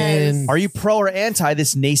again. Yes. Are you pro or anti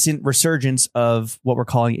this nascent resurgence of what we're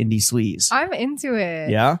calling indie sleaze? I'm into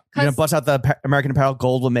it. Yeah? You're gonna 'Cause- bust out the American Apparel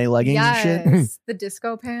gold lame leggings and shit? Yes. The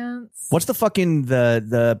disco pants. What's the fucking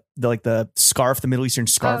the like the scarf, the Middle Eastern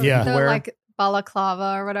scarf Oh, Yeah. you the, wear? like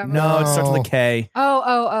balaclava or whatever. No, it starts with a K.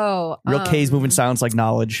 Oh. Real K's moving sounds like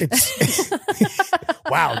knowledge. It's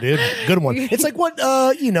wow, dude, good one. It's like what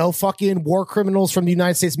fucking war criminals from the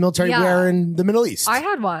United States military Yeah. wear in the Middle East. I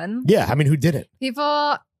had one. Yeah, I mean, who didn't?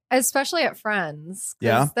 People, especially at Friends. 'cause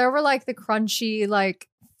Yeah. There were like the crunchy, like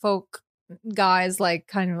folk guys, like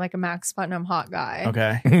kind of like a Max Putnam hot guy.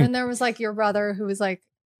 Okay. And there was like your brother who was like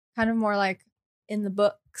kind of more like in the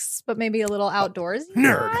books, but maybe a little outdoorsy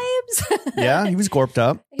Nerd. vibes. Yeah, he was gorped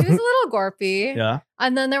up. He was a little gorpy. Yeah.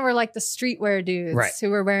 And then there were like the streetwear dudes Right. who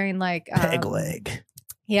were wearing like Peg leg.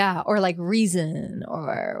 yeah, or like Reason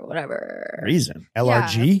or whatever. Reason.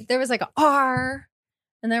 LRG. Yeah. There was like a R,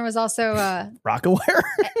 and there was also Rockaware?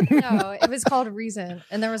 no, it was called Reason,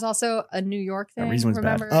 and there was also a New York thing. Reason was bad.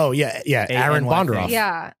 remember? Oh yeah, yeah. Aaron A-N-Y. Bondaroff.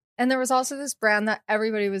 Yeah, and there was also this brand that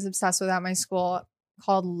everybody was obsessed with at my school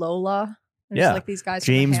called Lola. It was Yeah. like these guys.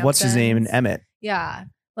 from the James, what's his name? And Hamptons. Emmett. Yeah,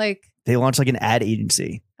 like They launched like an ad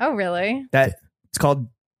agency. oh really? That it's called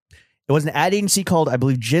it was an ad agency called I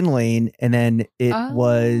believe Gin Lane, and then it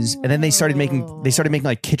was and then they started making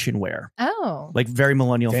like kitchenware. Oh, Like very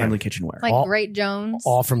millennial Damn. friendly kitchenware. like all- Great Jones.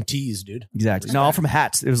 All from Tees, dude. Exactly. No, all from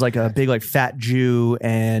hats. It was like a big like Fat Jew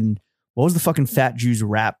and what was the fucking Fat Jew's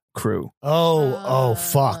rap crew? Oh,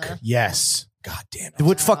 fuck. Yes. God damn it.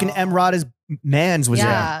 What fucking Emrata's Mans was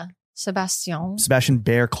yeah, Sebastian. there? Sebastian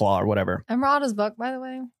Bearclaw or whatever. Emrata's book, by the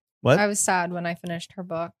way. What? I was sad when I finished her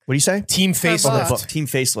book. What do you say? Team book. Facelift. Team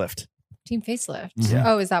Facelift. Team Facelift. Yeah.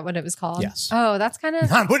 Oh, is that what it was called? Yes. Oh, that's kind of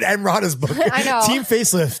Not what Emrata's book. I know. Team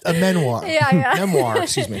Facelift, a memoir. Yeah. Memoir,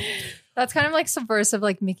 excuse me. that's kind of like subversive,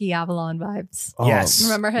 like Mickey Avalon vibes. Yes.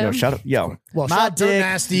 Remember him? Yo, shout out. Yo. Well, My shout out Dirt dick.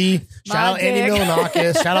 Nasty. Shout My out Andy dick.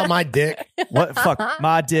 Milonakis. Shout out my dick. What? Fuck.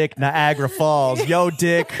 My dick, Niagara Falls. Yo,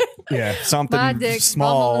 dick. Yeah. Something My dick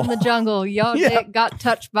small. bumbled in the jungle. Your Yeah. dick got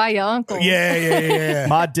touched by your uncle. Yeah.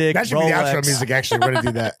 My dick, That should be the outro Rolex. music, actually. We're going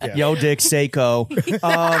to do that. Yeah. Yo, dick, Seiko.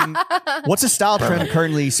 What's a style trend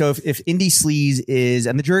currently? So if indie sleaze is,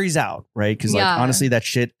 and the jury's out, right? Because like Yeah. honestly, that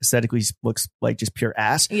shit aesthetically looks like just pure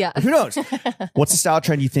ass. Yeah. Like, who knows? What's the style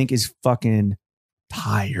trend you think is fucking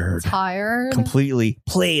tired, Tired. completely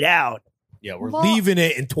played out? Yeah, we're Well, leaving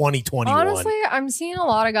it in 2021. Honestly, I'm seeing a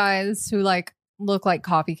lot of guys who like look like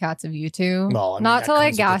copycats of you two. Well, I mean, Not that to like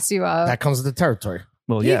comes with gas you up. that comes with the territory.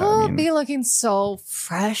 Well, People yeah. I mean, be looking so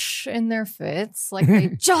fresh in their fits, like they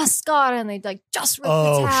just got in, they like just ripped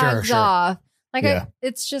Oh, the sure, tags sure. off. Like Yeah.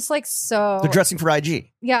 it's just like so. they're dressing for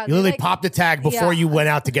IG. Yeah, You they, literally like, popped the tag before yeah. you went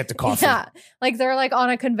out to get the coffee. Yeah, like they're like on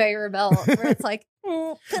a conveyor belt where it's like, can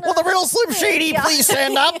Will the I- real Slim Shady Yeah. please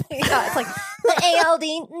stand up? Yeah, it's like the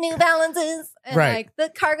ALD New Balances and Right. like the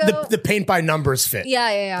cargo. The paint by numbers fit.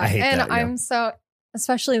 yeah. I hate and that, yeah. I'm so,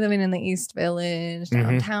 especially living in the East Village,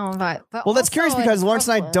 downtown vibe. But Well, that's also curious in because Lawrence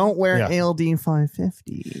and I Brooklyn. don't wear Yeah. ALD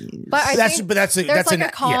 550s. But I That's think but that's there's that's like an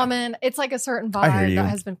a common. It's like a certain I hear vibe you. that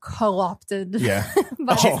has been co-opted. Yeah.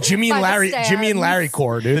 by, Jimmy by and the Larry Jimmy and Larry stands.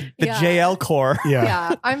 core, dude. the Yeah. JL core. Yeah.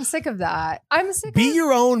 Yeah, I'm sick of that. I'm sick. Be of,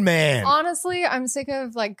 your own man. honestly, I'm sick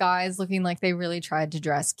of like guys looking like they really tried to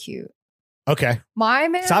dress cute. Okay. My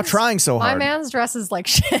man. Stop trying so My hard. man's dresses like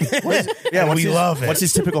shit. Yeah, we love it. What's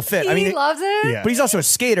his typical fit? I He mean, loves it. Yeah. but he's also a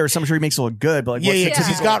skater, so I'm sure he makes it look good. But like, Yeah, what's, yeah, the because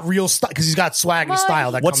he's typical- got real style. Because he's got swag and Well,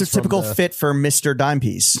 style. That what's comes his typical from the- fit for Mr.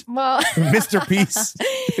 Dimepiece? Well, Mr. Peace?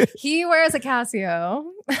 he wears a Casio.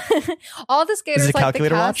 All the skaters Is it a like the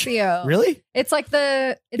calculator watch? Casio. Really? It's like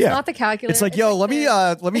it's Yeah. not the calculator. It's like, yo, let me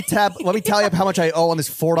tally up how much I owe on this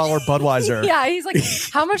 $4 Budweiser. Yeah, he's like,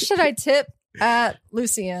 how much should I tip at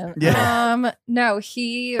Lucien? Yeah. No,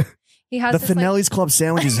 he has The this, like- Finelli's Club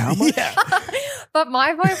sandwiches. How much? Yeah. But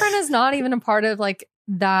my boyfriend is not even a part of like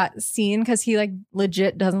that scene because he like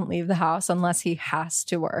legit doesn't leave the house unless he has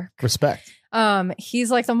to work. Respect.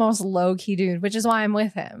 He's like the most low key dude, which is why I'm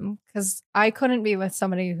with him because I couldn't be with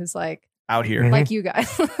somebody who's like Out here. like you guys.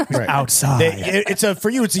 Right. Outside. For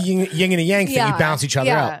you, it's a yin and a yang thing. You bounce each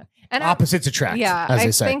other out. And Opposites attract. yeah, as I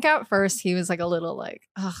they say. think at first he was like a little like,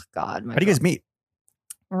 oh God. How do you guys meet?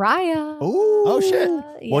 Raya. Oh, shit.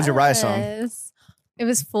 What was your Raya song? It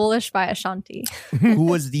was Foolish by Ashanti. Who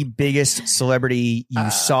was the biggest celebrity you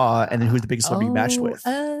saw, and then who's the biggest celebrity you matched with?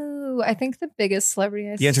 Oh, I think the biggest celebrity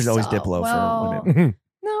I The answer is always saw- Diplo well, for women.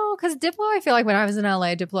 No, because Diplo, I feel like when I was in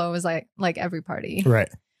LA, Diplo was like every party. Right.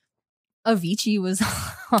 Avicii was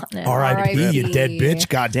on it. R.I.P. You dead bitch.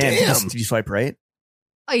 God Damn. damn. Did you swipe right?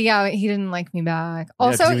 Oh, yeah, he didn't like me back.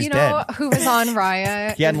 'cause Also, he was you know dead. who was on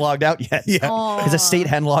Raya? He hadn't logged out yet. Yeah. His estate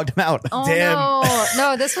hadn't logged him out. Oh, Damn.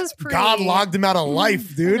 no, this was pre. God logged him out of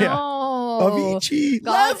life, dude. No. Avicii.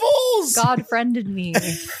 God- Levels. God friended me.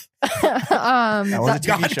 That was a TV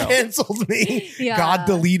God show. canceled me. Yeah. God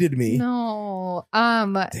deleted me. No.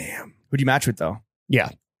 Damn. Who'd you match with, though? Yeah.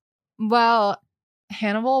 Well,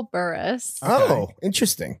 Hannibal Buress. Oh,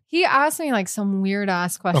 interesting. He asked me like some weird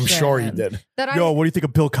ass question. I'm sure he did. That I Yo, what do you think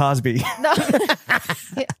of Bill Cosby? No.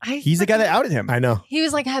 He's the guy that outed him. I know. He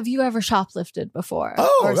was like, "Have you ever shoplifted before?"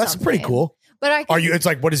 Oh, Or that's pretty something. cool. But I Are you? It's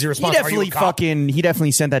like, what is your He response? definitely he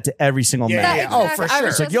definitely sent that to every single Yeah, man. yeah. Oh, for I sure.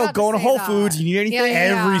 was It's like, just yo, about going to say Whole that. Foods. You need anything?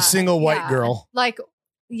 Yeah. Every single white Yeah. girl. Like,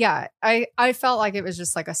 yeah, I felt like it was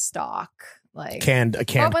just like a stock. Like, A canned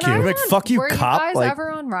but when I cube. Like, was on- fuck you, were cop. You guys Like-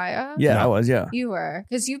 ever on Raya? Yeah, No. I was. Yeah. You were,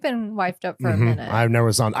 because you've been wiped up for a Mhm. minute. I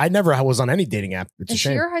never was on any dating app. It's a Is she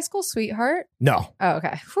shame. your high school sweetheart? No. Oh,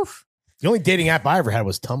 okay. Whew. The only dating app I ever had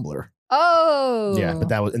was Tumblr. Oh, Yeah, but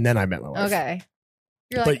that was, and then I met my wife. okay.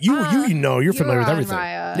 You're But you know, you're you familiar were with on everything.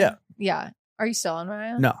 Raya. Yeah. Yeah. Are you still on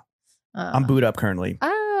Raya? No, Oh. I'm boot up currently.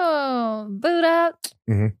 Oh, boot up.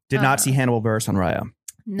 Did not see Hannibal Buress on Raya.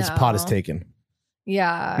 No. This pot is taken.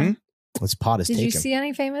 Yeah. Hmm? This pot is Did taken. you see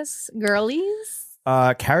any famous girlies?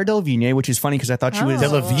 Cara Delevingne, which is funny because I thought she was Oh.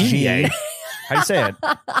 Delevingne? How do you say it?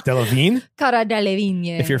 Delevingne? Cara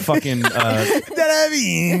Delevingne. If you're fucking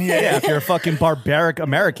Delevingne. yeah, if you're a fucking barbaric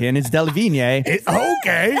American, it's Delevingne.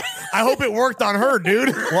 Okay. I hope it worked on her, dude.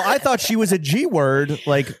 Well, I thought she was a G word,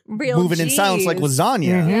 like Real moving in silence like Gs.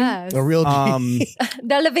 lasagna. Yes. A real G.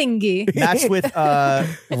 Delevingne. Matched with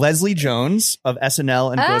Leslie Jones of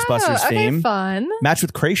SNL and Ghostbusters okay, fame. fun. Matched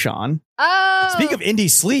with Krayshawn. Oh. Speak of indie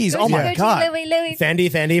sleaze, oh my Louis, god. Louis.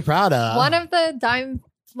 Fendi Prada. One of the dime,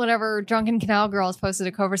 whatever, drunken canal girls posted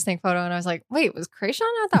a Cobra Snake photo, and I was like, wait, was Krayshawn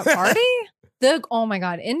at that party? Oh my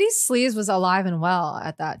god, Indie Sleaze was alive and well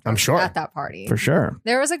at that. I'm sure. at that party. For sure.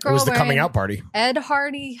 There was a It girl was the wearing coming out party. Ed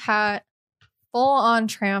Hardy hat, full on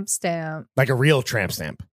tramp stamp. Like a real tramp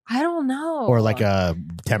stamp. I don't know, Or like a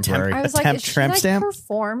temporary. I was a like, temp is she tramp like stamp?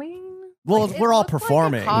 performing? Well, Like, it we're all looked like a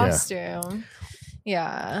performing. Yeah. costume.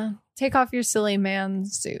 Yeah. Take off your silly man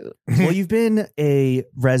suit. Well, you've been a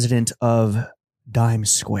resident of Dime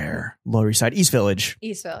Square, Lower East Side, East Village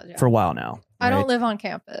East Village. Yeah. for a while now. I don't right? live on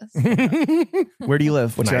campus. Where do you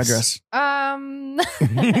live? What's Nice. your address?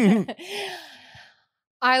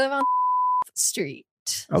 I live on Street.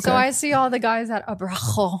 Okay. So I see all the guys at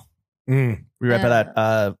Abrajo. Mm. We right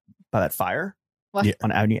by that fire What? Yeah.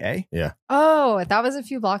 on Avenue A. Oh, that was a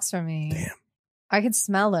few blocks from me. Damn. I could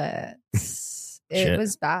smell it. It Shit.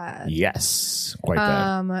 was bad. Yes. Quite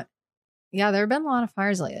bad. Yeah, there have been a lot of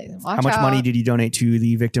fires lately. Watch How much out. money did you donate to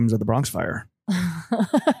the victims of the Bronx fire?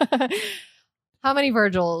 How many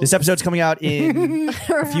Virgils? This episode's coming out in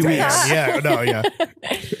a few weeks. Yeah, no, yeah.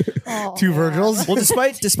 Oh, Two Virgils? well,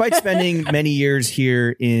 despite spending many years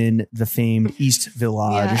here in the famed East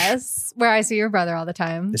Village, Yes, where I see your brother all the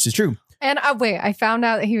time. this is true. And wait, I found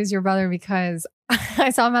out that he was your brother because I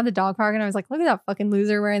saw him at the dog park and I was like, look at that fucking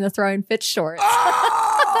loser wearing the throwing fit shorts.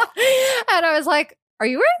 And I was like, are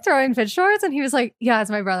you wearing throwing fit shorts? And he was like, yeah, it's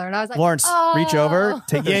my brother. And I was like, Lawrence, oh. reach over,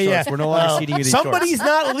 take those Yeah, shorts. We're no longer seating you these Somebody's shorts.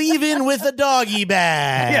 not leaving with a doggy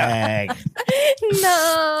bag.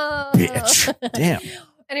 No. Bitch. Damn.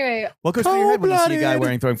 Anyway, What goes through your head when you see a guy Cold-blooded.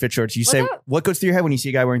 wearing throwing fit shorts? You What's say, up? what goes through your head when you see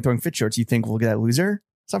a guy wearing throwing fit shorts? You think, well, look at that loser?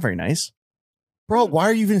 It's not very nice. Bro, why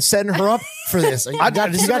are you even setting her up for this? You got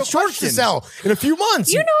this is a real shorts to question. sell in a few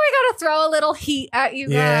months. you know I gotta throw a little heat at you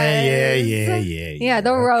guys. Yeah,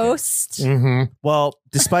 the roast. Mm-hmm. Well,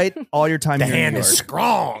 despite all your time The here in hand New is York,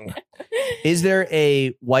 strong. is there a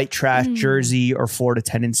white trash Hmm. Jersey or Florida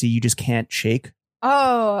tendency you just can't shake?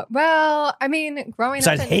 Oh, well, I mean, growing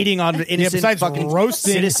Besides up in, hating on innocent besides fucking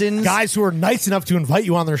roasting citizens. guys who are nice enough to invite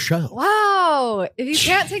you on their show. Wow. If you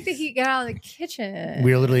can't take the heat, get out of the kitchen.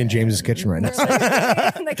 We are literally in James's kitchen right now. We're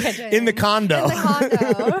literally in the kitchen. In the condo. In the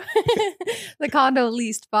condo. The condo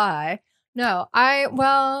leased by. No, I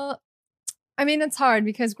mean, it's hard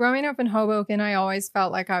because growing up in Hoboken, I always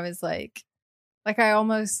felt like I was like I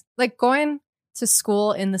almost like going to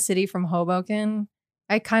school in the city from Hoboken.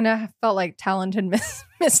 I kind of felt like talented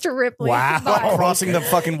Mr. Ripley. Wow. vibes. Crossing the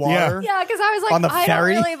fucking water. Yeah, because I was like, On the I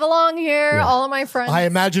ferry? don't really belong here. Yeah. All of my friends. I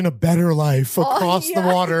imagine a better life across the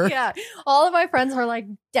yeah, water. Yeah. All of my friends were like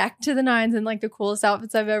decked to the nines in like the coolest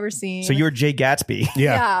outfits I've ever seen. So you were Jay Gatsby.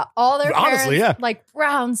 Yeah. All their Honestly, parents, yeah. like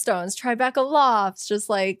brownstones, Tribeca lofts, just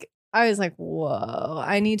like I was like, whoa,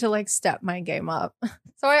 I need to like step my game up.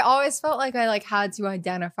 So I always felt like I like had to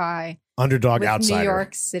identify Underdog with outsider. New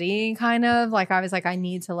York City, kind of like I was like, I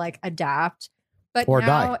need to like adapt. But Or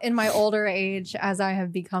now die. in my older age, as I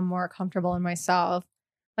have become more comfortable in myself,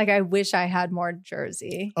 like I wish I had more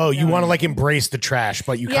Jersey. Oh, you know? want to like embrace the trash,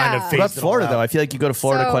 but you kind Yeah. of What phased about it Florida, all though? out. I feel like you go to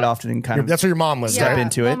Florida So- quite often and kind of That's where your mom lives, Step right?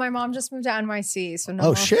 into Well, it. my mom just moved to NYC, so no Oh,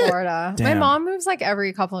 more shit. Florida. My Damn. mom moves like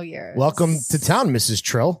every couple of years. Welcome to town, Mrs.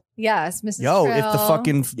 Trill. Yes, Mrs. Yo, if the Trill.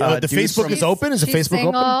 fucking Yo, the dudes Facebook from, is open. Is the She's Facebook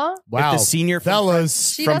single. open? Wow, if the senior from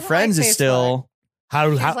fellas. She from doesn't Friends like is still How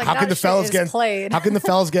She's how, like, how that can the shit fellas is get played. how can the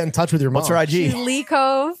fellas get in touch with your mom? what's her She's IG? Lee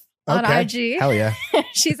Cove on Okay. IG. Hell yeah.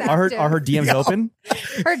 She's Are active. her DMs Yo. open?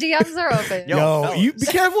 Her DMs are open. Yo, Yo, fellas. you be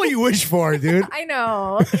careful what you wish for, dude. I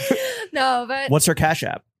know. No, but What's her Cash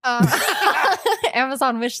App?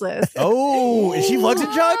 Amazon wish list. Oh, is she lugs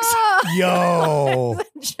and jugs? Yo,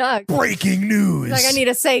 Jug. breaking news. Like I need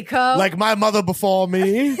a Seiko. Like my mother before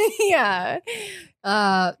me. yeah.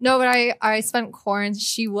 No, but I spent quarantine.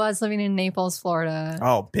 She was living in Naples, Florida.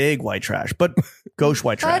 Oh, big white trash, but gauche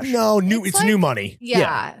white trash. No, It's it's like- new money.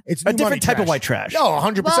 Yeah. It's A new money different type trash. of white trash. No,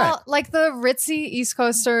 100%. Well, like the ritzy East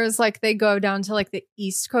Coasters, like they go down to like the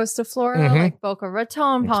East Coast of Florida, Mhm. like Boca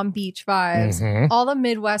Raton, Palm Beach vibes. Mhm. All the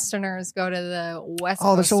Midwesterners go to the West Oh,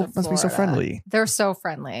 they're Coast so of must be so Florida. friendly. They're so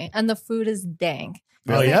friendly, and the food is dank.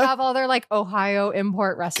 Oh, They yeah? have all their like Ohio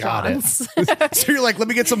import Got it. restaurants. So you're like, let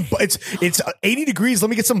me get some. It's 80 degrees. Let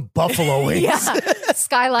me get some buffalo wings. yeah,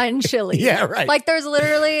 Skyline Chili. Yeah, right. Like there's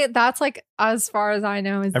literally that's like as far as I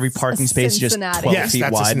know is Every parking space is just Cincinnati. 12 Yes, feet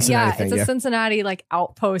that's a wide. Cincinnati Yeah, thing, it's a yeah. Cincinnati like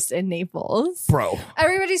outpost in Naples. Bro,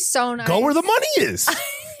 Everybody's so nice. go where the money is.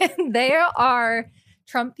 They are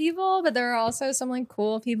Trump people, but there are also some like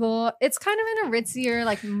cool people. It's kind of in a ritzier,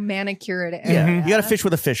 like manicured area. Yeah, you got to fish where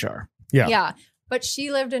the fish are. Yeah. Yeah. But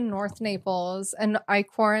she lived in North Naples and I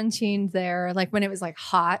quarantined there like when it was like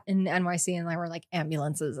hot in NYC and there were like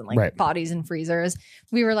ambulances and like Right. bodies in freezers.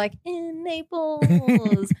 We were like in Naples.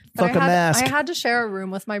 But Fuck a mask. I had to share a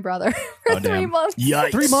room with my brother for Oh, 3 damn. months.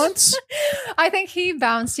 Yikes. 3 months? I think he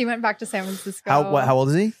bounced. He went back to San Francisco. How old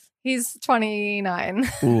is he? He's 29.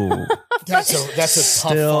 Ooh. That's a tough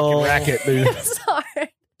Still- fucking racket, dude.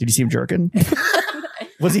 Sorry. Did you see him jerking?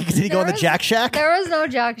 Did he go in the There Jack Shack? There was no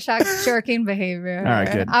Jack Shack jerking behavior. All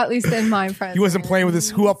right, good. At least in my friends. He wasn't playing with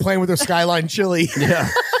his playing with their Skyline Chili. Yeah.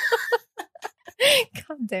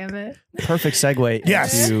 God damn it. Perfect segue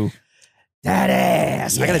Yes. into that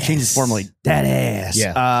ass. I got to change this formally. That ass.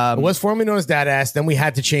 Yeah. It was formerly known as Dad Ass. Then we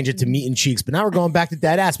had to change it to Meat and Cheeks. But now we're going back to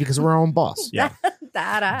Dad Ass because we're our own boss. Yeah.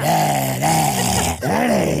 That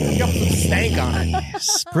Got some stank on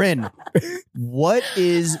it. Bryn, what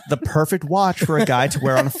is the perfect watch for a guy to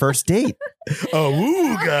wear on a first date? Oh,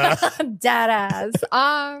 ooga. Dad ass.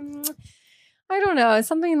 I don't know. It's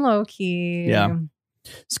something low key. Yeah.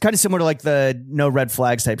 It's kind of similar to like the no red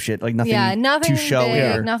flags type shit. Like nothing, Yeah, nothing too showy.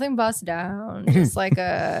 big, or- nothing bust down. Just like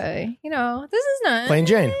a, this is nice. Plain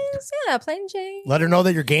Jane. Yeah, plain Jane. Let her know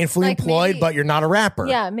that you're gainfully Like employed, maybe- but you're not a rapper.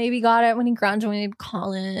 Yeah, maybe got it when he graduated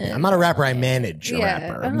college. I'm not a rapper. I manage a Yeah.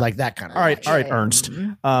 rapper. I'm like that kind of. All right, watch. all right, Ernst,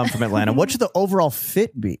 from Atlanta. What should the overall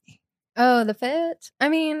fit be? Oh, the fit. I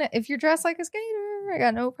mean, if you're dressed like a skater, I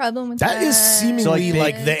got no problem with that. That is seemingly So,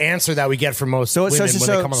 like, like the answer that we get from most So- women so- when so-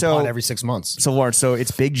 they come on the so- pod every 6 months. So, Lawrence, so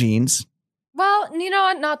it's big jeans. Well, you know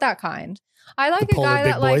what? Not that kind. I like The a guy polar big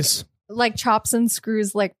that like boys. like chops and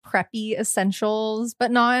screws, like preppy essentials,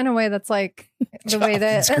 but not in a way that's like the way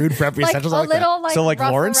that Screwed preppy like essentials. I a like that. little like, So, like,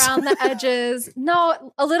 rough Lawrence? around the edges.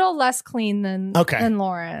 No, a little less clean than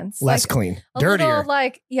Lawrence. Less Like, clean, a dirtier, little,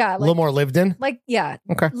 like a little more lived in. like yeah,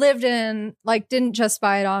 Okay. lived in. Like didn't just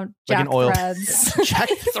buy it on Like Jack an oil- Threads. Jack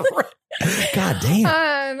God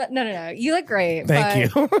damn. No. You look great.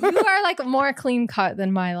 Thank but you. You are like more clean cut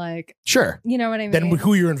than my like. Sure. You know what I mean? Then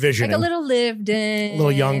who you're like envisioning? a little lived in, A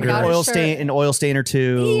little younger. got a Oil shirt. stain, an oil stain or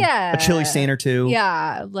two. Yeah. A chili stain or two.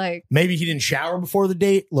 Yeah, like Maybe he didn't shower before the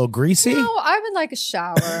date. A little greasy. no, I would like a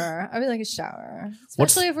shower. I would like a shower,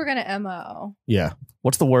 especially if we're gonna mo. Yeah.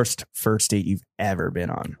 What's the worst first date you've ever been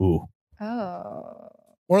on? Ooh. Oh.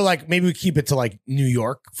 Or like maybe we keep it to like New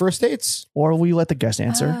York first dates. Or will you let the guest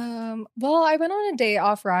answer? Well, I went on a date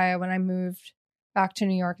off Raya when I moved back to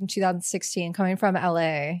New York in 2016, coming from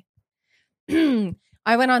LA.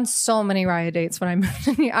 I went on so many Raya dates when I moved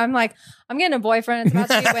to New York. I'm like, I'm getting a boyfriend. It's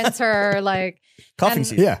about to be winter. Like, Cuffing and-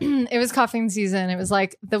 season. Yeah. it was cuffing season. It was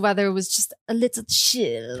like the weather was just a little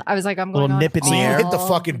chill. I was like, I'm going Little on nip in the So you air. hit the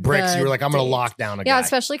fucking bricks. the You were like, I'm going to dates. lock down a Yeah, guy.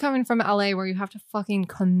 especially coming from LA where you have to fucking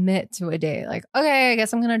commit to a date. Like, okay, I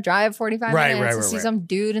guess I'm gonna drive 45 Right, minutes right, to see right. some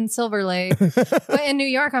dude in Silver Lake. But in New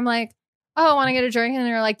York, I'm like, oh, I want to get a drink. And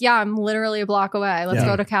they're like, yeah, I'm literally a block away. Let's Yeah.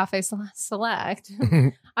 go to Cafe Select.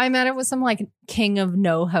 I met it with some like king of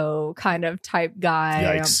NoHo kind of type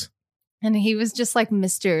guy. Yikes. And he was just like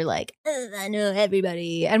Mr. like, I know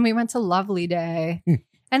everybody. And we went to Lovely Day.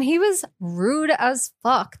 And he was rude as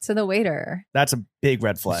fuck to the waiter. That's a big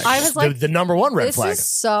red flag. I was like, the number one red this flag. is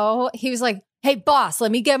so. He was like, "Hey, boss,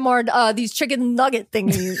 let me get more these chicken nugget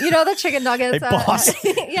thingies. You know the chicken nuggets. Hey, boss.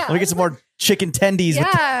 yeah. Let me get some more chicken tendies. Yeah,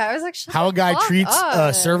 With I was like, Shut How a the guy fuck treats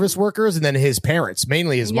up. service workers and then his parents,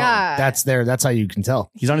 mainly his mom. Yeah. That's how you can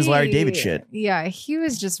tell. He's on his Larry He- David shit. Yeah, he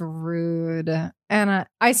was just rude, and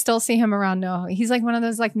I still see him around. No, he's like one of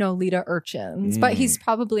those like Nolita urchins, but he's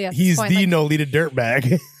probably at He's this point, the like, Nolita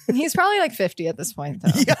dirtbag. he's probably like 50 at this point,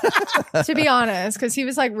 though. To be honest, because he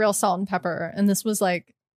was like real salt and pepper, and this was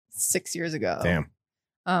like 6 years ago. Damn.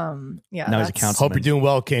 Yeah. Now he's a that's- councilman. Hope you're doing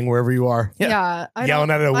well, King, wherever you are. Yeah, I Yelling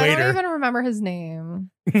don't- at a I waiter. don't even remember his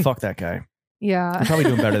name. Fuck that guy. Yeah. You're probably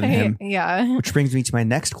doing better than him. Yeah. Which brings me to my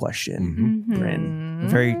next question. Bryn,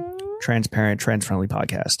 very Transparent, trans-friendly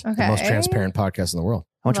podcast. okay. The most transparent podcast in the world.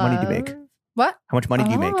 How much money do you make? What? How much money do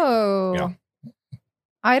you make? Oh, Yeah.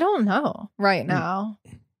 I don't know right now.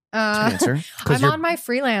 That's a good answer. Hmm. I'm on my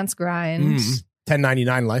freelance grind.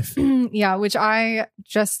 1099 life. Yeah, which I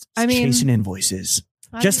mean, Chasing invoices.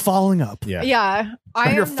 I'm- Just following up. Yeah. yeah,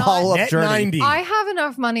 I Your am not. follow-up Net journey. 90. I have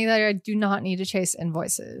enough money that I do not need to chase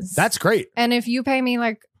invoices. That's great. and if you pay me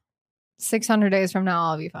like 600 days from now,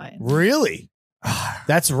 I'll be fine. Really?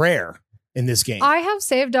 That's rare in this game. I have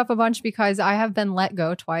saved up a bunch because I have been let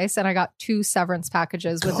go twice, and I got 2 severance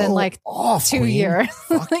packages within Go like off, 2 queen. years.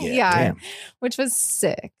 Fuck yeah. yeah, Damn. which was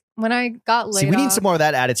sick. When I got laid See, we need off- some more of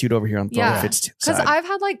that attitude over here on Yeah. Throw Fits Because side. I've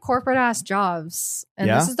had like corporate ass jobs, and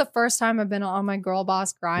Yeah? this is the first time I've been on my girl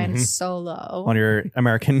boss grind solo. on your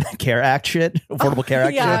American Care Act shit, Affordable Care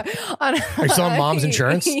Act yeah, shit. are you still on mom's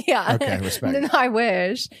insurance? Yeah. Okay, respect. No, I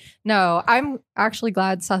wish. No, I'm actually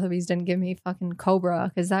glad Sotheby's didn't give me fucking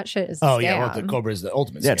Cobra because that shit is. A Oh, scam. yeah. Well, the Cobra is the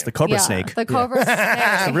ultimate. Yeah, it's the scam. Cobra Yeah, snake. The Cobra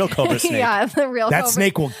snake. The real Cobra snake. yeah, the real. That Cobra.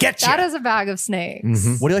 snake will get you. That is a bag of snakes.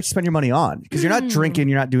 Mhm. What do you like to spend your money on? Because you're not drinking,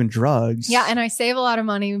 you're not doing drugs. Yeah, and I save a lot of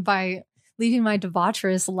money by leaving my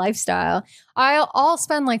debaucherous lifestyle. I'll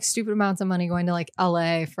spend like stupid amounts of money going to like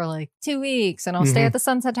LA for like 2 weeks, and I'll stay Mhm. at the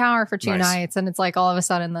Sunset Tower for 2 Nice. nights, and it's like all of a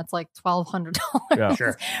sudden that's like $1,200 Yeah.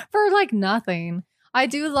 Sure. for like nothing. I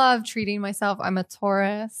do love treating myself. I'm a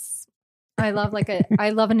Taurus. I love I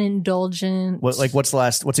love an indulgent. What's a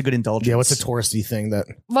good indulgence? Yeah, what's a touristy thing that?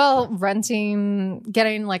 Well,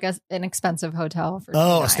 getting like an expensive hotel for Oh, 2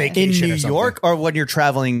 a nights. staycation. in or New something. York or when you're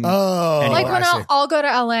traveling? Oh, Like Anyway, when I see. I'll go to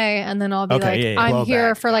LA and then I'll be Okay, like, yeah, yeah. I'm Blow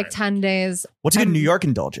here back, for got like it. 10 days. What's a good I'm- New York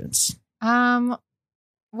indulgence?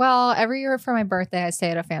 Well, every year for my birthday, I stay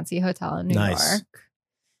at a fancy hotel in New Nice.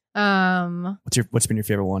 York. What's been your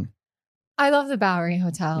favorite one? I love the Bowery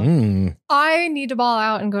Hotel. Mm. I need to ball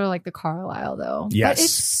out and go to like the Carlisle though. Yes. But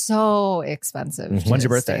it's so expensive. Mhm. to When's your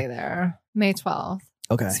birthday? Stay there, May 12th.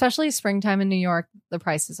 Okay. Especially springtime in New York, the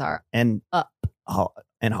prices are And up.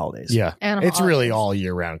 And holidays. Yeah, And it's really holidays. all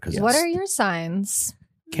year round because What are your signs?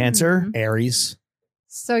 Cancer, Hmm. Aries,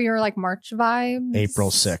 So you're like March vibes. April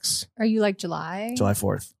 6th. Are you like July? July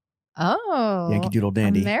 4th. Oh, Yankee Doodle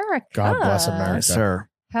Dandy. America. God bless America. Yes, sir.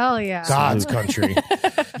 Hell yeah. God's country.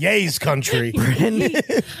 Yay's country. Bryn,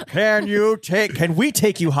 can we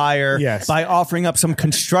take you higher Yes. by offering up some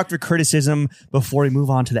constructive criticism before we move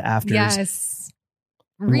on to the afters? Yes.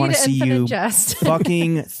 We want Read to see Infinite you Jest.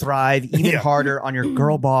 fucking thrive even Yeah. harder on your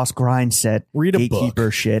girl boss grind set. Read a gatekeeper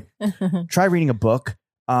book. shit. Try reading a book.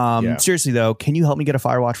 Yeah. Seriously though, can you help me get a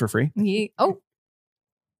Firewatch for free?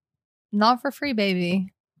 Not for free, baby.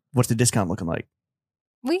 What's the discount looking like?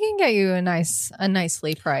 We can get you a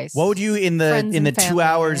nicely priced. What would you in the Friends in the and 2 family.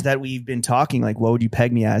 hours that we've been talking? Like, what would you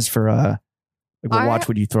peg me as for like what watch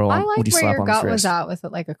would you throw on? I like would you where slap your on his gut was wrist? at with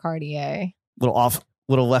it, like a Cartier.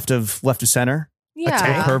 Little left of center. Yeah,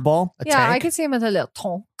 tank? Curveball, A yeah. I tank? could see him with a little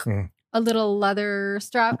tonk, Mm. a little leather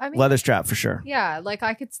strap. I mean, leather strap for sure. yeah, like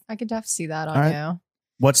I could definitely see that on All right. you.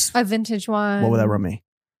 What's A vintage one. what would that run me?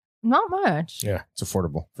 Not much. Yeah, it's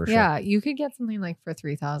affordable for sure. Yeah, you could get something like for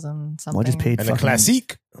 3,000 something. Well, I just paid And a fucking-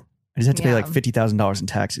 classique. I just have to pay like Yeah. $50,000 in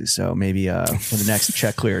taxes. So maybe when the next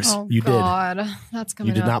check clears. Oh You did. God, that's coming.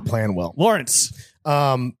 You did up. not plan well. Lawrence,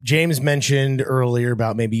 James mentioned earlier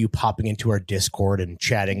about maybe you popping into our Discord and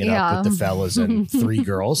chatting it up Yeah. with the fellas and three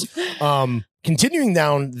girls. Continuing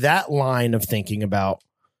down that line of thinking about,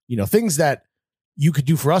 things that you could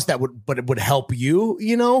do for us but it would help you,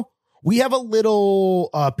 we have a little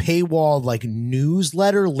paywall like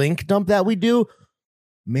newsletter link dump that we do.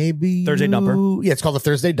 Maybe Thursday Dumper. Yeah, it's called the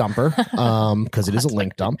Thursday Dumper because it is a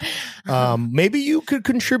link dump. Maybe you could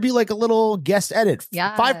contribute like a little guest edit.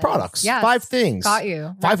 Yes. 5 products, Yes. 5 things, Got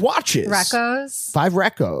you. 5 watches, Recos. 5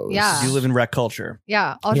 recos. Yeah. you live in rec culture.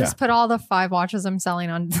 Yeah, I'll Yeah. just put all the 5 watches I'm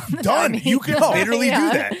selling on. Done. You can literally do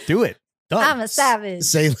that. Do it. Done. I'm a savage.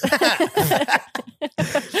 Say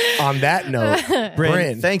on that note, Bryn,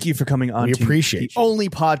 Bryn, thank you for coming on. we to appreciate the you. only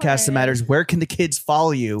podcast that matters. Where can the kids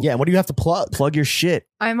follow you? Yeah, what do you have to plug? Plug your shit.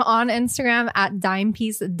 I'm on Instagram at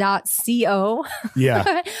dimepiece.co.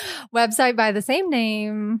 Yeah, Website by the same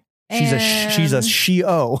name. She's a And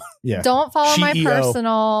she-o. yeah. Don't follow my CEO.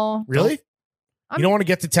 personal. Really? I'm- You don't want to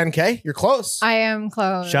get to 10K? You're close. I am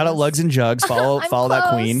close. Shout out Lugs and Jugs. Follow I'm that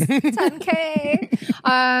close. queen.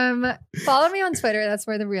 10K. Follow me on Twitter. That's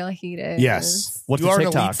where the real heat is. Yes. What's you the are an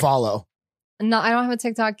TikTok? elite follow. No, I don't have a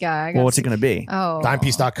TikTok yet. I Well, got what's it going to be? Oh,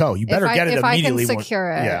 Dimepiece.co. You better get it if immediately. I can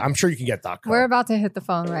secure it. Yeah, I'm sure you can get .co. We're about to hit the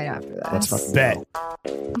phone right after that. Let's fucking Bet.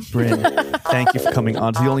 Bryn, thank you for coming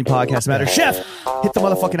on to the only podcast that matters. Chef, hit the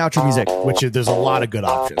motherfucking outro music. Which is, there's a lot of good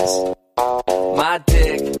options. My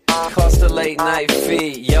dick cost a late night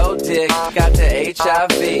fee. Yo dick got the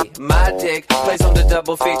HIV. My dick plays on the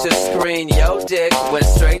double feature screen. Yo dick went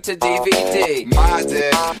straight to DVD. My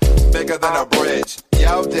dick, bigger than a bridge.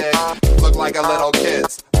 Yo dick, look like a little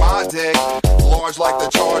kid's. My dick, large like the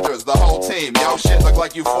Chargers, the whole team. Yo shit look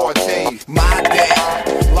like you 14. My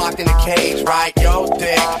dick, locked in a cage, right? Yo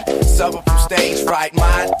dick, suffer from stage fright.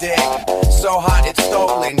 My dick, so hot it's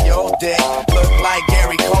stolen. Yo dick, look like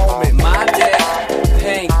Gary Coleman. My dick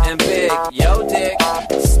pink and big. Yo dick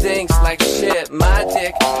stinks like shit. My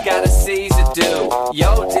dick got a Caesar do.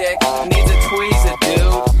 Yo dick needs a tweezer,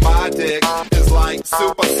 dude. My dick is like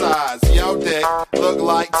supersize. Yo dick, look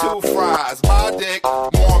like 2 fries. My dick,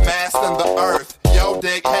 more mass than the earth. Yo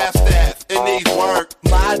dick, half staff, it needs work.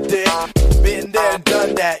 My dick, been there and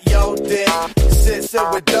done that. Yo dick, sits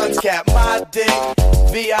up with Duns cap. My dick,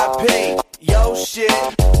 VIP. Yo shit,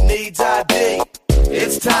 needs ID.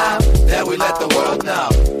 It's time that we let the world know.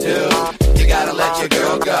 Dude, you gotta let your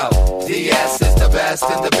girl go. DS is the best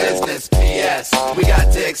in the business. PS, we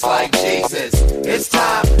got dicks like Jesus. It's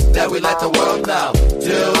time that we let the world know.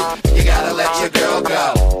 Dude, you gotta let your girl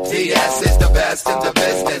go. DS is the best in the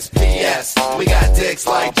business. PS, we got dicks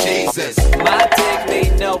like Jesus. My dick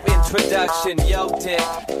need no introduction. Yo dick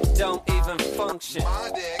don't even function.